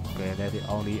 Grenade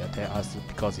only attacked us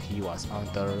because he was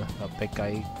under a bad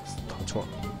guy's control.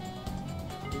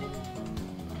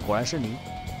 果然是你。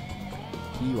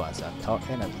He was a tough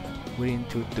enemy, willing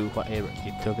to do whatever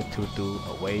it took to do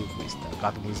away with the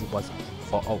gardeners once and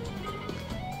for all.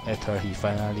 After he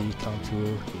finally come to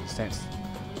his senses,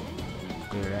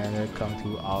 Grenade come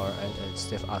to our aid and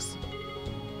save us.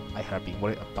 I have been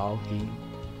worried about him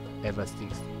ever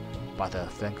since, but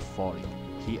thankfully,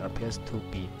 he appears to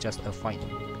be just fine.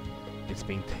 It's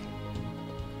been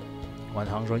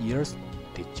 100 years.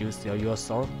 Did you sell your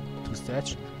soul to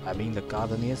Sage? I mean the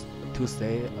gardeners to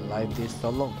stay alive this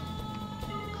so long.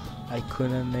 I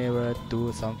couldn't never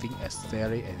do something as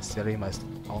silly and selling my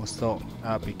own soul.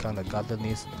 I become the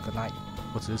gardeners tonight.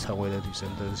 我只是成为了女神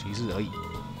的骑士而已。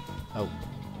Oh,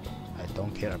 I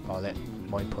don't care about that.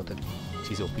 More important,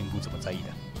 其实我并不怎么在意的。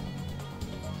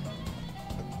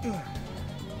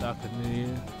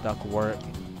Dark world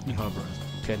inhabitants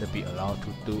can't be allowed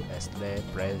to do as they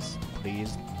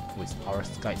please with our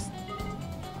skies.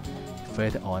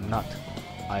 Fate or not,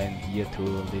 I am here to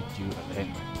lead you a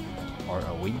hand, or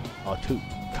a win, or two.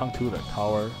 Come to the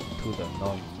tower to the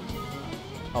north.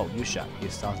 Oh, you shot.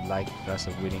 It sounds like you're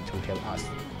willing to help us,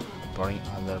 burning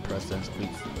other person's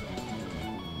wings.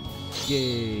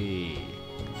 Yay!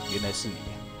 原来是你，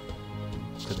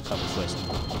真的看不出来是你。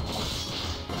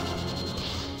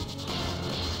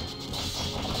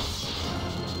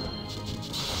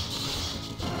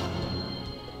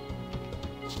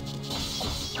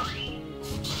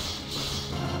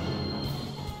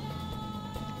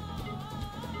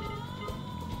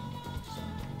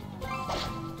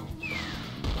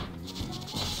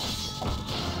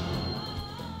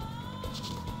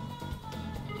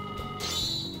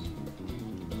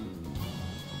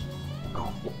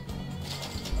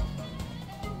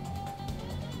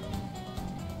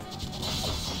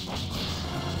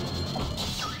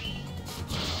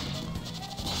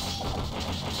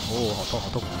哦，好痛，好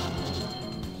痛！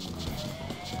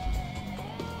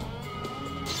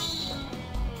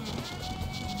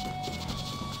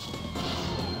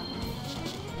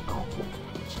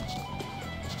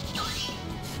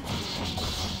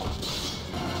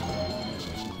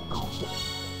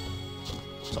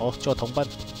走，叫同伴。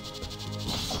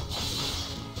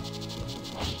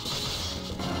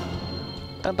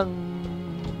噔噔。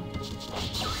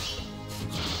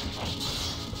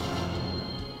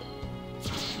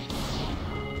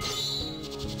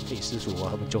嘿，师叔，我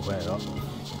把他们救回来了。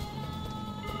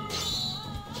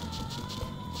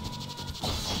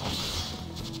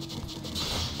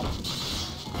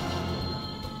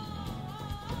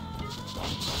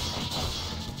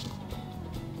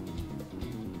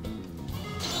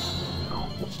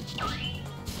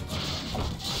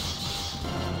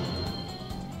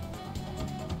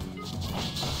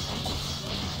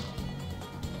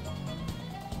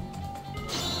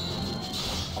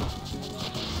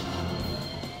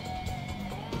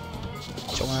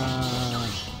冲啊！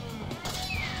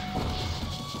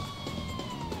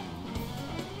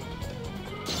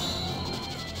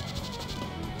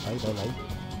来！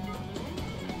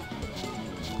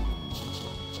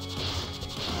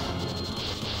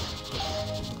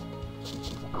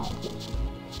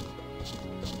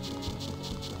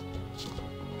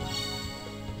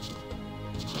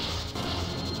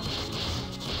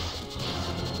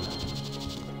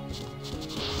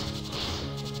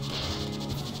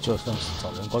就算是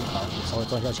找人关卡，也稍微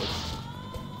赚下钱。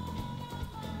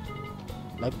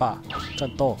来吧，战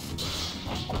斗！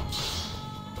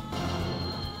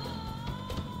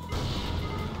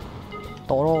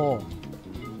斗喽！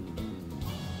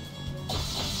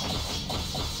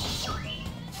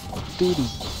嘟哩，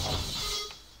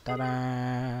哒啦！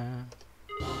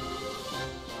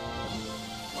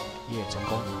耶，成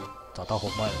功，找到伙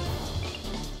伴了。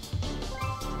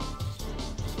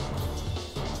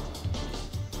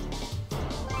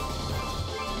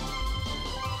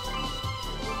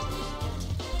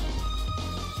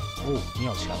哦，你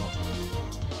好强哦！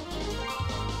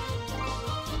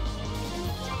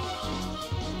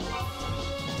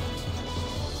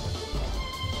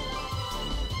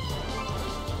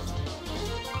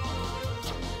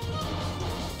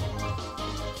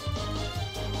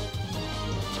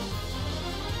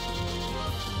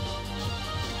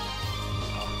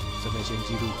好，这边先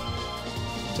记录，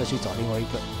再去找另外一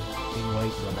个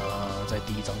呢，在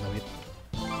第一章那边。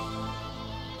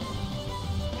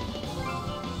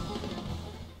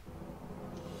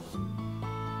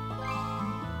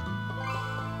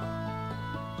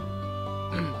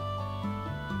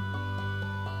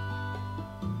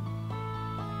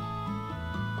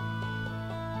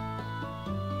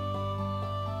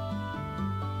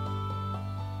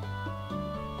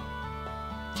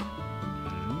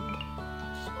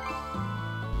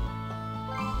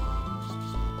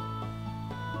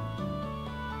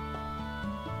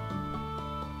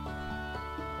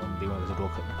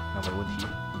broken， 那没问题。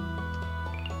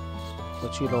过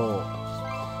去喽。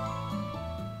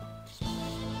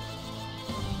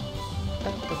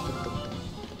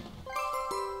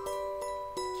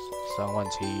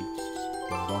37000，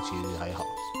泳装其实还好。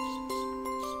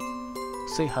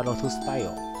Say hello to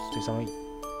style， 最上面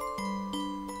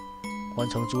完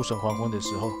成诸神黄昏的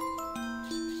时候，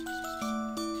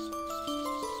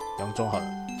洋装好了，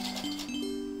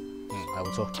还不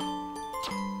错。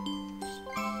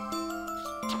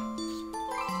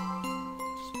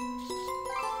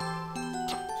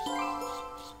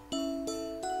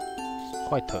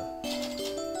White，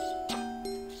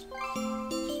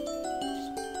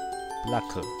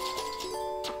 Black。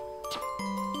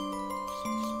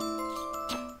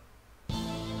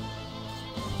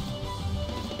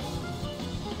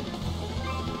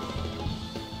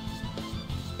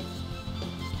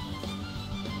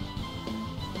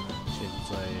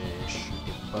在10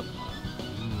点半，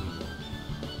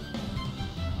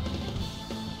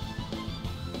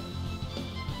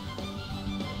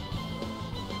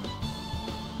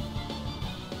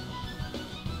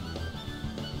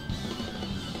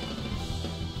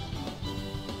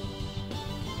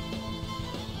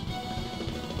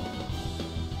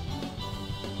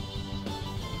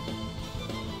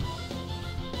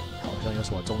好像有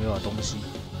什么重要的东西，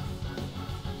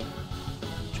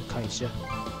去看一下。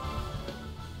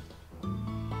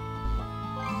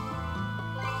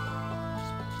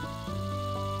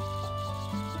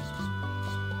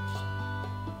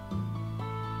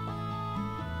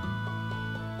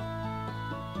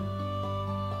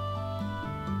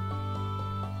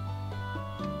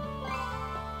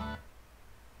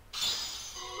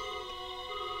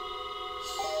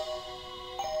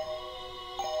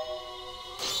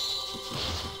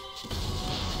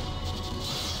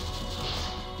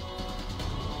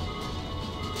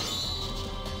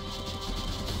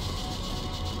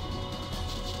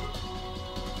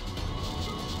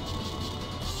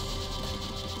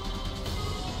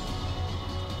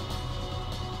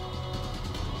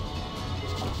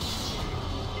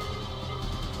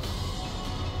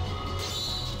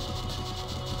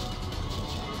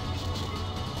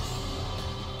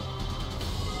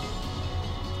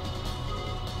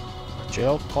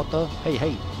Jail quarter,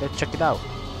 hey, let's check it out.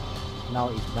 Now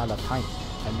is not the time.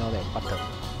 I know that, but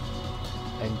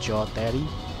and your daily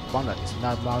wallet is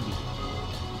not money.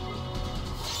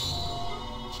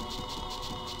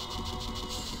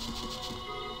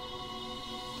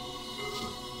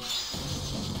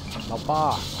 老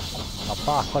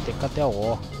爸，快点干掉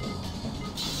我！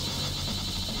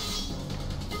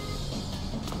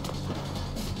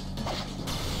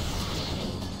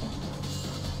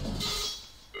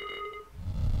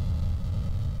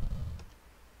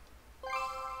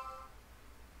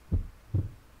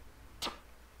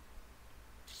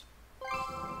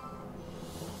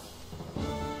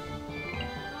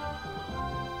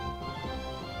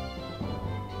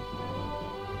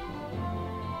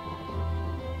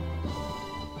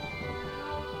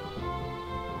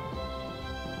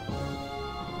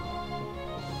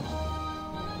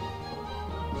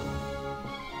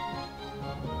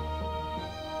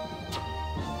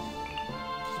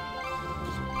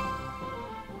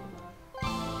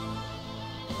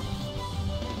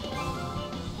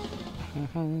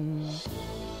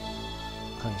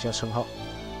看一下称号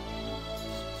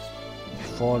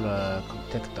 ，For the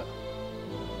contact，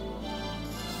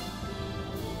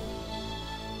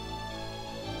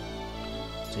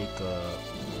 这个。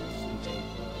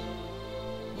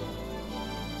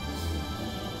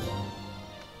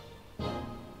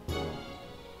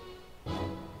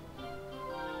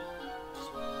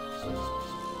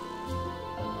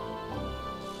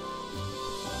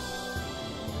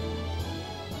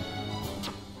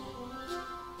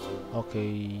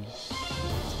OK，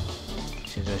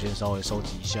 现在先稍微收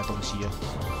集一下东西啊。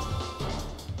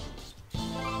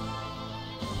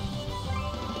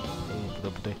不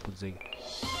对，不是这个。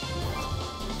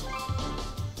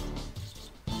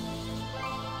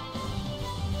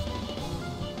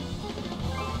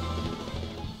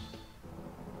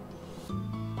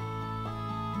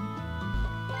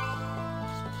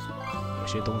有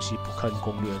些东西不看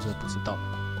攻略，真的不知道。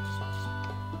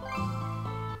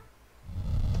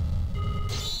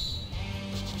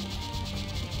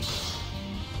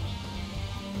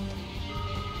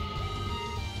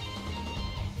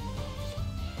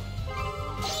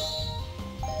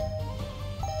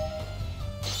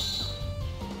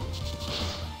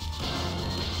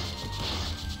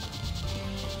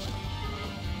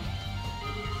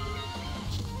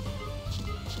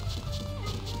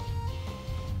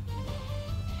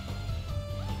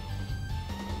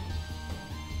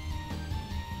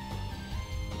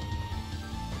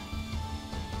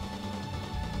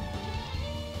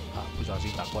不小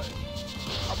心打怪了，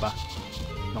好吧，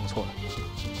弄错了，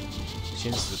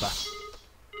先死吧。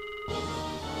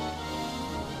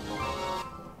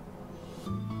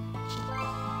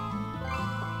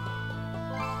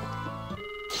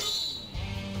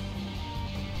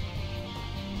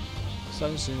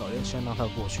30秒内先让他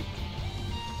过去，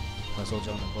他说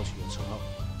这样能够取得称号。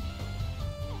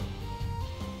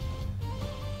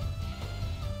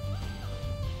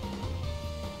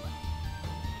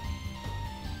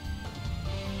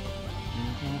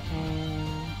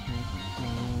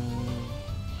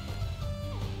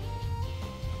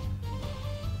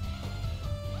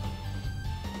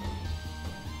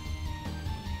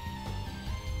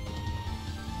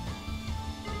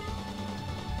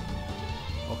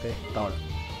OK， 到了。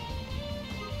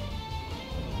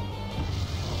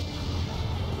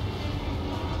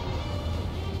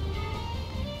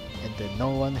And no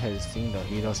one has seen the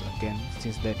heroes again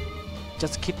since then.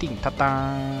 Just kidding， 哒哒。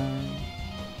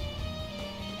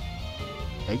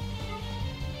哎。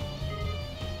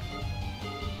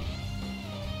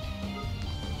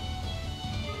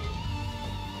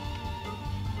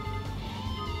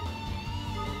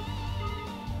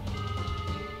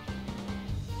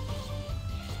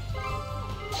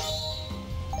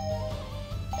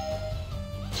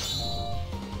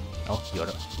哦，有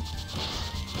了。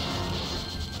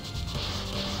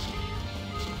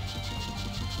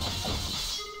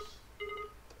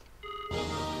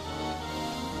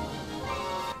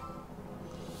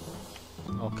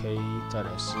OK， 再来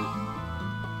是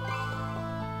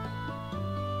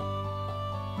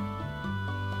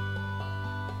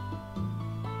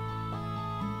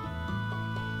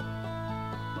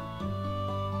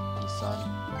第3。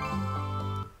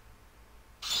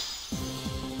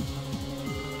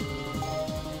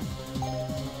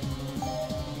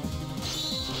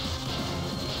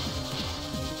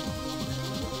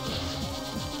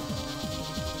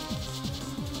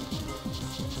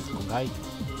公开。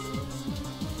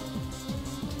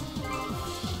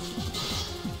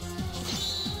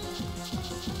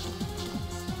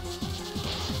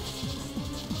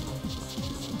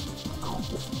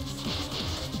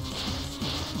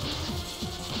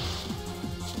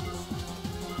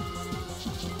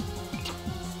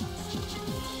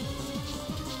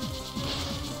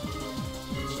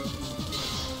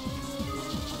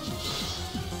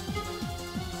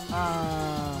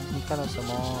啊！你干了什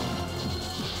么？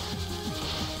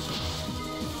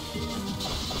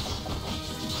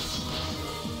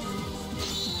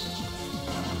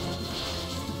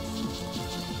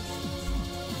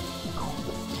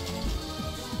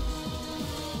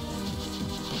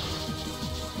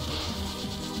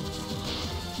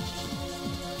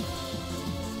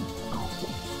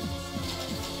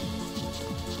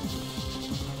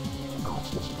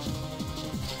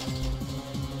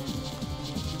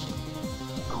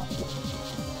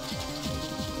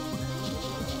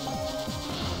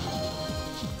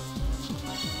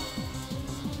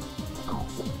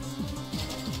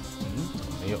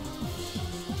没有，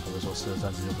他不是说4个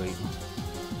3次就可以吗？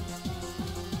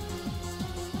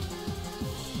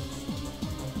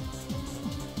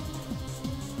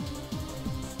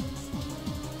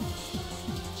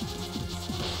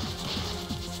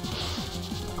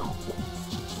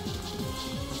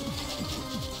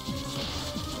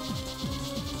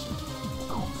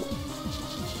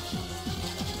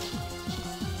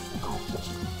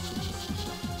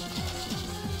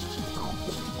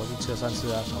我已经吃了3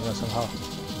次啊，有没有称号？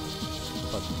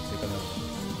算了，谁跟了我？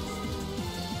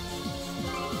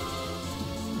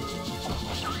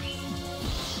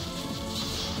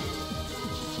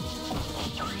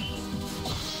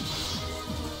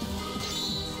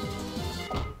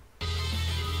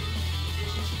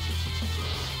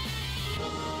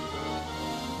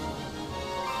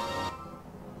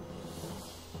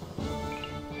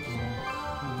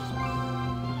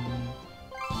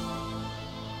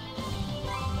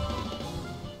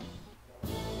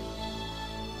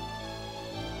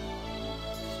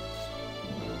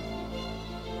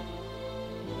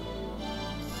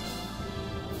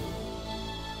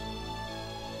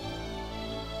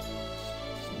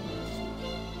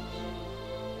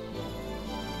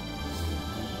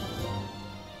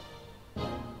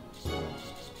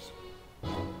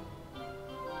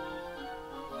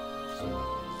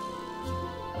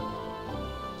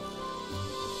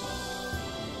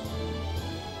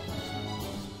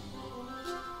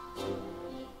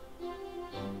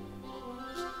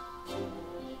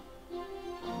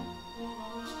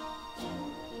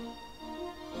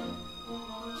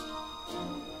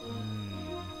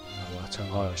称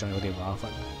号好像有点麻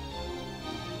烦。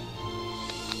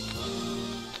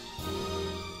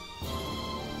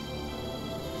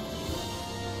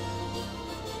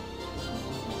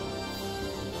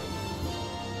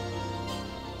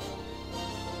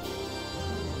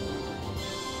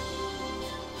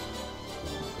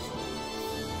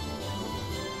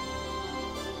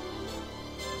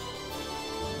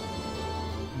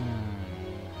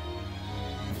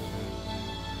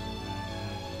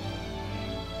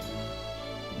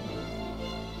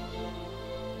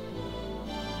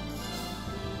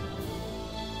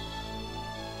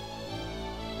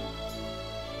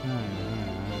隐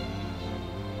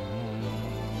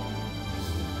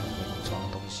藏的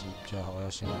东西比较好，要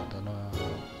先拿的呢。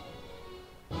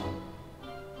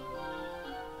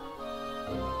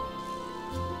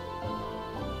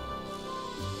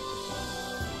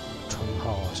称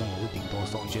号好像也是顶多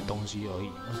送一些东西而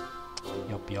已，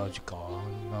要不要去搞啊？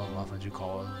那麻烦去搞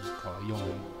啊，搞来用而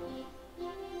已。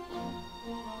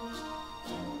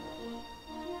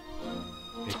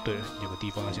对了，有个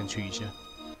地方要先去一下。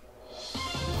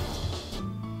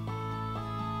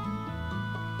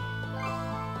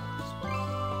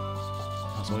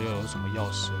他说要有什么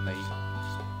钥匙那一个。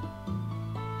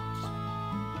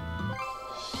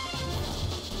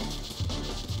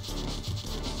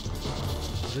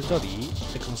是这里，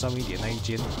再更上面一点那一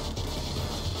间。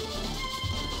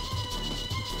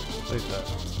对的。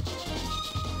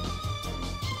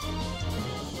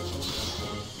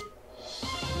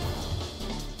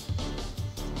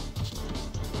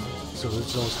是不是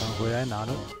之后才能回来拿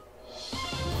呢？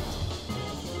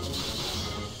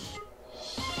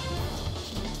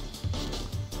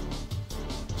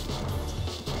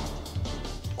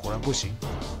果然不行。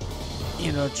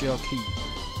Inner Gel Key。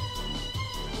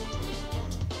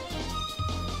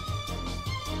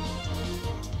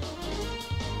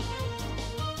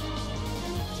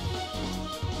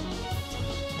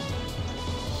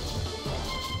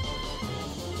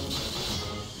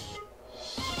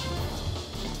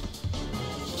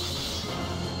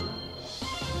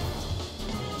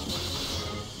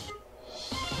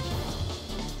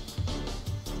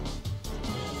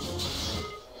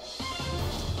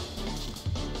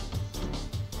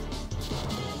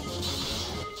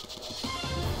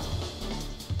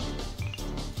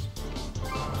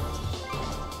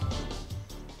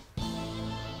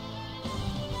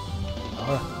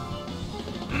好了，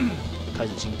开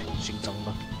始新章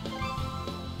吧。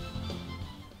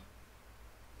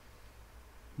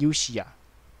游戏啊，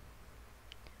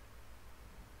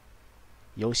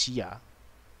游戏啊，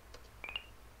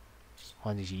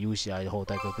反正是游戏的后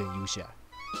代个变游戏啊。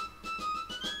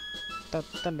噔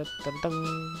噔噔噔噔，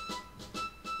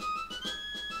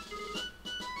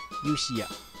游戏啊。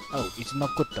Oh, it's not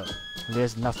good.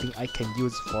 There's nothing I can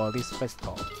use for this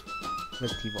festival.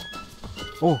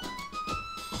 哦。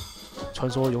传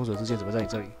说勇者之剑怎么在你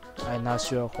这里 ？I'm not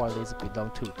sure what this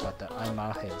belongs to, but I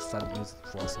might have some use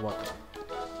for sword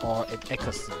or an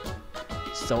axe,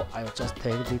 so I'll just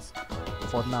take this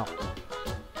for now.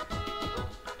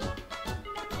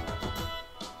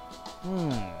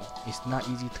 It's not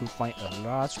easy to find a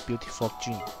large, beautiful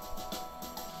gem.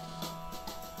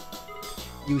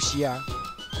 You see, I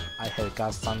have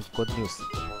got some good news.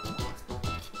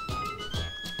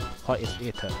 What is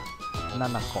it?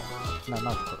 Nanako.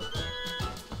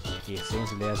 It seems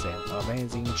there's an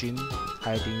amazing gem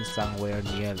hiding somewhere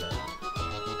near the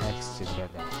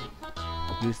accident.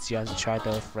 You just try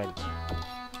the friend,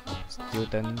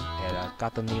 student at a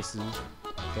gardener's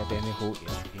academy who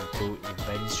is into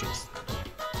inventions.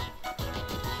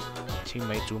 青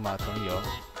梅竹马朋友，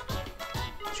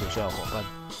学校伙伴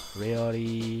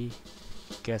really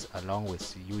gets along with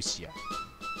Yuxia.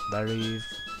 Very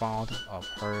fond of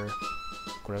her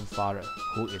grandfather,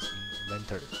 who is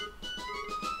inventor.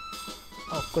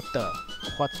 Oh, good.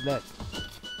 What's that?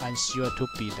 I'm sure to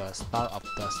be the start of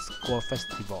the school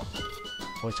festival.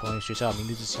 会成为学校明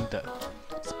日之星的。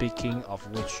Speaking of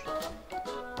which,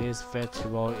 this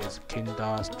festival is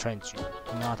kinda strange.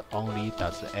 Not only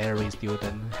does every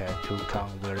student have to come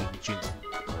wearing jeans,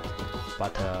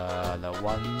 but the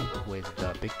one with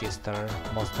the biggest,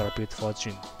 most beautiful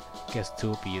jean gets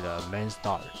to be the main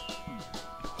star.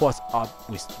 What's up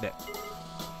with that?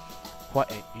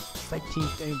 What an exciting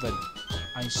event!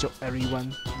 I show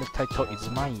everyone the title is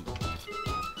mine.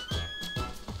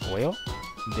 Well,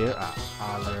 there are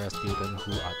other students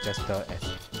who are just as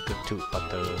good too, but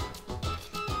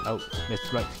oh,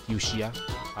 that's right, Yuxia.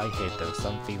 I had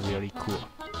something really cool.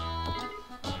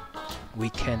 We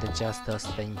can't just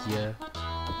stand here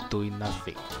doing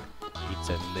nothing.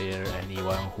 Isn't there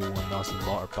anyone who knows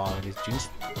more about these dreams?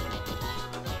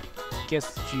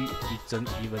 Guess she isn't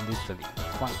even listening.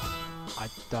 Fine. I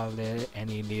don't have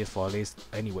any need for this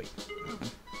anyway.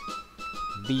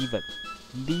 Leave it.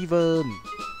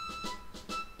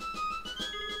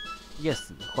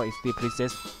 Yes, what is the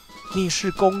princess? 你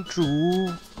是公主。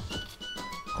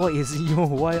What is your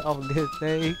way of the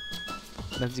day?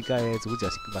 咱这个主角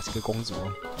是个公主。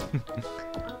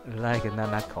Like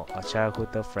Nanako, a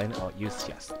childhood friend of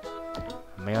Yuxia's,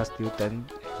 male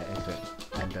student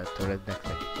and a tourist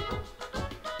necklace.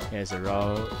 His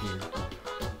role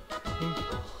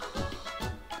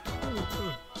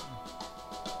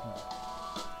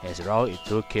is His role is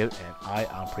to keep an eye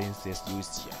on Princess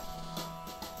Lucia.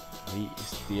 He is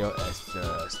still as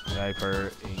the sniper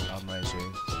in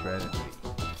Operation Serenity.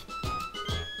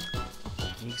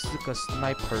 你是个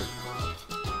sniper.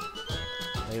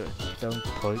 Don't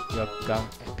point your gun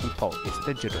at people. It's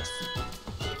dangerous.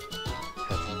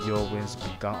 Have your wings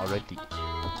begun already?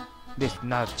 This is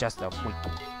not just a wing.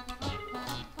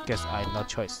 Guess I no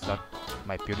choice that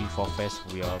my beautiful face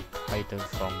will hide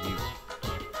from you.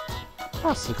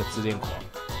 他是个自恋狂。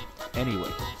Anyway,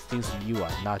 since you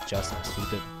are not just a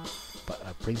student, but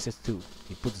a princess too.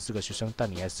 你不只是个学生，但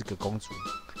你还是个公主。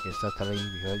It's certainly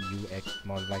because you act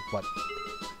more like one.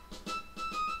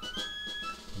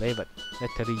 Raven,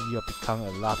 lately you have become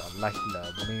a lot like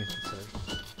the minister.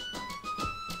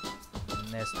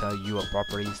 Next time you will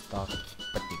probably start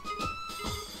breathing.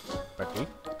 Breathing?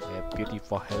 A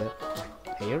beautiful hair?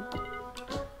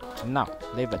 Now,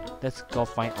 Raven, let's go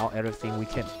find out everything we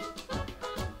can.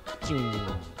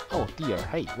 Oh dear,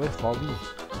 hey, wait for me.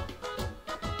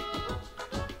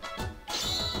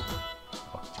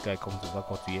 哦，这个公主要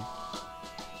过追。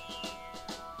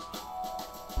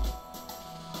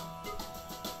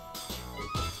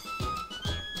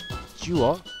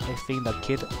Jewel, I think the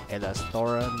kid at the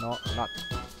store not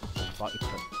about it.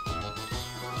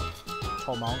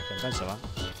 臭猫想干什么？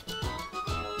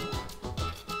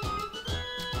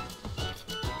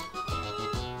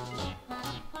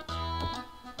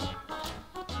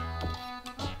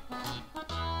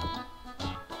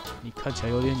你看起来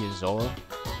有点眼熟啊，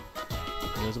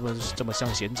你有这么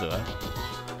像贤者啊？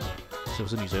是不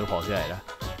是女神又跑下来了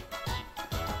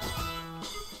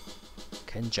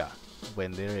 ？Kenja,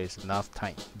 when there is enough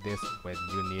time, this when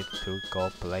you need to go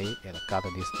play at the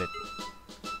garden instead.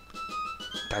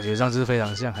 感觉上是非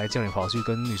常像，还叫你跑去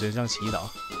跟女神像祈祷，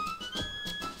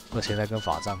而且在跟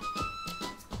法杖，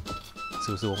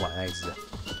是不是我买那一只？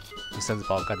你甚至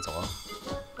把我干走了。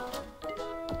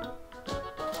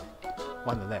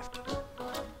On the left.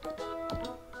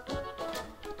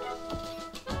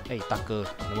 哎，大哥，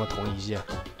能不能同意一下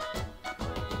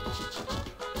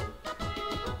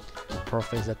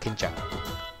 ？Professor Kinja,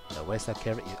 the Western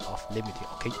carry is off limit,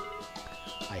 okay?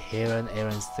 I haven't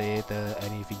even said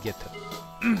anything yet.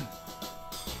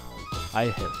 I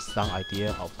have some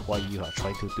idea of what you are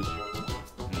trying to do.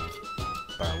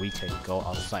 But we can go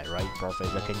outside, right,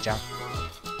 Professor Kinja?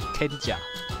 Kinja.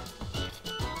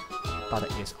 But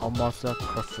it's almost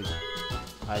curfew.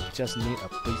 I just need a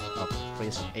breath of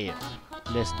fresh air.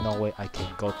 There's no way I can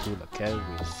go to the cave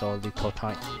with so little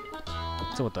time.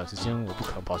 这么短时间，我不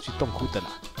可能跑去洞窟的啦。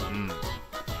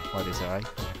What is right?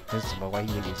 这是什么怪异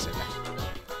的眼神啊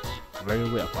 ？Very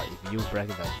well, but if you break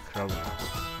the curfew,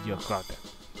 you're grounded.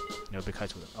 你要被开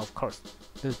除的。Of course,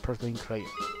 this is perfectly clear.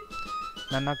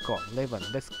 Nanako, Raven,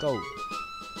 let's go.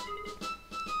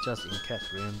 Just in case,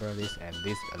 remember this and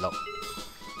this alone.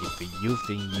 If you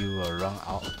think you will run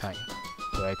out of time,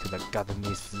 pray to the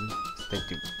goddess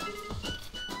statue.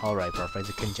 Alright,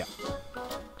 Professor Kenja.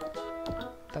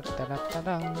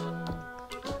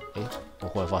 哎，我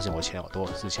忽然发现我钱好多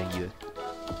，4100的。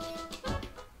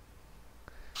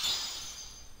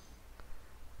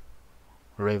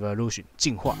Revolution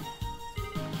进化。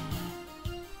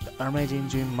The amazing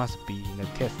dream must be in the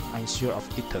cave. I'm sure of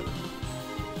it.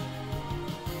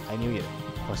 I knew it.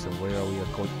 What's where we are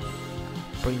going?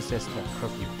 Princess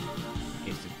curfew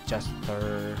is just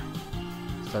 30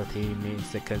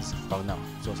 seconds from now.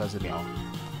 只有30秒。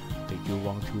Do you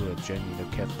want to join in the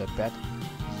cave the bed?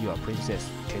 You are princess.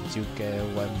 Can you get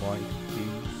one more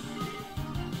thing?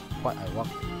 What I want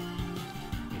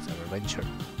is an adventure.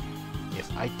 If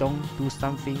I don't do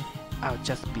something, I'll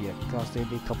just be a ghostly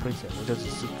little princess. 我就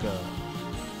只是个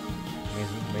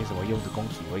没什么用的公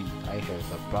主而已。I have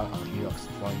the blood of heroes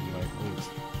flowing in my veins.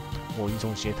 我英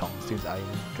雄血统 since I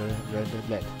learned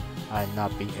that I'm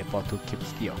not being able to keep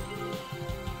still.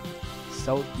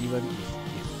 So even if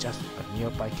it's just a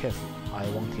nearby cave, I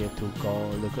wanted to go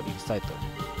look inside.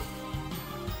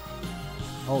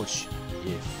 Ouch!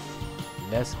 If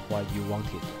that's what you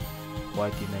wanted,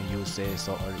 why didn't you say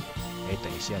so early? 哎，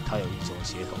等一下，他有英雄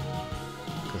血统，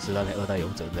可是咱的2代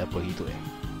勇者在不一队，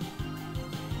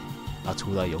他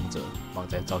初代勇者忙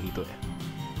在招一队，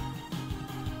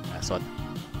哎，算了。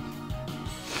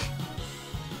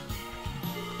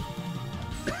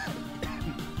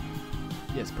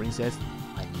Yes, princess,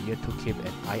 I'm here to keep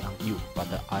an eye on you, but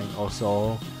I'm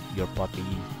also your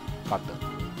bodyguard.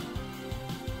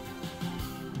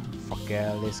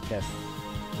 Forget this cave.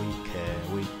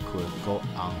 We could go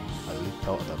on a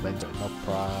little adventure, no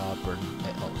problem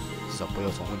at all. 手不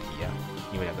有什么问题呀？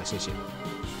你们两个谢谢。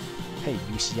Hey,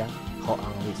 Lucia, hold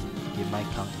on this. It might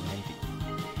come in handy.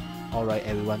 Alright,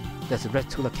 everyone, let's rest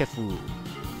to the cafe.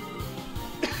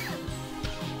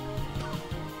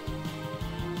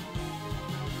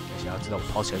 想要知道我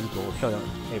跑起来是多漂亮的？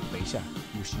哎，等一下，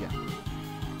游戏啊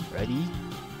 ，Ready,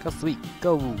 go three,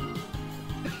 go 。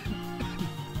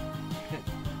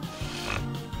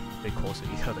被口水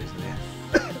一跳的是这样。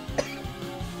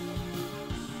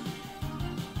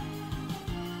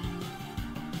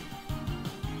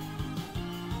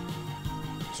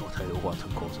说太多话，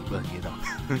吞口水不能噎到。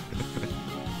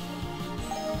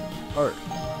2、1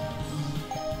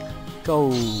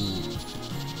 ，Go！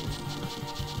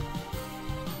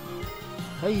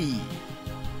 嘿，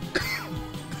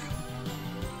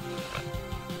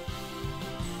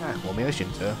哎，我没有选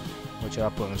择，我叫他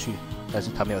不能去，但是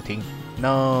他没有听。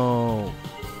No,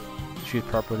 she'd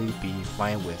probably be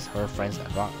fine with her friends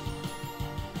around.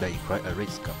 They quite a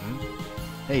risk.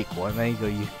 哎，果然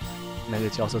那个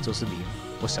教授就是你。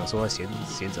我想说贤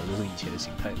者就是以前的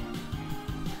形态。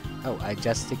Oh, I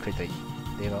just secretly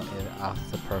level it up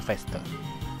the professor.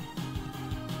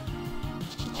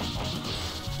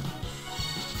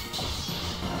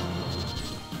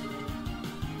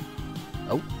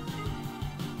 Oh,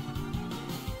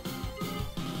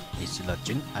 is it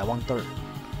legend? I wonder.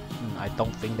 I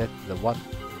don't think that's the one,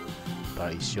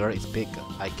 but it sure is big.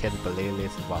 I can't believe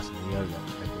this was near the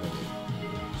regular.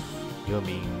 You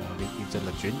mean it isn't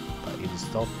legend, but it is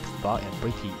so far and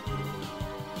pretty.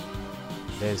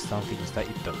 There is something inside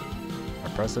it though. A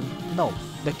person? No,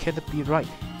 that can't be right.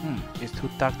 It's too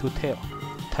dark to tell.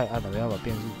 太暗了，没办法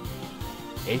辨识。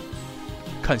诶，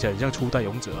看起来很像初代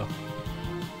勇者。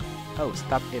Oh,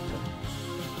 stop it!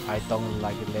 I don't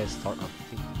like that sort of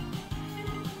thing.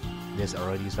 There's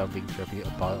already something trippy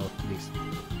about this.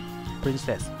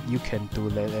 Princess, you can do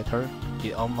that later.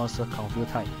 It almost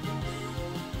confused time.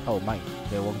 Oh my,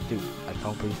 that won't do. I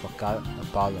completely forgot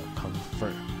about the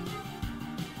comfort.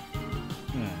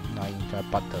 那应该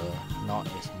不得。Now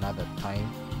is not the time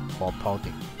for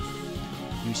pouting.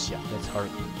 You shall, let's hurry.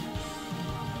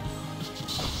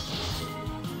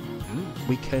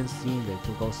 We can see that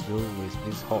to go through with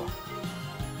this hall.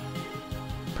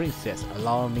 Princess,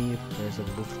 allow me to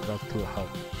move close to her.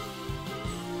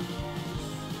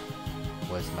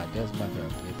 With my dad's mother,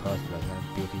 we pass the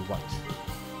beauty once.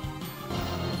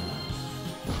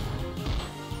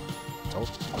 走，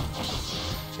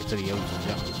这里有影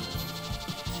像。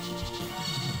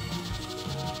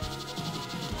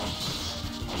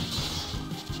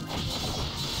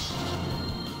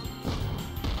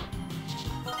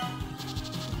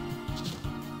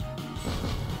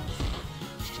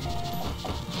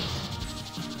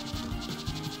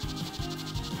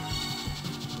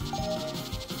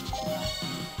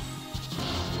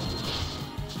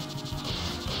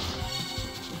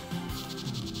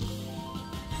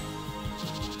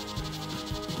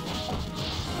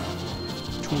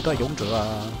初代勇者啊，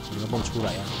你能不能出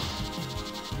来啊？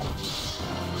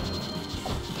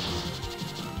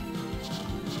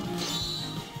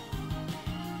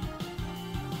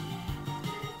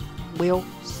 Well,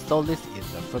 so this is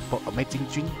the football amazing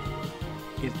dream.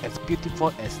 It's as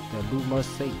beautiful as the rumors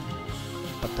say.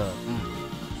 But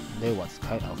there was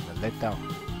kind of a letdown.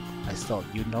 I thought,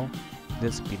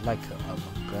 this be like a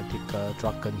magnetic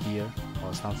dragon here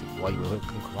or something. 我以为会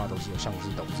更可怕的东西，有像是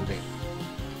斗之类的。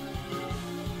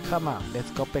Come on,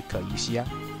 let's go back, you see?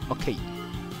 Okay.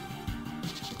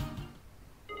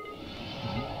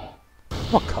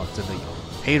 我靠，真的有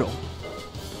黑龙！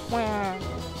哇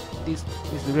 ！This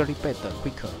is really bad.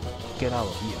 Quicker, get out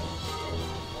of here.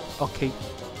 Okay.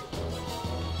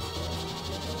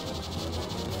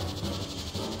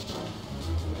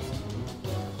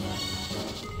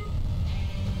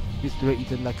 This really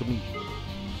isn't like me.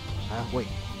 啊，喂，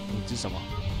你指什么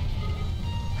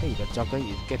 ？Hey, the dragon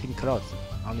is getting close.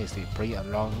 Honestly, play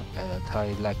along at a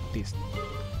time like this.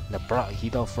 The bright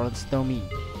hero fronts know me.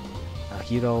 A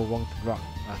hero won't run.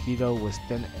 A hero will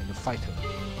stand and fight her.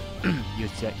 You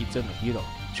said isn't a hero.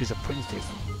 She's a princess.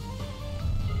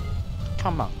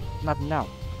 Come on, not now.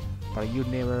 But you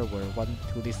never were one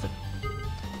to listen.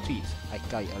 Please, I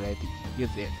got it already.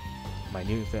 Use it. My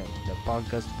new friend, the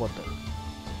Burger's water.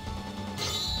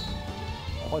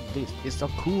 What is this? It's so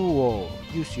cool.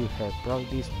 You should have brought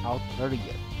this out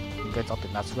earlier. 应该早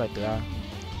点拿出来的啊！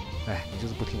哎，你就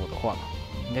是不听我的话嘛！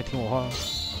应该听我话。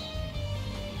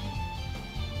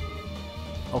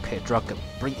Okay, Dragon,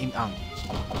 bring it on.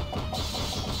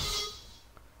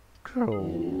 Girl.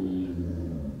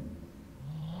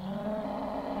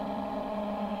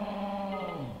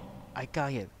 I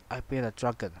got it. I beat a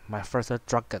dragon. My first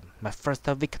dragon. My first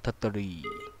victory.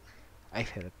 I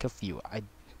had a curfew. I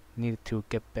need to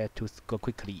get back to school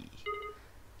quickly.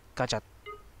 Gotcha.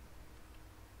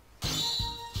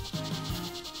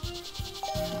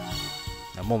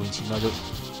 莫名其妙就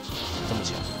这么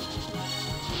强？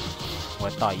我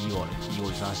还大一我嘞，以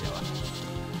我上小啊。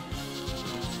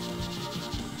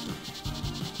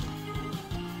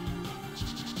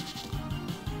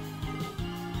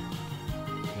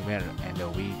And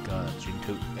we got a drink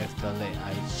too. After that,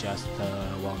 I just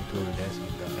want to relax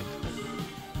in the afternoon.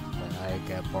 When I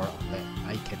get bored of that,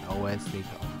 I can always think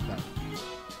of that.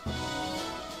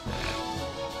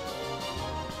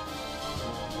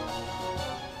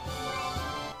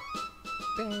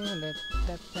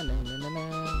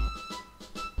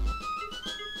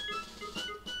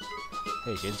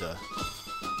 Hey, 贤者，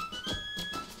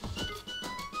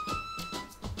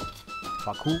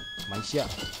法箍埋下。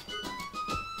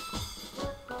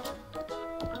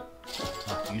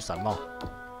雨伞帽，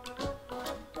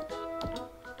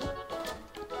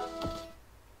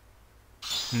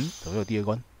怎么有第二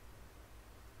关？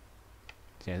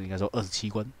现在应该说27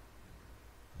关。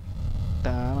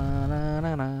哒啦啦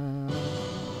啦啦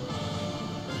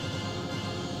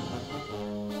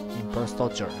Imperial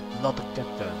Soldier, not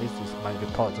together. This is my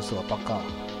report. 这是我报告。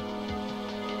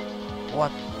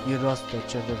What? You lost the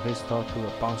gender pistol to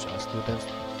a bunch of students?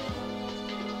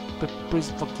 But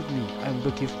please forgive me. I'm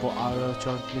looking for other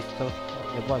journalists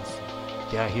at once.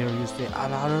 Did I hear you say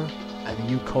another? And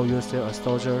you call yourself a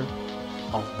soldier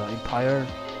of the Empire?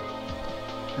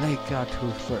 They got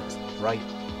to first, right?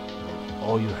 And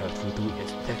all you have to do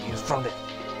is take it from it.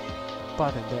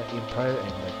 But the Empire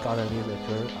and the Godly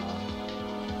Letter are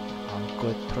on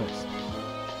good terms.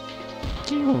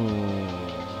 The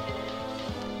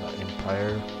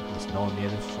Empire is no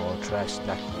need for trash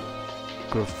like you.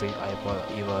 Griffin eyeball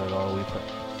evil law weapon.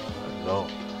 Hello.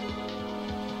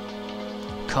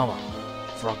 Come on,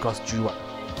 Frogos G1.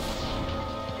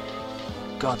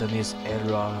 Godness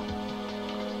era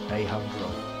 800.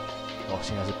 哦，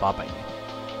现在是800年。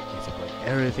It's when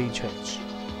everything changed.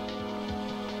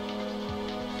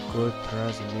 Good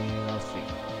trust mean nothing.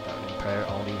 The Empire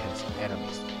only has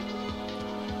enemies.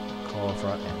 Call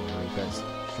for and regrets.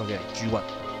 Forget G1.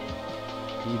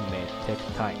 It may take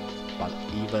time. But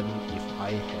even if I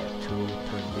had to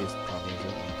turn this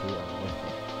condition into a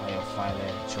weapon, I'll finally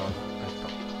join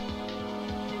battle.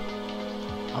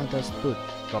 Understood.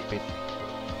 Drop it.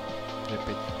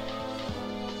 Repeat.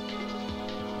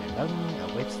 The long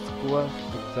awaited school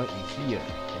doctor is here,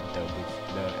 and with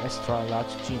the extra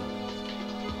large gym.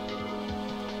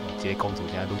 这个公主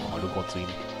现在路过追你。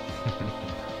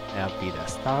I'll be the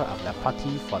star of the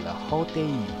party for the whole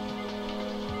day.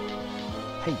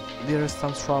 Hey, there's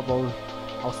some trouble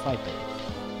outside there.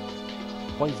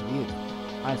 What is it?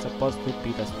 I'm supposed to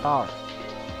be the star.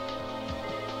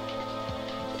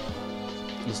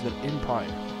 It's the Empire.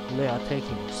 They are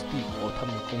taking Steve or 他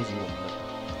们攻击我们的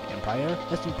Empire?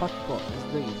 That's impossible. Is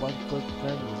there one good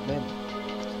friend with them?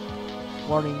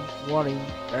 Warning, warning,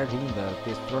 alerting the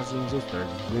destruction system.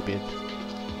 Repeat.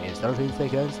 In 30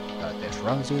 seconds, the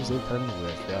destruction system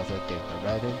will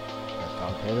self-destruct.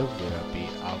 Container will be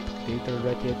updated.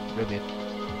 Repeat.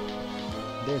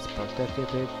 This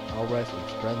protected always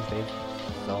expensive,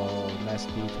 so nasty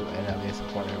to enemies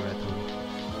whatever to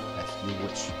as you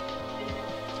wish.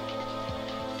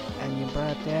 And in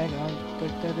attack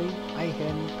unexpectedly, I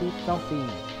can do something.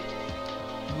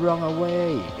 Run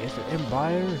away! It's the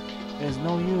Empire. There's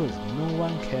no use. No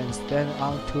one can stand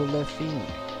on to the thing.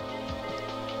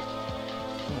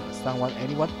 Someone,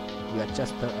 anyone? We are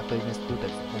just academic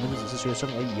students. 我们只是学生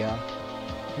而已啊。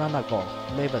那个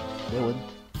Levin，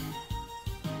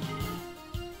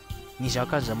 你想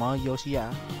要干什么游戏啊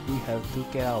 ？We have to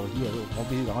get out of here. 我们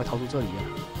必须赶快逃出这里啊。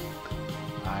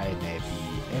I may be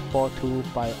able to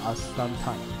buy us some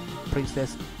time.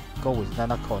 Princess, go with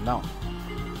Nanako now.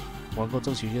 我能够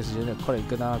争取一些时间的，快点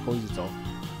跟Nanako一起走。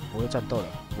我要战斗了，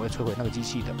我要摧毁那个机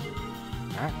器的。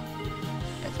啊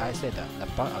 ？As I said, the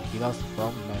bunch of heroes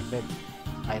from my band.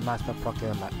 I must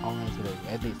protect my own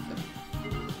at least.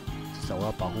 至少我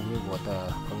要保护我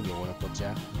的朋友，我的国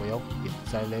家。我有 It's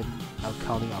silent. I'm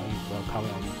counting on you. 我要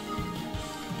counting on you.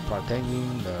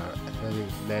 Protecting the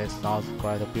that sounds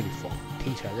quite beautiful.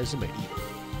 听起来真是美丽。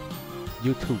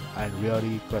You too. I'm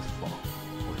really grateful.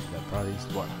 With the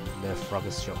brightest one, the frog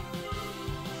show.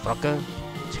 Frog,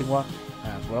 青蛙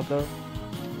frog.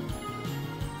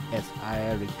 As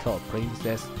I recall,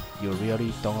 Princess, you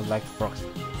really don't like frogs.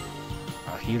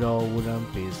 A hero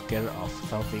wouldn't be scared of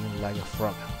something like a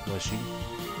frog, would she?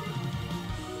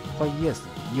 But yes,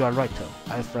 you are right.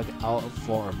 I freaked out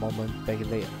for a moment back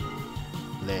there.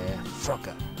 The frog,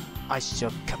 I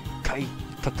shall cut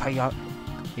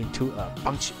into a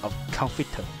bunch of confit.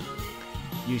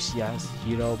 Yushia's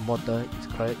hero model is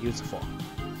quite useful.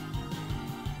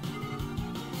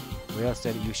 Well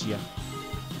said, Yushia.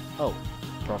 Oh,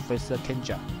 Professor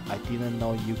Kenja. I didn't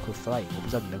know you could fly. 我不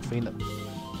知道你能飞呢。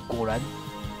果然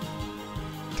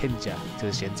 ，Kenja 就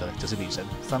是贤者，就是女神。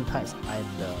Sometimes I'm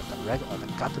the director of the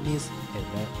goddess,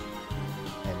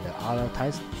 and the other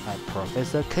times I'm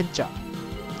Professor Kenja.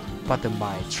 But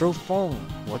my true form，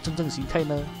 我真正形态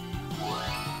呢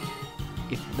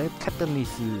 ？If the goddess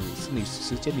是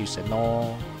时间女神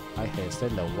哦。I have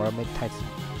set the world tides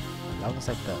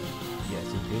alongside the. Yes,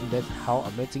 you think that's how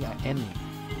amazing I am.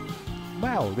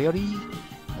 Wow, really?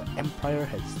 The Empire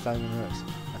has summoners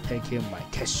taking my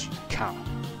cash cow.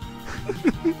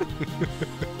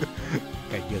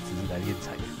 改个只是来敛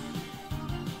财的，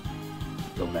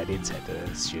用来敛财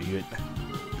的学院。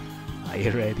Are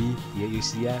you ready? Here you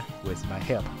see, with my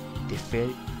help,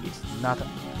 defeat is not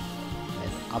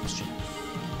an option.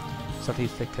 30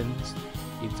 seconds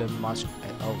isn't much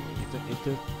at all.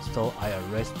 So I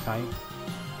arrest time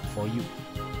for you.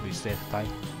 Reset time.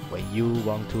 When you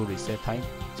want to reset time,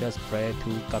 just pray to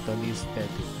Goddess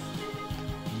statue.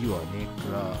 You are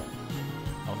Negro,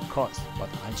 of course, but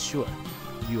I'm sure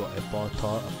you are able to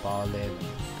talk about that,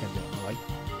 right?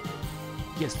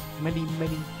 Yes, many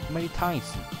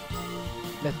times.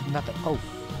 That's not all.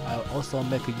 I'll also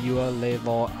make you a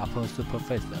level up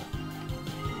supervisor.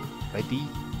 Ready?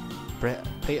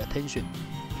 Pay attention.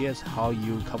 Here's how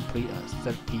you complete a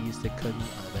 30-second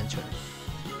adventure.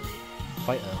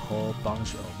 Fight a whole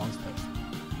bunch of monsters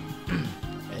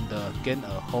and gain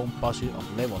a whole bunch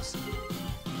of levels.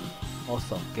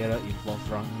 Also, gather info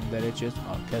from villages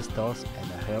or castles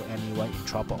and help anyone in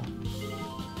trouble.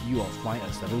 You will find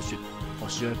a solution. For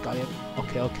sure, got it?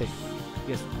 Okay.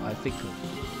 Yes, I think.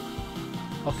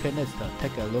 Okay, next,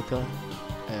 take a look at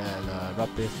the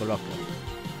rabbit frog.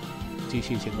 继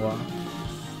续青蛙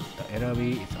The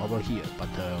enemy is over here, but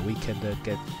we can't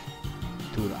get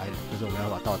to the island. 就是我们要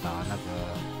把到达那个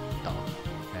岛。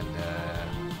And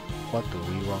what do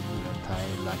we want in a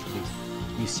time like this?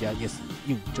 You say yes,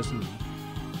 you 就是你。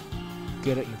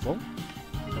Get the info.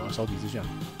 我要收集资讯。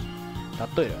答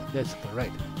对了 ，That's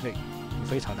correct. 对，你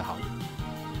非常的好。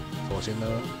首先呢，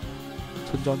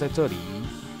村庄在这里，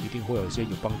一定会有一些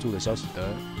有帮助的消息的。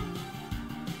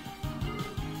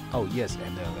Oh yes,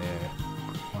 and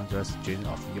wondrous dream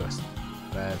of yours.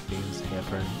 Bad things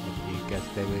happen if you get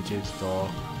damaged, so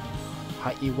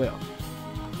hide it well.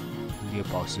 你的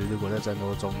宝石如果在战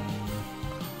斗中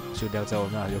就掉在我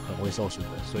那，有可能会受损的，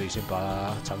所以先把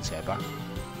它藏起来吧。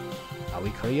Are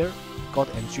we clear? Gold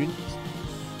and dreams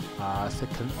are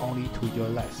second only to your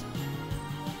lives.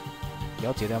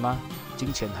 了解了吗？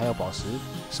金钱还有宝石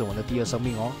是我们的第二生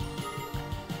命哦。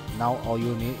Now all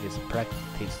you need is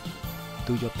practice.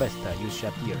 Do your best, you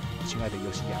shall hear. 亲爱的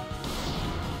游戏啊，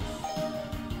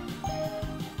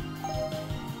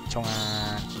冲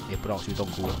啊！也不让我去洞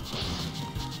窟了。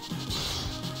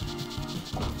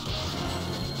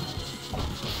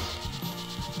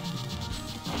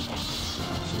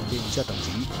先练一下等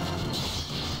级。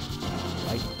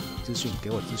来，资讯，给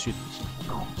我资讯。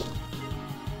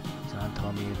Someone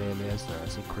told me that there's a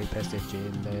secret passage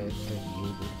that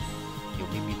有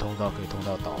秘密通道可以通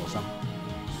到岛上。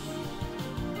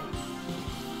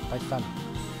拜三，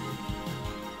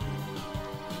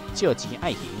救急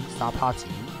爱情沙趴集。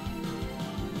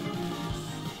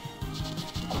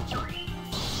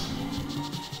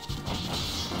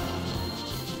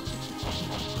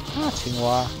啊，青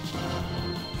蛙，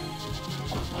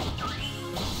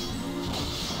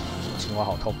青蛙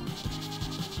好痛。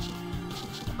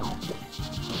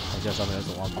看一下上面有什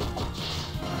么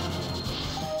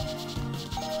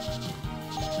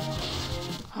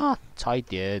啊，差一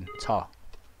点，操！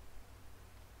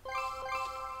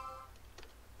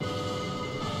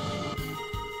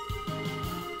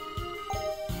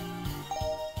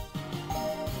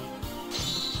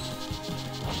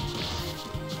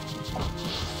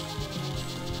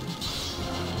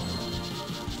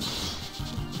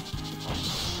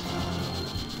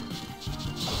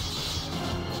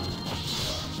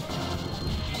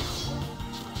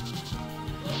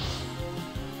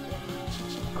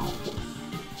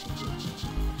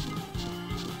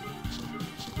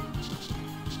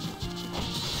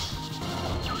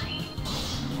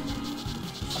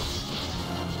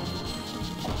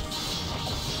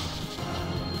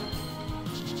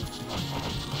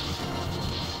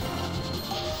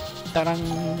当当！先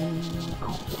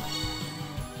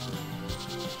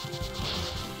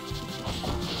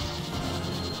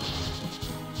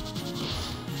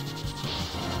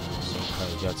看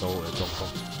一下周围的状况。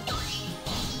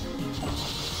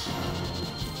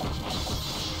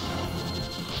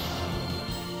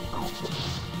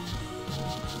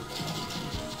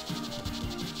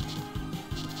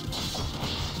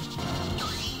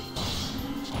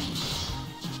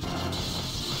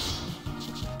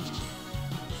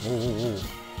哦，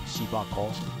细胞壳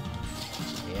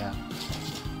 ，Yeah.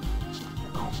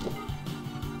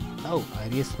 Oh, I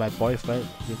miss my boyfriend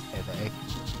with an egg.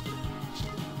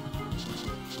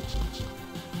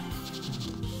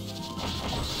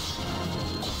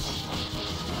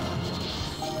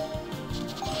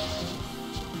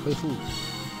 恢复。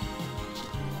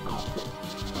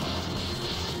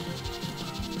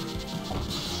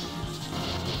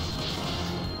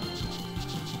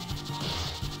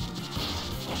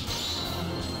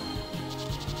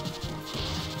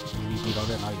地方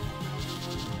在哪里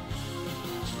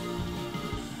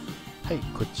 ？Hey,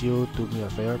 could you do me a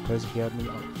favor? Please hear me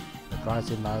out. The class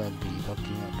is not be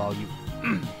talking about you.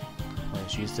 When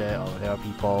she said, "Oh, there are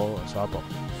people in trouble."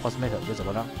 What's the matter? 又怎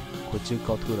么了 ？Could you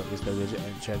go to the installation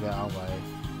and check out my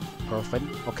girlfriend?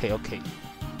 Okay, okay.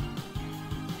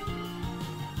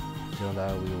 So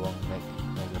that we won't make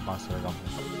the monster long.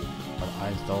 But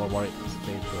I'm so worried.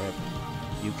 Stay to help.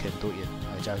 You can do it.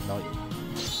 I just know it.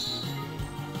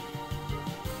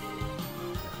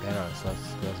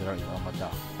 Scatter is almost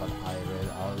down, but I read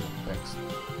all the facts.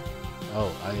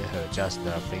 Oh, I have just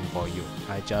the thing for you.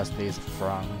 I just did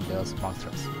from those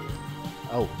monsters.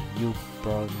 Oh, you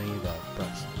brought me the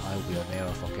best. I will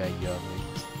never forget your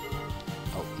wings.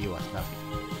 Oh, it was nothing.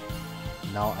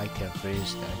 Now I can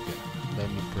finish the anchor. Let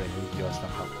me pray with you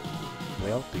somehow.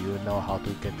 Well, do you know how to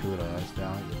get to the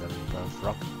restaurant in the river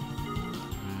frog?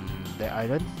 The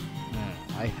island?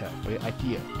 I have a great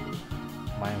idea.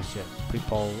 Mindset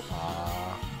people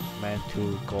are meant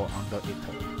to go under it,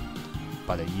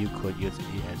 but you could use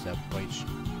it as a bridge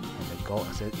and go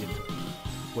access it.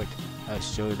 Wait, I'll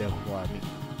show you what I mean.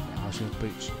 An ocean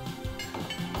bridge.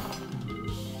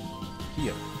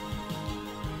 Here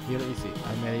is it.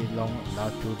 I made it long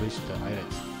enough to reach the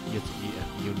islands. Use it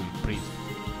as you will breathe.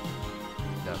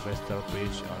 The first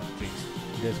bridge on drinks.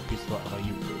 This piece for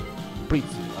you.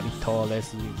 Breathe a little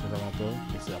less inflammable.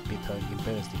 It's a bit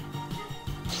embarrassing.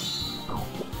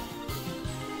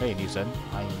 Hey, Nielsen,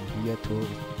 I'm here to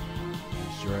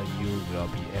ensure you will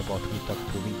be able to talk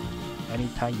to me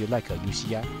anytime you like,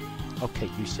 Lucia. Okay,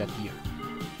 Lucia dear.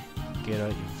 Gather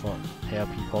informed, help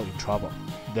people in trouble,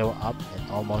 level up, and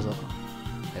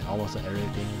almost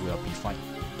everything will be fine.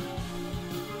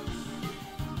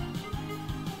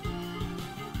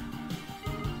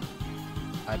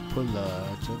 I put the.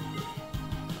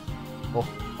 Oh,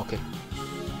 okay.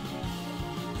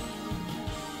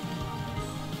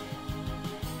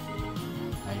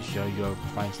 I'm sure you'll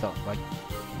find stuff, right?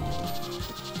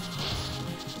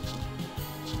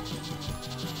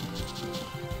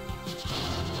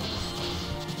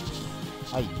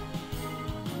 哎，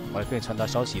我来给你传达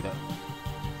消息的。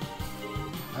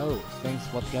Oh, thanks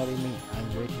for telling me. I'm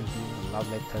waiting for a love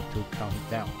letter to count it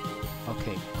down.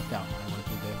 Okay, hold down. I will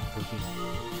do that to him.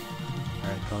 I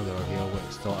called the real way,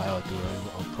 so I will do it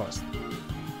of course.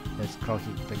 Let's call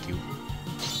him. Thank you.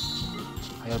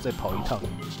 还要再跑一趟。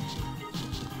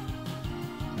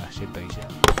先等一下。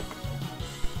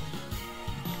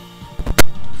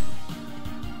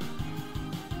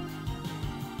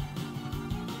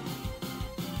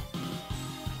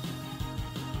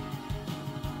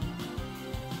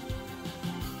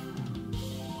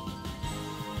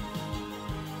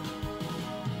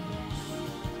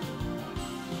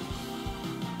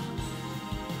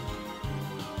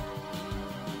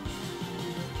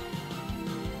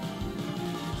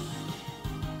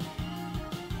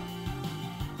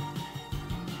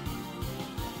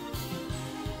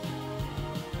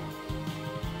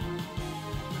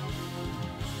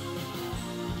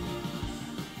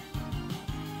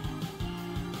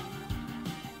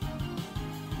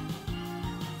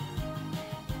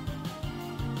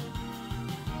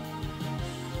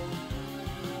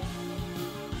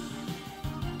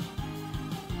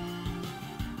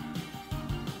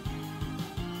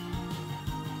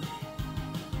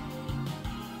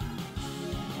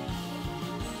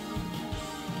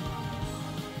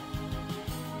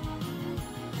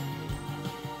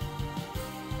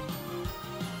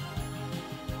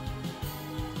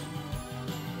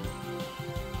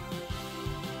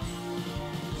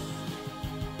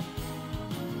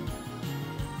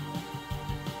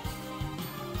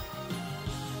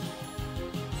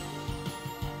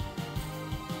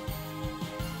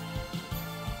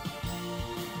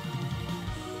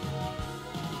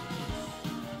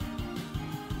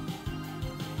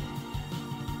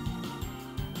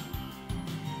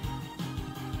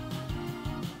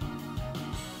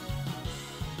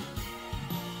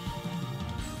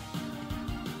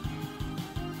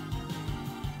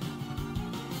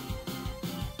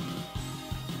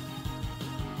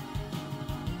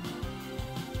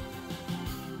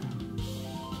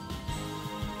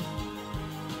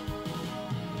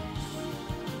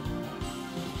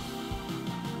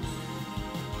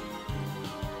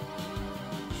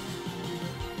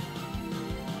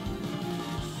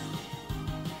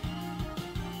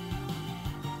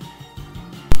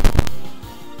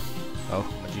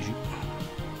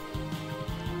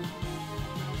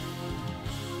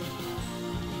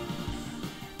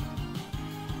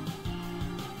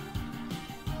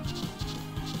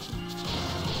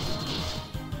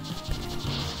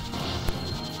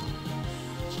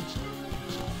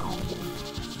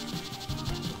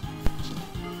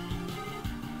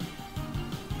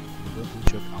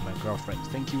girlfriend.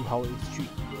 Thank you. How is she?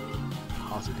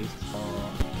 How's it is for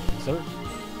sir?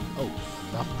 Oh,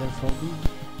 nothing from me.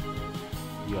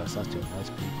 You are such a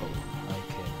nice people. I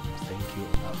can thank you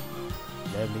enough.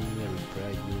 Let me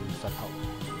reply you somehow.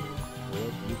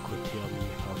 Well, you could tell me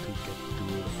how to get to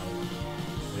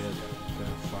where the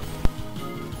from.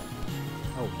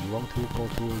 Oh, you want to go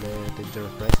to the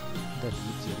dangerous place? That's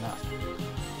easy enough.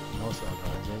 North of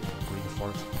the green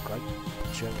forest, right?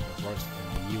 Check the forest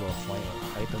and you will find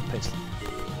a hidden place.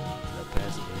 The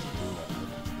place is to the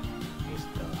island. It's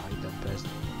the hidden place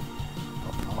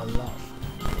of our love.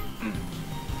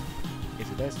 If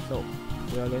that's so,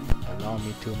 well then, allow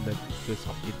me to make use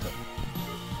of it.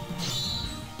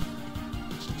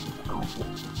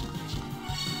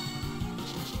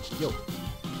 Yo!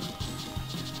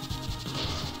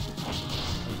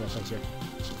 看一下，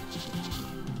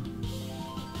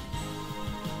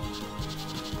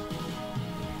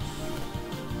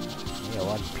没有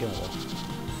啊，你骗我！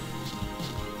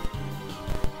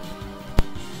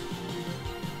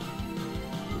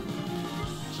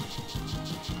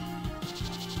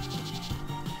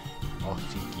哦，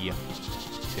进击啊，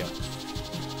这样。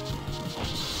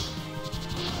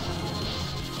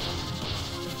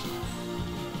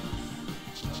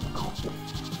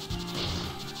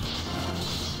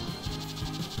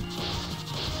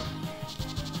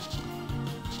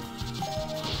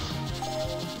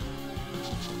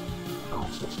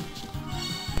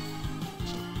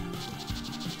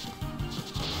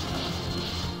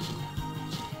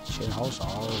钱好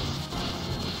少，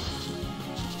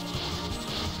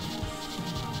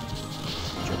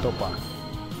决斗吧，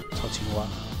超青蛙。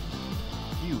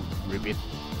You ribbit,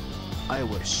 I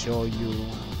will show you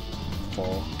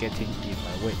for getting in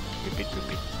my way. Ribbit,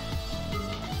 ribbit.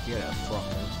 Get a frog.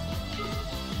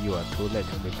 You are too late,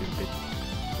 ribbit, ribbit.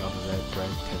 Your red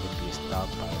brain can be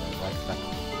stopped by the right leg.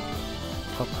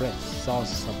 Top brain sounds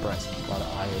surprised, but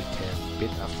I can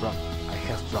beat a frog. I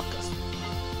have frogs.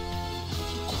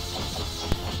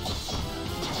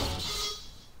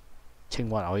 青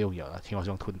蛙哪会用咬的？青蛙是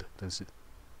用吞的，真是。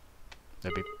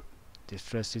Rabbit,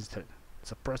 distress system,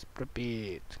 suppress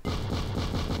rabbit.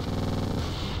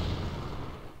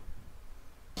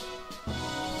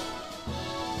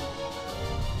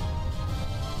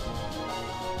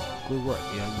 Good work,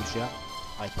 young Yusha.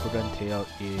 I couldn't tell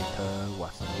it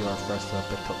was your first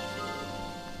battle.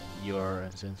 Your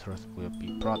ancestors will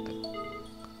be proud.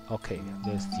 Okay,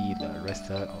 let's see the rest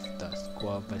of the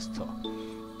squad vessel.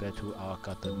 Back to our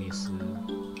gardeners.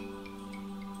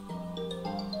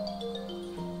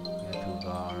 Back to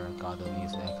our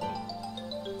gardeners actually.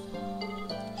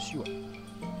 Sure.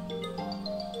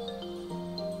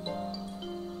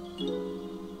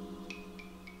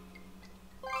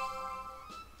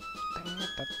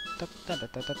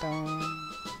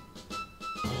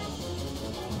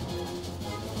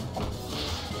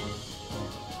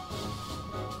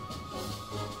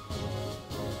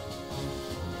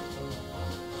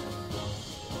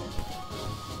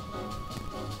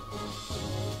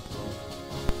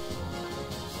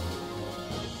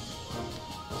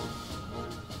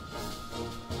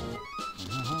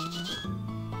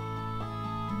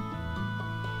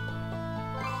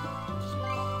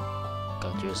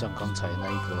感觉上刚才那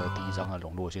一个第一张的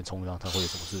龙落先冲上，它会有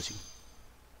什么事情？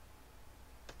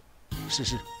试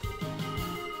试。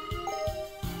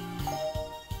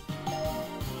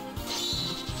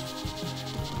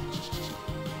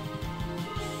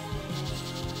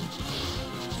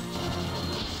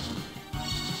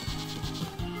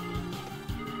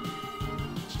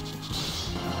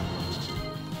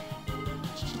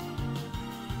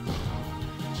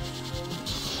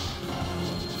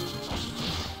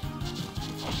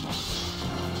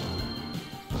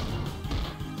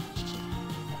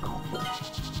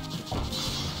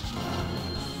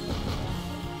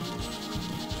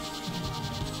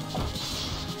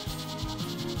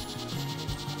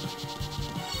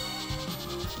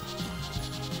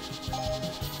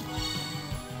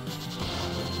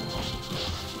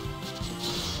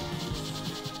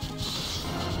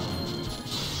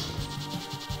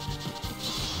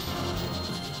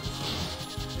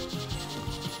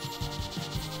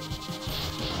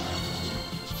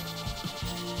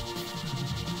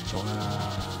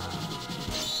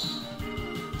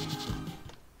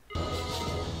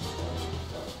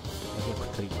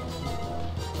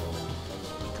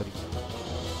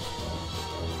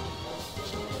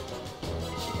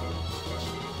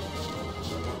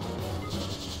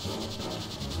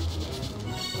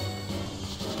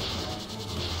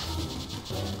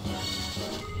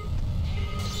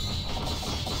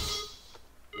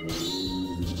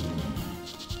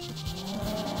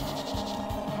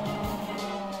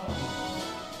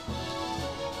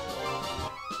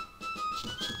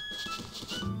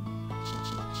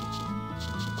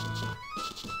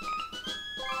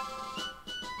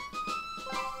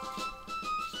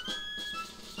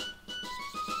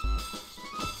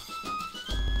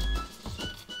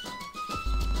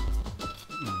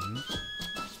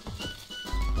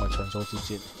传说之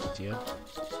剑，直接。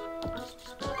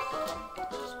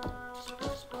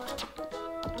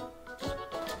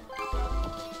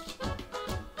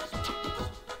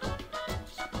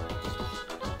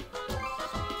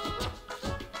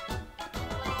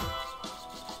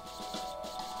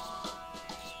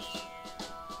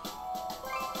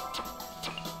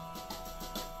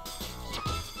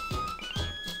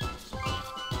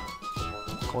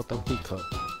高登必可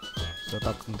得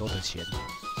到更多的钱，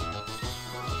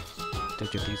这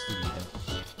决定是你的。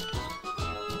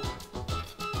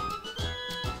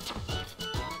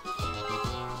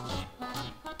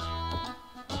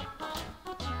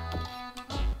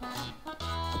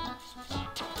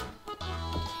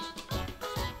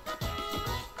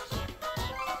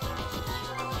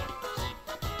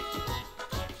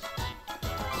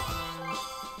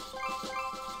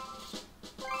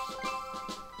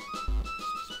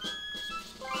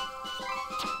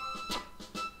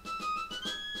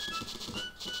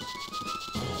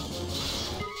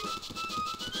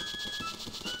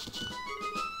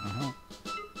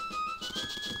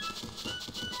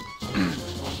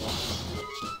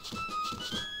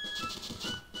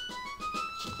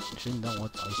先让我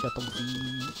找一下东西，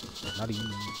在哪里？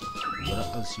有了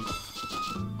27。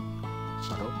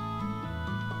好的。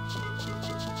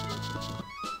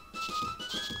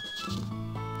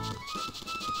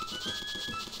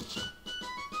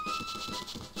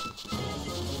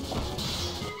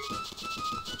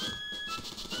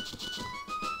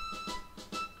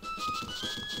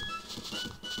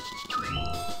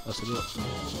26。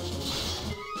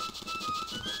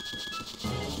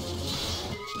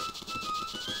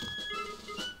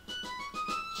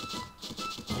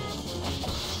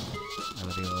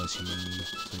27，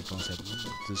所以刚才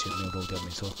之前没有漏掉，没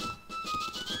错。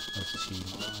27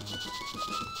嘛。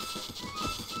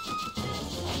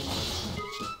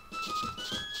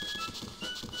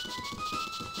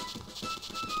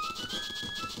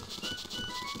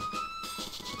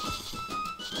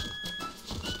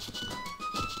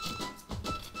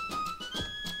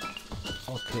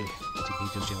OK， 今天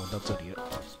就先玩到这里了。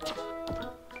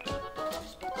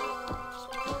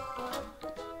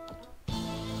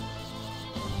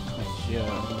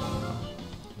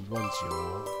19000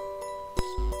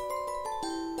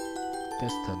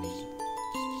 Destiny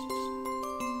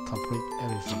Complete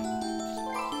Everything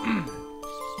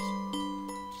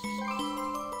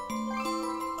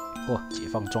哇，解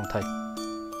放状态，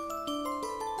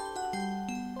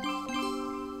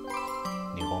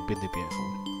女皇变的蝙蝠，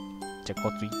加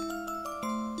挂锥。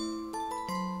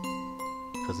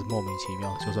可是莫名其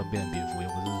妙，就算变成蝙蝠，也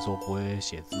不是说不会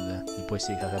写字啊，你不会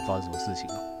写看看发生什么事情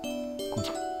哦。Good。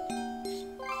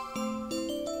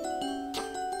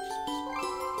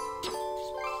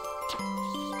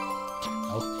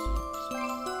好。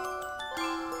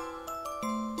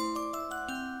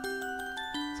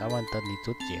早晚等你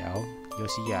主角游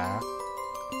戏呀，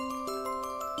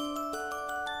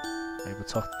还不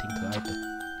错，挺可爱的。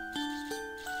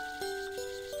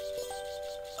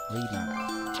可以啦。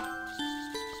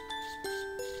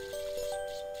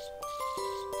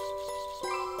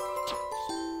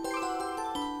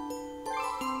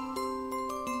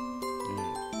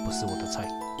不是我的菜，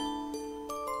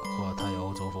哇，太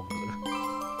欧洲风格了。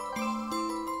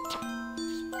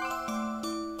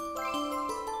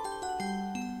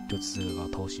就只是个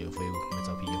偷袭的废物，没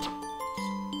找屁用。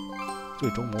最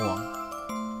终魔王，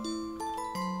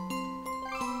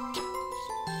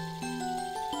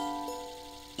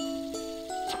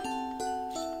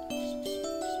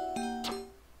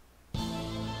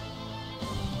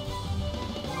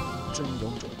真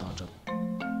勇者大战。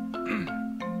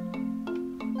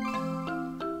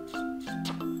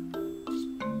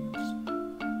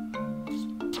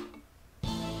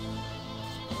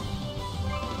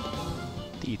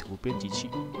地图编辑器。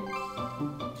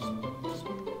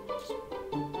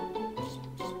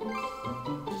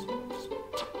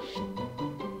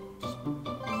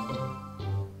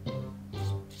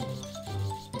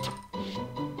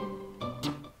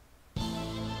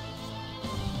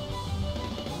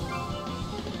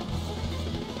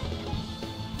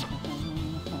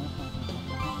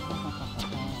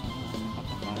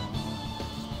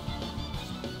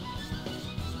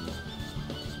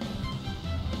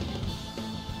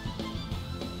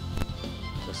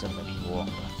这能力我忘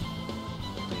了。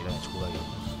这一代出来有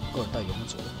2代勇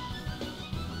者，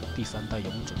第3代勇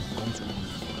者公主，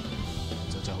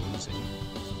这家伙是谁？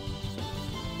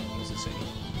你是谁？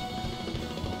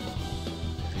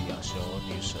菲亚修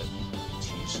女神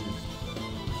骑士。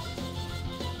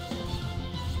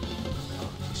好，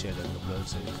接下来的不知道是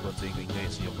谁，不过这个应该也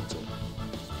是勇者。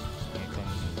可以看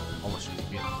冒险里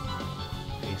面，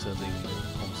哎，黑色这一个，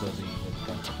红色这一个，你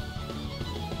看。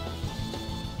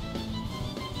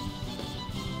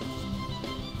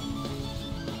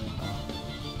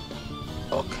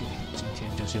OK， 今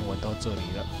天就先玩到这里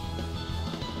了。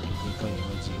明天看有没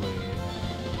有机会，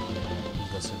应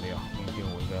该是没有。明天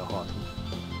我应该要画图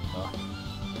啊，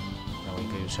那我应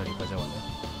该就下礼拜再玩了。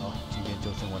好，今天就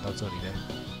先玩到这里了，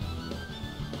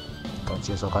感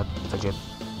谢收看，再见。